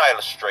 we might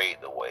have strayed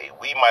away.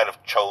 We might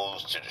have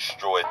chose to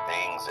destroy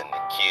things and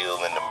to kill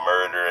and to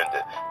murder and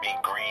to be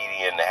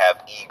greedy and to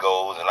have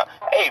egos.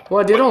 And Well,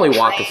 I did only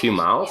walk a few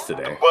miles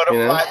today.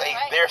 Butterflies,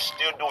 they're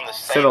still doing the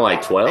same Instead of like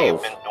thing 12.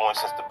 they've been doing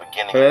since the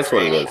beginning. Yeah, of that's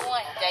what it creation.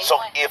 is. So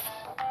if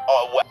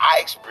what I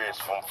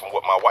experienced from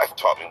what my wife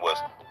taught me was,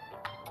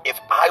 if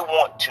I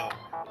want to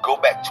go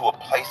back to a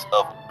place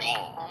of being,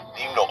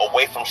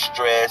 away from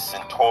stress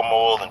and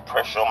turmoil and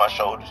pressure on my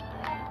shoulders,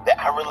 that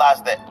I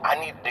realized that I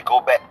needed to go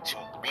back to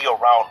be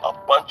around a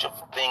bunch of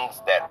things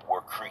that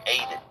were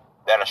created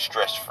that are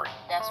stress-free.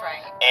 That's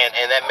right.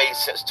 And that made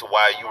sense to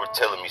why you were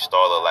telling me,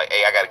 Starla, like,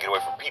 hey, I got to get away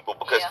from people.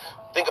 Because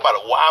think about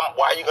it,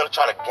 why are you going to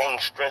try to gain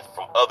strength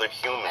from other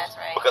humans? That's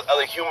right. Because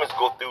other humans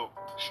go through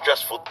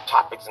stressful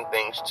topics and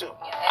things too.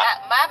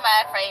 My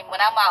mind frame, when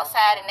I'm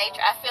outside in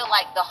nature, I feel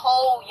like the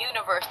whole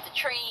universe, the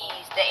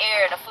trees, the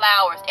air, the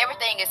flowers,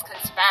 everything is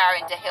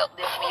conspiring to help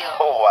lift me up.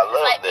 Oh, I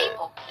love like that.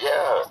 People.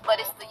 Yeah.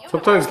 But it's the universe.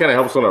 Sometimes it kind of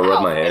helps when I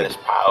rub my head.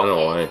 I don't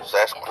know why. So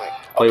that's clean.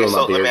 Play Okay, with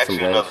so my let me beard ask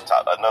you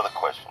sometimes. another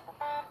question.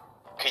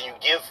 Can you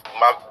give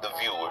our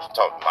viewers,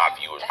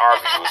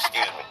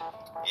 excuse me.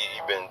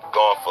 You've been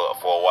gone for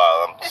a while.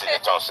 I'm sitting there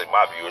trying to say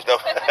my viewers. No,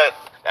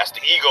 that's the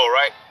ego,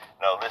 right?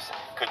 No, listen.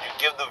 Could you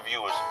give the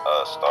viewers,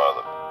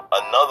 Starla,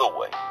 another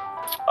way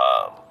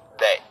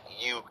that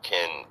you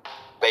can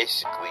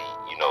basically,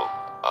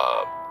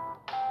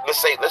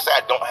 let's say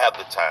I don't have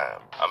the time.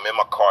 I'm in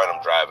my car and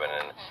I'm driving,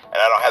 and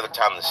I don't have the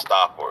time to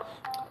stop or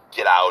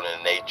get out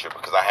in nature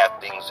because I have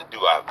things to do.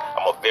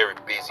 I'm a very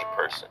busy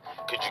person.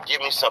 Could you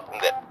give me something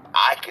that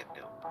I could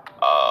do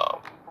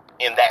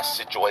in that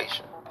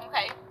situation?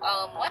 Okay.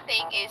 One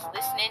thing is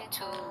listening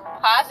to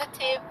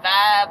positive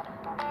vibe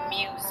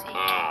music.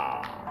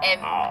 And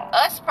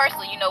us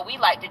personally, we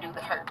like to do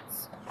the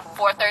hertz.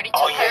 432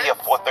 Oh, hertz. yeah,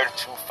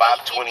 432,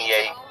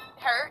 528.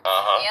 Hertz.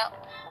 Uh-huh.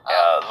 Yep.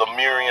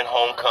 Lemurian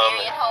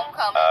Homecoming.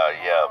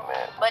 Yeah,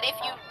 man. But if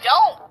you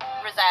don't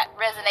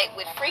resonate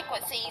with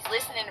frequencies,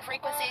 listening to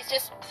frequencies,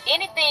 just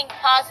anything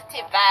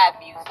positive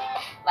vibe music,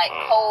 like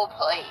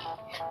Coldplay,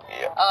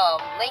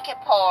 Linkin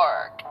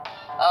Park,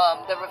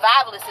 the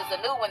Revivalist is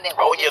a new one that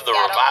we just the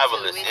got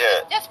Revivalist, onto.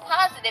 yeah. It's just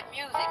positive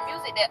music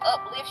that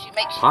uplifts you,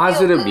 makes you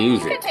Positive feel good.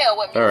 music. You can tell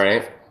what music All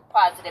right. is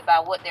positive by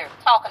what they're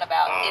talking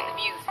about in the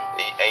music.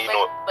 And you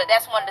know, but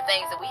that's one of the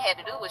things that we had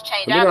to do was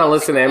change You're our gonna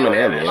music. listen to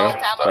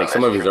Eminem, like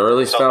some of his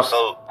early stuff.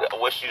 So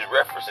what she's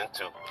referencing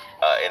to,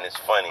 and it's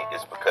funny,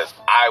 is because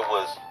I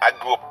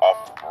grew up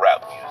off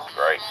rap music,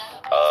 right?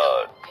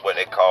 What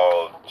they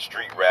call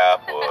street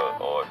rap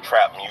or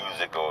trap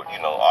music, or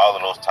all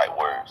of those type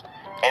words.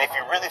 And if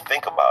you really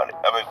think about it,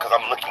 I mean, because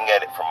I'm looking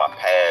at it from my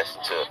past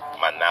to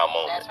my now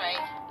moment. That's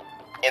right.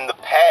 In the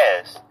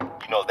past,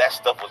 you know, that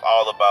stuff was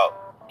all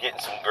about getting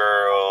some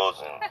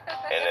girls, and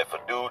if a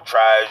dude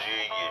tries you,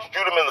 you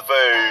shoot him in the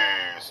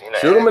face. You know,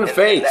 Shoot him in the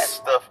face. That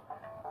stuff,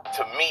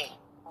 to me,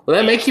 Will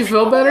that make you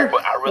feel better?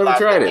 but I Never realized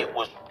tried that it. it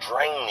was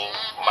draining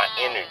my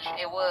energy.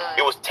 It was.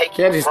 It was taking.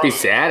 Can't just be from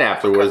me. sad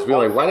afterwards. Be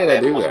like, why did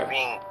I do was that?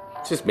 being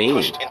It's just mean.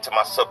 pushed into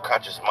my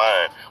subconscious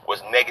mind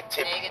was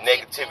negativity.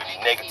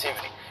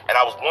 And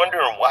I was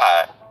wondering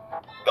why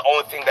the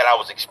only thing that I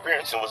was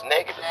experiencing was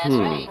negative.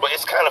 But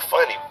it's kind of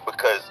funny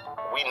because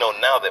we know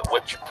now that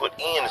what you put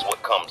in is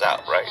what comes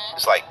out, right?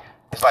 It's like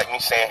me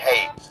saying,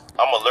 hey,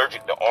 I'm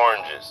allergic to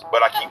oranges,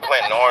 but I keep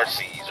planting orange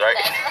seeds, right?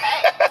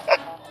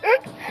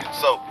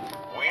 So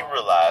we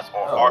realized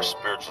on our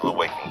spiritual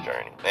awakening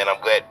journey, and I'm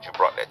glad you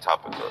brought that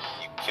topic up.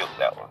 You killed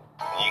that one.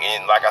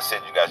 And like I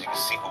said, you guys, you can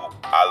see who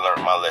I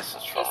learned my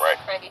lessons from, right?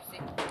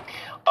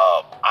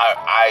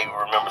 I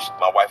remember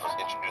my wife was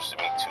introducing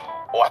me to,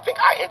 I think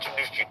I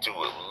introduced you to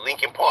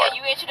Linkin Park.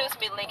 Yeah, you introduced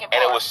me to Linkin Park.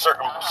 And it was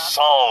certain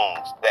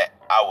songs that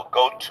I would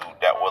go to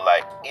that were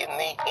like, in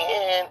the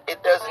end,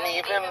 it doesn't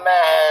even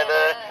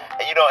matter.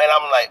 And, you know, and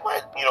I'm like,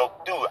 what? You know,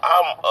 dude,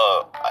 I'm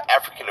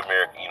African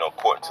American, you know,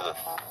 according to the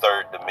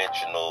third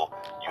dimensional,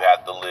 you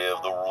have to live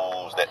the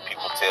rules that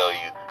people tell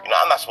you. You know,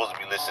 I'm not supposed to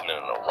be listening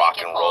to rock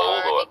and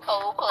roll or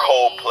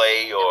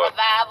Coldplay or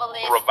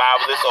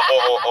Revivalists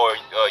or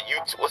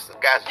YouTube. What's the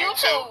guy's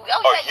YouTube?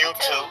 Or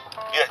YouTube.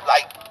 Yeah,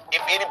 like,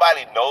 if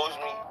anybody knows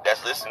me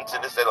that's listening to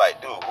this, they're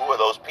like, dude, who are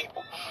those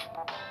people?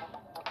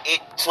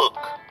 It took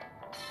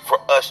for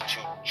us to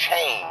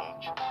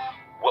change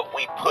what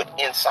we put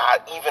inside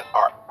even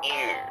our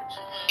ears.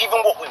 Even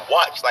what we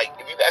watch. Like,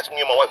 if you ask me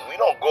and my wife, we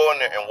don't go in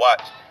there and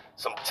watch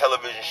some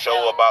television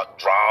show about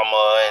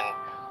drama and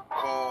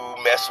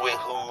who messed with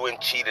who and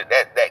cheated,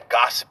 that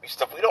gossipy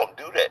stuff. We don't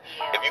do that.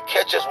 If you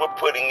catch us, we're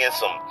putting in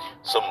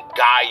some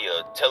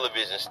Gaia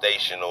television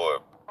station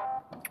or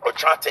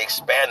trying to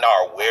expand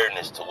our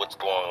awareness to what's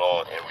going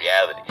on in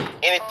reality.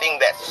 Anything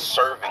that's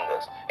serving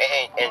us.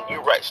 And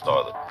you're right,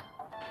 Starlet.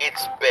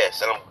 It's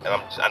best, and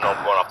I know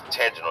I'm going off the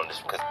tangent on this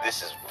because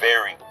this is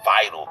very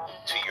vital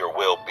to your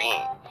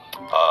well-being.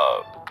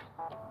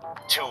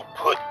 To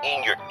put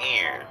in your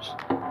ears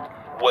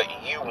what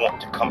you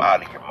want to come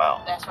out of your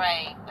mouth. That's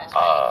right. That's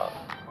right.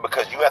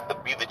 Because you have to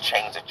be the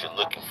change that you're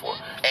looking for.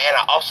 And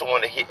I also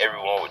want to hit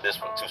everyone with this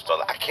one too,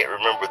 Starlet. I can't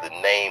remember the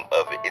name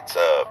of it. It's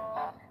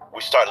we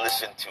started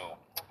listening to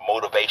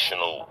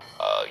motivational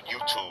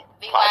YouTube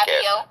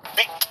podcast.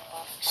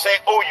 Say,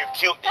 oh, you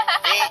killed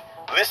it.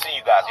 Listen,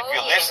 you guys, if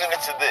you're listening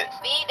to this,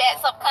 feed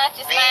that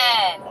subconscious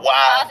mind.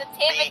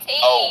 Positivity.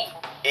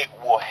 It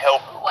will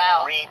help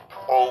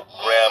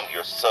reprogram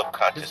your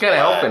subconscious It's kind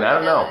of helping. I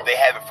don't know. They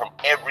have it from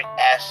every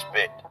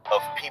aspect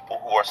of people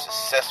who are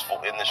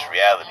successful in this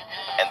reality.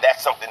 And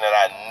that's something that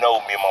I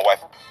know me and my wife,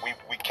 we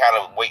kind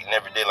of waiting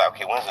every day like,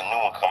 okay, when's the new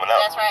one coming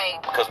out? That's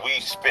right. Because we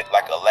spent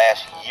like a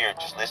last year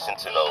just listening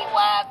to those.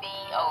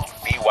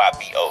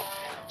 BYBO.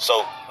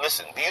 So,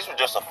 listen, these were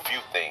just a few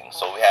things.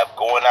 So we have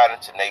going out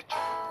into nature.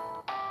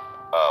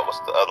 What's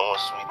the other one,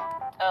 sweetie?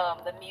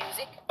 The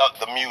music.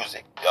 The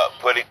music.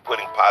 Putting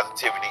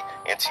positivity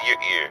into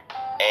your ear.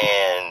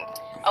 And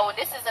oh,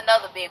 this is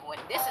another big one.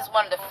 This is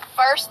one of the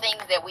first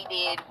things that we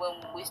did when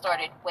we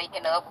started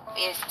waking up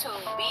is to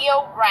be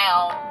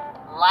around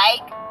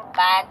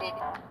like-minded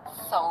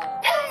souls.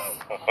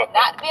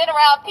 Not being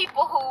around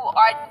people who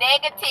are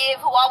negative,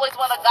 who always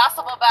want to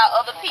gossip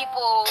about other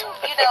people,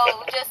 you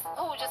know,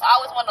 who just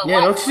always want to.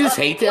 Yeah, don't you just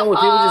hate that when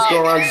people just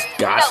go around just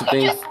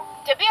gossiping?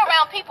 To be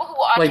around people who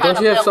are like, don't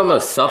you have some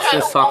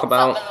substance talk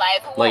about,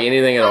 like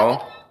anything at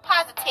all?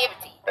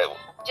 Positivity.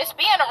 Just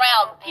being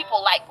around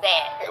people like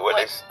that would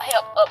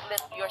help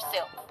uplift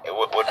yourself. And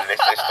what did they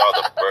say?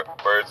 The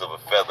birds of a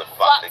feather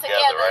flock together,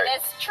 right?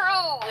 It's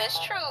true. It's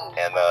true.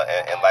 And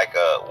like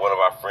one of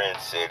our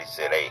friends said, he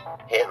said, hey,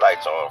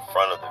 headlights are in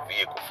front of the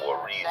vehicle for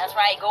a reason. That's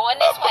right. Going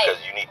this way.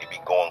 Because you need to be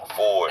going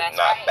forward,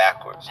 not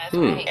backwards. That's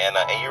right. And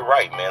you're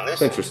right, man.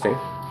 Listen. Interesting.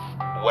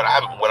 What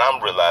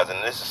I'm realizing,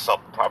 and this is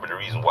probably the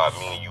reason why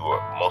me and you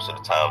are most of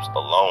the times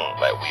alone,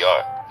 like we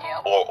are,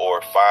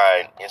 or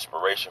find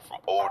inspiration from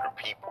older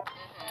people.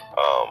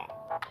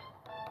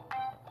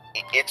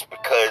 It's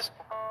because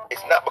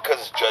it's not because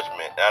it's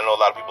judgment. And I know a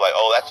lot of people are like,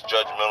 oh, that's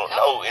judgmental.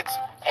 No, it's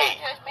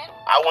hey,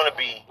 I want to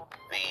be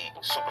the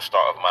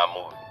superstar of my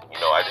movie. You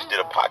know, I just did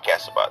a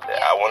podcast about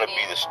that. I want to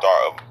be the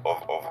star of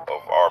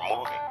our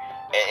movie.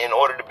 And in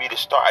order to be the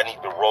star, I need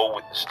to roll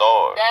with the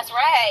stars. That's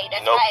right.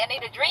 That's right. I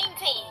need a dream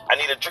team. I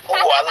need a dream. Oh,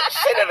 I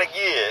say that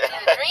again.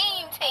 A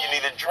dream team. You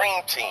need a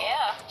dream team.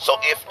 Yeah. So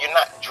if you're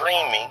not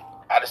dreaming,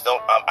 I just don't.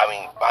 I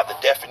mean, by the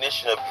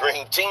definition of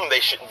dream team,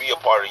 they shouldn't be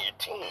a part of your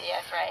team.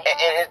 That's right.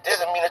 And it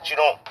doesn't mean that you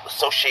don't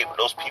associate with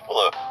those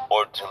people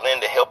or to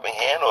lend a helping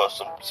hand or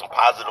some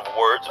positive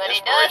words of inspiration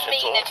to them. But it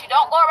does mean that you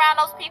don't go around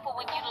those people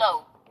when you're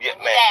low. Yeah,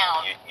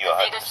 man, you're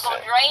 100%. They're just gonna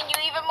drain you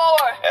even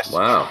more. That's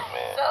wow. True,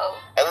 man. So,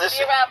 and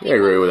listen, I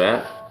agree with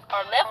that.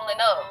 Are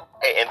leveling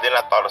up. Hey, and then I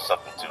thought of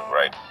something too,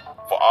 right?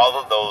 for all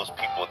of those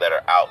people that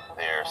are out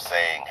there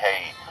saying,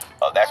 hey,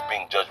 that's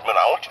being judgmental,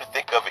 I want you to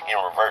think of it in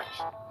reverse.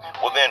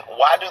 Well, then,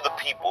 why do the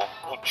people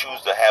who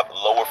choose to have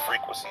lower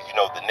frequencies,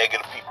 the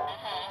negative people,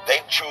 they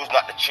choose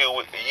not to chill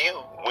with you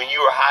when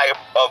you're a higher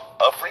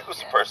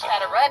frequency person? Try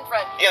to run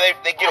from you. Yeah,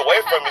 they get away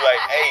from you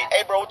like,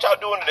 hey, bro, what y'all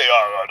doing today?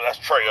 Oh, that's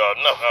Trey.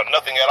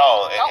 Nothing at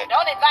all.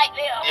 Don't invite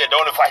them. Yeah,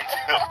 don't invite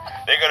them.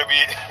 They're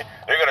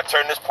gonna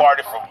turn this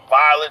party from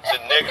violence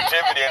and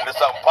negativity into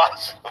something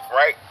positive,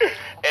 right?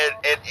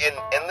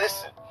 And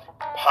listen,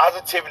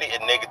 positivity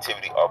and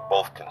negativity are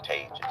both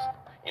contagious.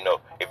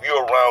 If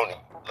you're around,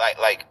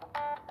 like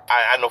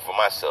I know for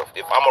myself,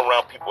 if I'm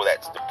around people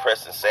that's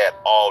depressed and sad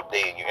all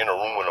day and you're in a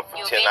room with them for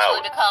 10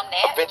 hours,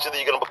 eventually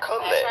you're going to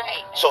become that.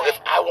 Right, so if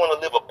I want to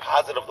live a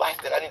positive life,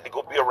 then I need to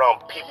go be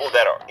around people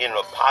that are in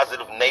a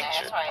positive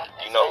nature,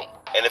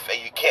 And if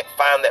you can't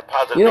find that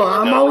positive nature,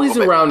 I'm always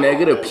around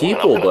negative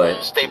people, but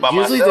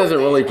usually doesn't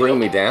really bring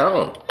me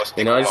down.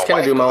 I just kind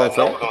of do my own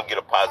thing. We're going to get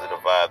a positive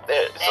vibe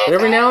there. But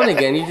every now and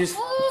again, you just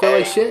feel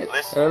like shit.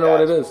 I don't know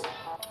what it is.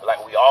 Like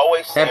we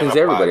always say, happens to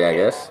everybody, I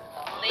guess.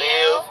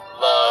 Live,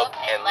 love,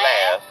 and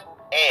laugh,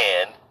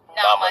 and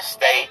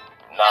namaste,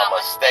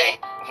 namaste,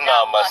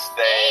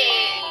 namaste.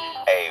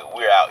 Hey,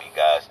 we're out, you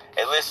guys.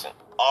 Hey, listen,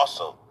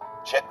 also,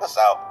 check us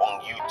out on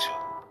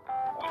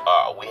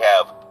YouTube. We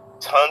have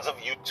tons of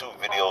YouTube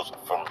videos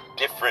from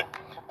different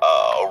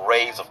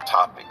arrays of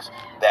topics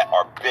that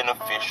are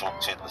beneficial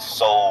to the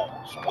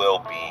soul's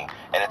well-being,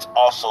 and it's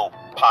also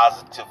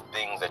positive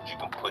things that you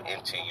can put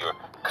into your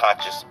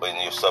conscious or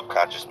in your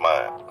subconscious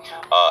mind,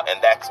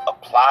 and that's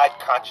Applied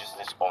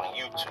Consciousness on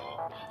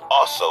YouTube.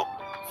 Also,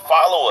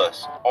 follow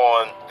us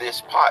on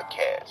this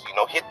podcast.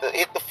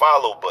 Hit the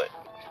follow button.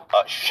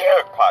 Share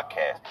it,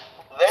 podcast.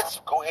 Let's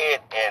go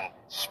ahead and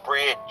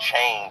spread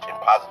change and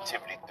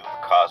positivity through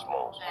the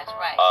cosmos. That's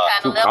right.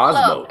 Through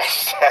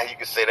cosmos. You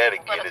can say that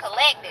again. For the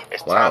collective.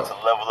 It's time to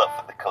level up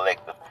for the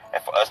collective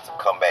and for us to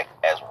come back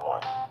as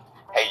one.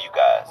 Hey, you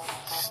guys,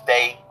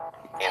 stay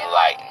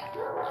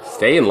enlightened.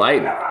 Stay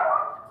enlightened.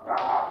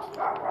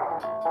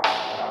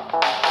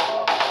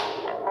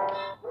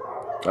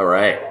 All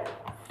right.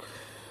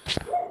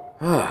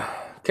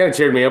 Kind of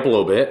cheered me up a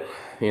little bit,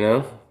 I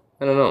don't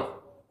know.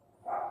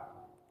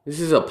 This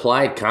is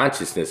Applied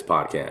Consciousness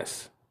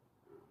podcast.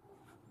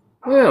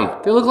 Yeah,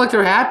 they look like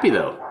they're happy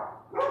though.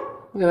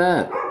 Look at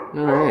that.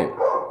 All right.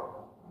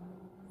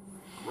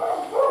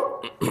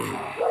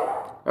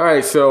 All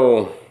right,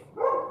 so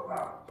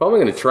probably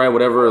gonna try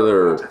whatever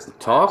they're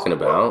talking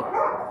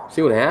about.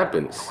 See what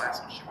happens.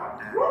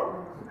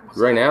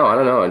 Right now, I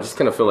don't know. I just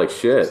kind of feel like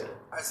shit.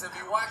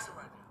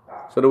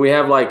 So do we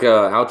have like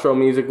outro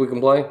music we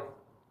can play?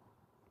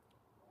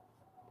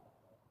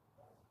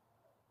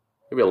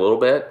 Maybe a little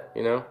bit,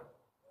 It's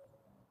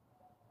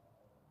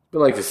been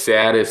like the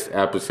saddest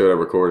episode I've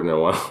recorded in a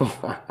while.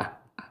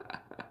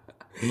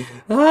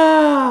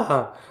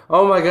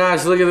 Oh my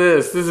gosh, look at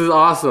this. This is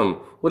awesome.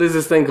 What is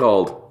this thing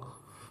called?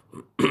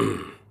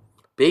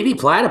 Baby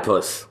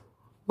platypus.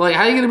 Like,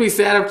 how are you going to be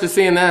sad after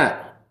seeing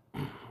that?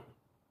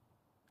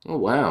 Oh,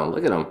 wow.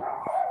 Look at him.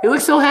 He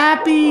looks so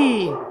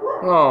happy.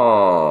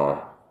 Oh,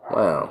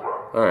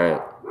 wow. All right.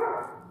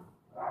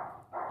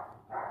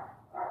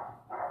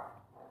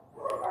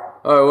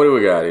 All right, what do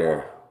we got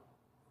here?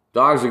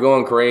 Dogs are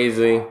going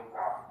crazy.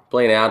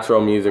 Playing outro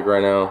music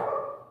right now.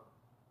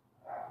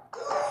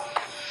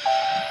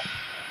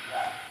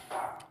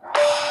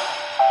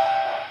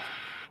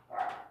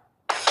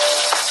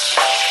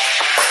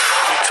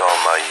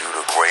 Talking about you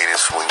the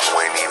greatest when you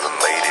ain't even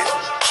made it.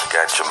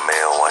 Got your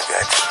mail, I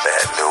got your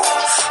bad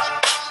news.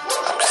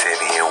 I'm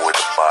sitting here with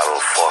a bottle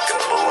of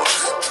fucking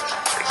booze.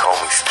 They call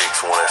me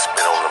Sticks when I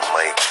spit on the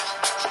mic.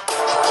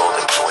 Roll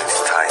them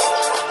joints tight,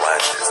 my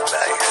rhymes is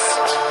nice.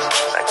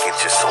 I get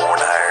you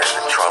soaring higher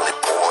than Charlie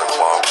Boy and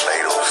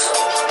Barbados.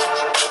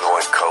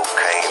 Snorting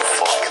cocaine,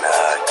 fucking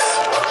odds.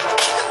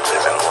 And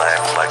living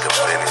life like a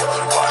vintage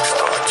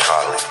rockstar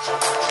Charlie.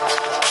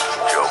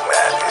 Joe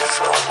Madness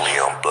on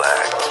Leon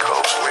Black,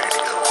 Coke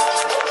Radio.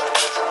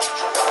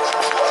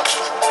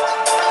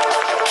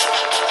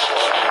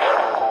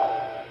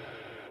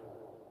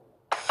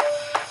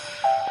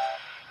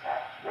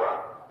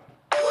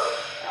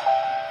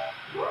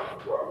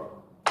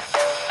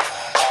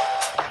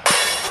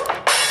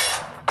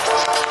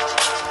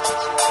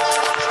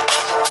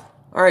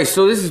 All right,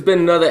 so this has been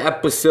another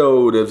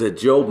episode of the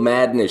Joe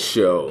Madness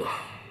Show.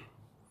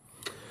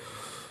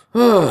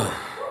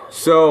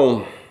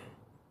 So,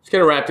 just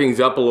gonna wrap things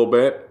up a little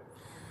bit.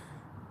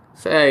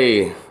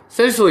 Say,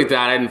 essentially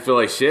thought I didn't feel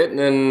like shit, and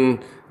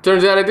then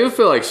turns out I do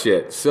feel like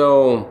shit.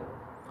 So,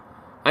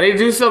 I need to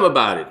do something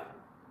about it,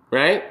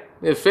 right?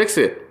 I need to fix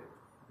it.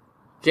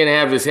 Can't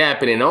have this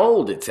happening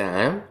all the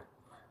time,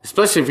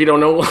 especially if you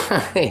don't know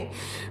why.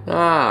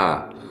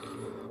 Well,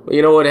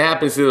 you know what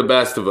happens to the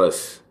best of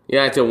us. You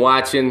have to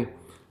watching.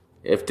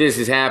 If this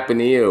has happened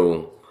to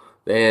you,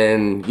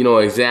 then you know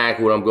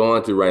exactly what I'm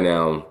going through right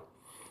now.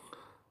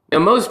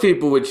 And most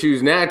people would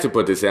choose not to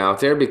put this out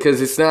there because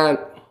it's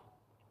not,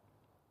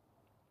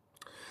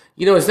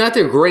 it's not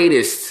their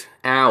greatest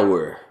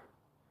hour.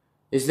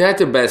 It's not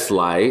the best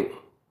light.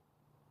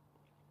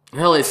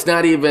 Hell, it's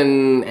not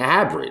even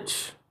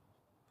average.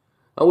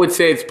 I would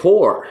say it's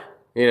poor,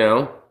 you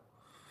know.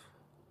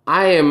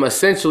 I am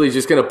essentially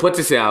just going to put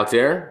this out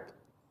there,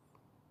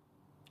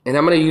 and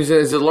I'm going to use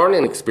it as a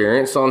learning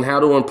experience on how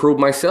to improve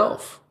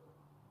myself.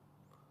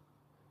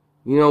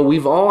 You know,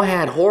 we've all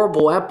had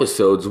horrible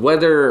episodes,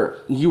 whether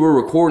you were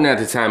recording at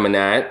the time or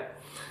not,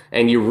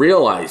 and you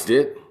realized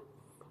it,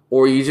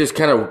 or you just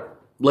kind of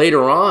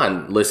later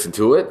on listened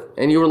to it,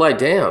 and you were like,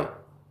 damn,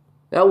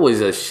 that was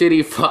a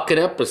shitty fucking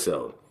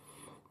episode,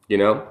 you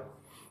know?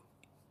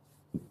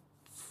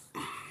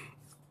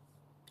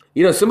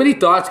 You know, so many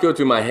thoughts go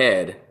through my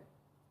head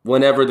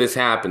whenever this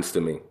happens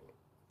to me.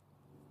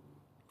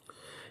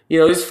 You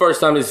know, this is the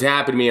first time this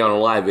happened to me on a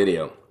live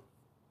video.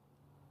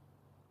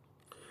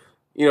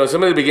 You know,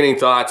 some of the beginning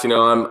thoughts, you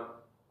know,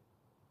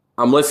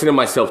 I'm listening to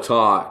myself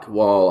talk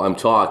while I'm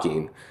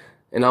talking,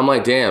 and I'm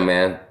like, damn,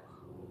 man,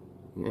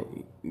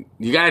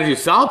 you gotta do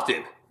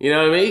something. You know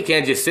what I mean? You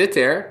can't just sit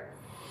there.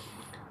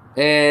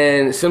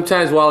 And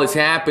sometimes while it's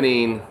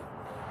happening,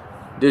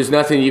 there's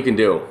nothing you can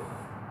do.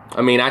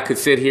 I mean, I could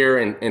sit here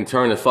and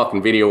turn the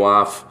fucking video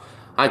off.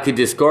 I could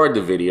discard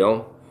the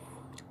video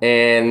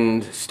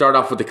and start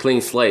off with a clean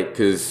slate,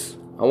 because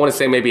I want to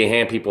say maybe a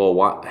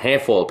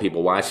handful of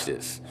people watch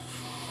this.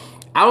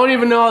 I don't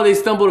even know how they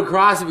stumbled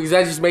across it, because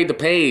I just made the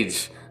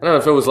page. I don't know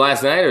if it was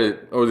last night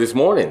or this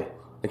morning.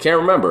 I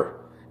can't remember.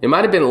 It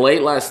might have been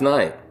late last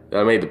night that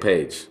I made the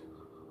page.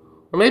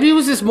 Or maybe it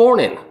was this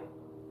morning.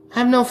 I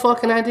have no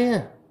fucking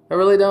idea. I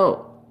really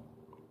don't.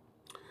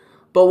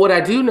 But what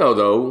I do know,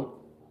 though,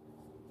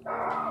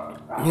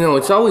 you know,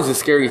 it's always a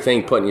scary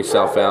thing putting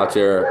yourself out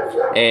there.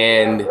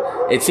 And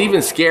it's even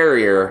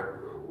scarier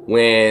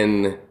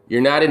when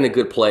you're not in a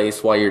good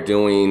place while you're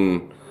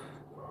doing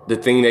the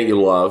thing that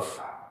you love.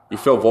 You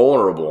feel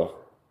vulnerable,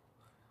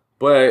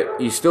 but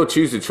you still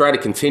choose to try to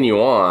continue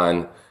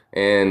on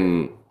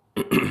and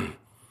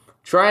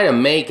try to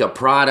make a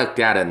product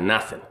out of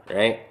nothing,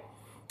 right?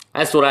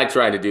 That's what I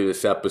tried to do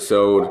this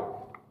episode.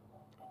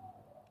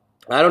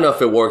 I don't know if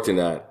it worked or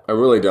not. I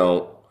really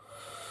don't.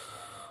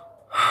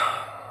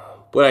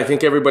 But I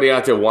think everybody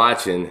out there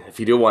watching, if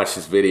you do watch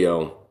this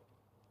video,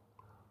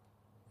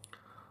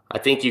 I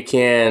think you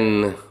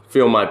can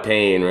feel my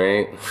pain,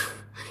 right?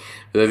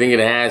 Because I think it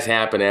has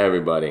happened to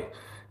everybody.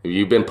 If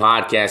you've been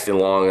podcasting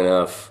long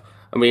enough,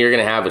 I mean, you're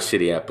going to have a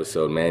shitty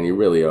episode, man. You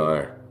really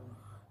are.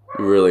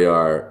 You really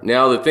are.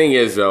 Now, the thing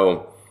is,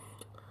 though,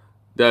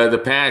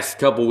 the past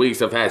couple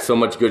weeks, I've had so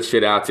much good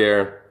shit out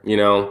there, you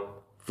know,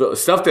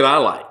 stuff that I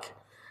like.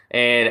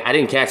 And I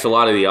didn't catch a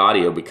lot of the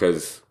audio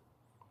because,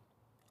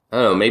 I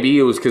don't know, maybe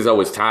it was because I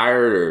was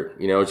tired or,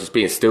 you know, just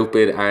being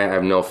stupid. I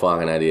have no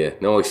fucking idea.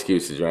 No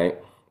excuses, right?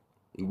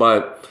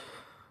 But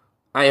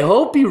I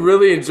hope you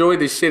really enjoyed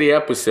this shitty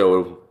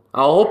episode.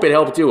 I hope it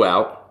helped you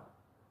out.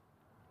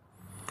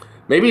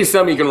 Maybe it's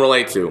something you can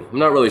relate to. I'm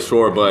not really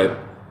sure, but,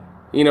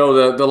 you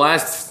know, the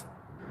last,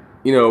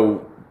 you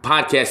know,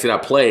 podcast that I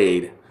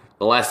played,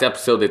 the last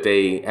episode that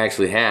they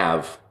actually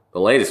have,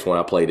 the latest one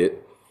I played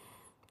it,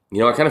 you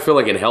know, I kind of feel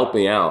like it helped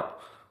me out.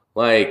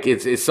 Like,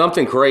 it's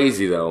something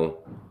crazy, though.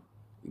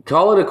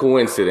 Call it a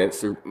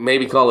coincidence, or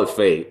maybe call it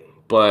fate,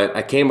 but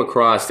I came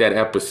across that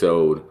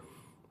episode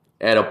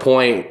at a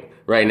point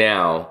right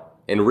now,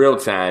 in real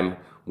time,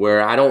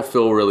 where I don't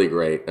feel really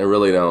great. I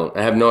really don't.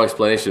 I have no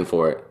explanation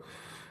for it.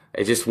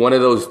 It's just one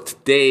of those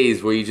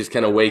days where you just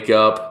kind of wake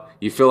up,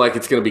 you feel like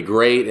it's going to be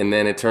great, and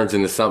then it turns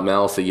into something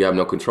else that you have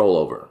no control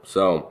over.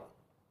 So,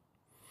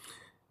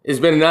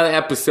 it's been another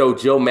episode,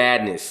 Joe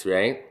Madness,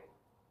 right?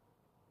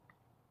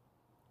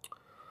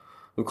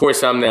 Of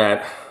course, I'm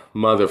that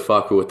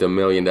motherfucker with the $1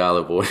 million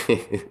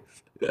voice.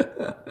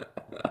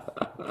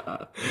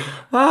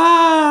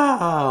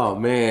 Oh,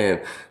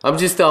 man. I'm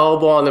just a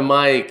hobo on the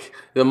mic.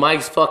 The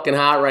mic's fucking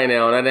hot right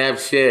now, and I don't have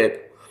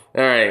shit.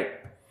 All right.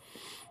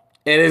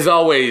 And as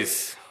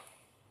always,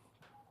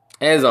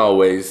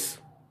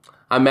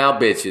 I'm out,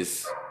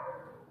 bitches.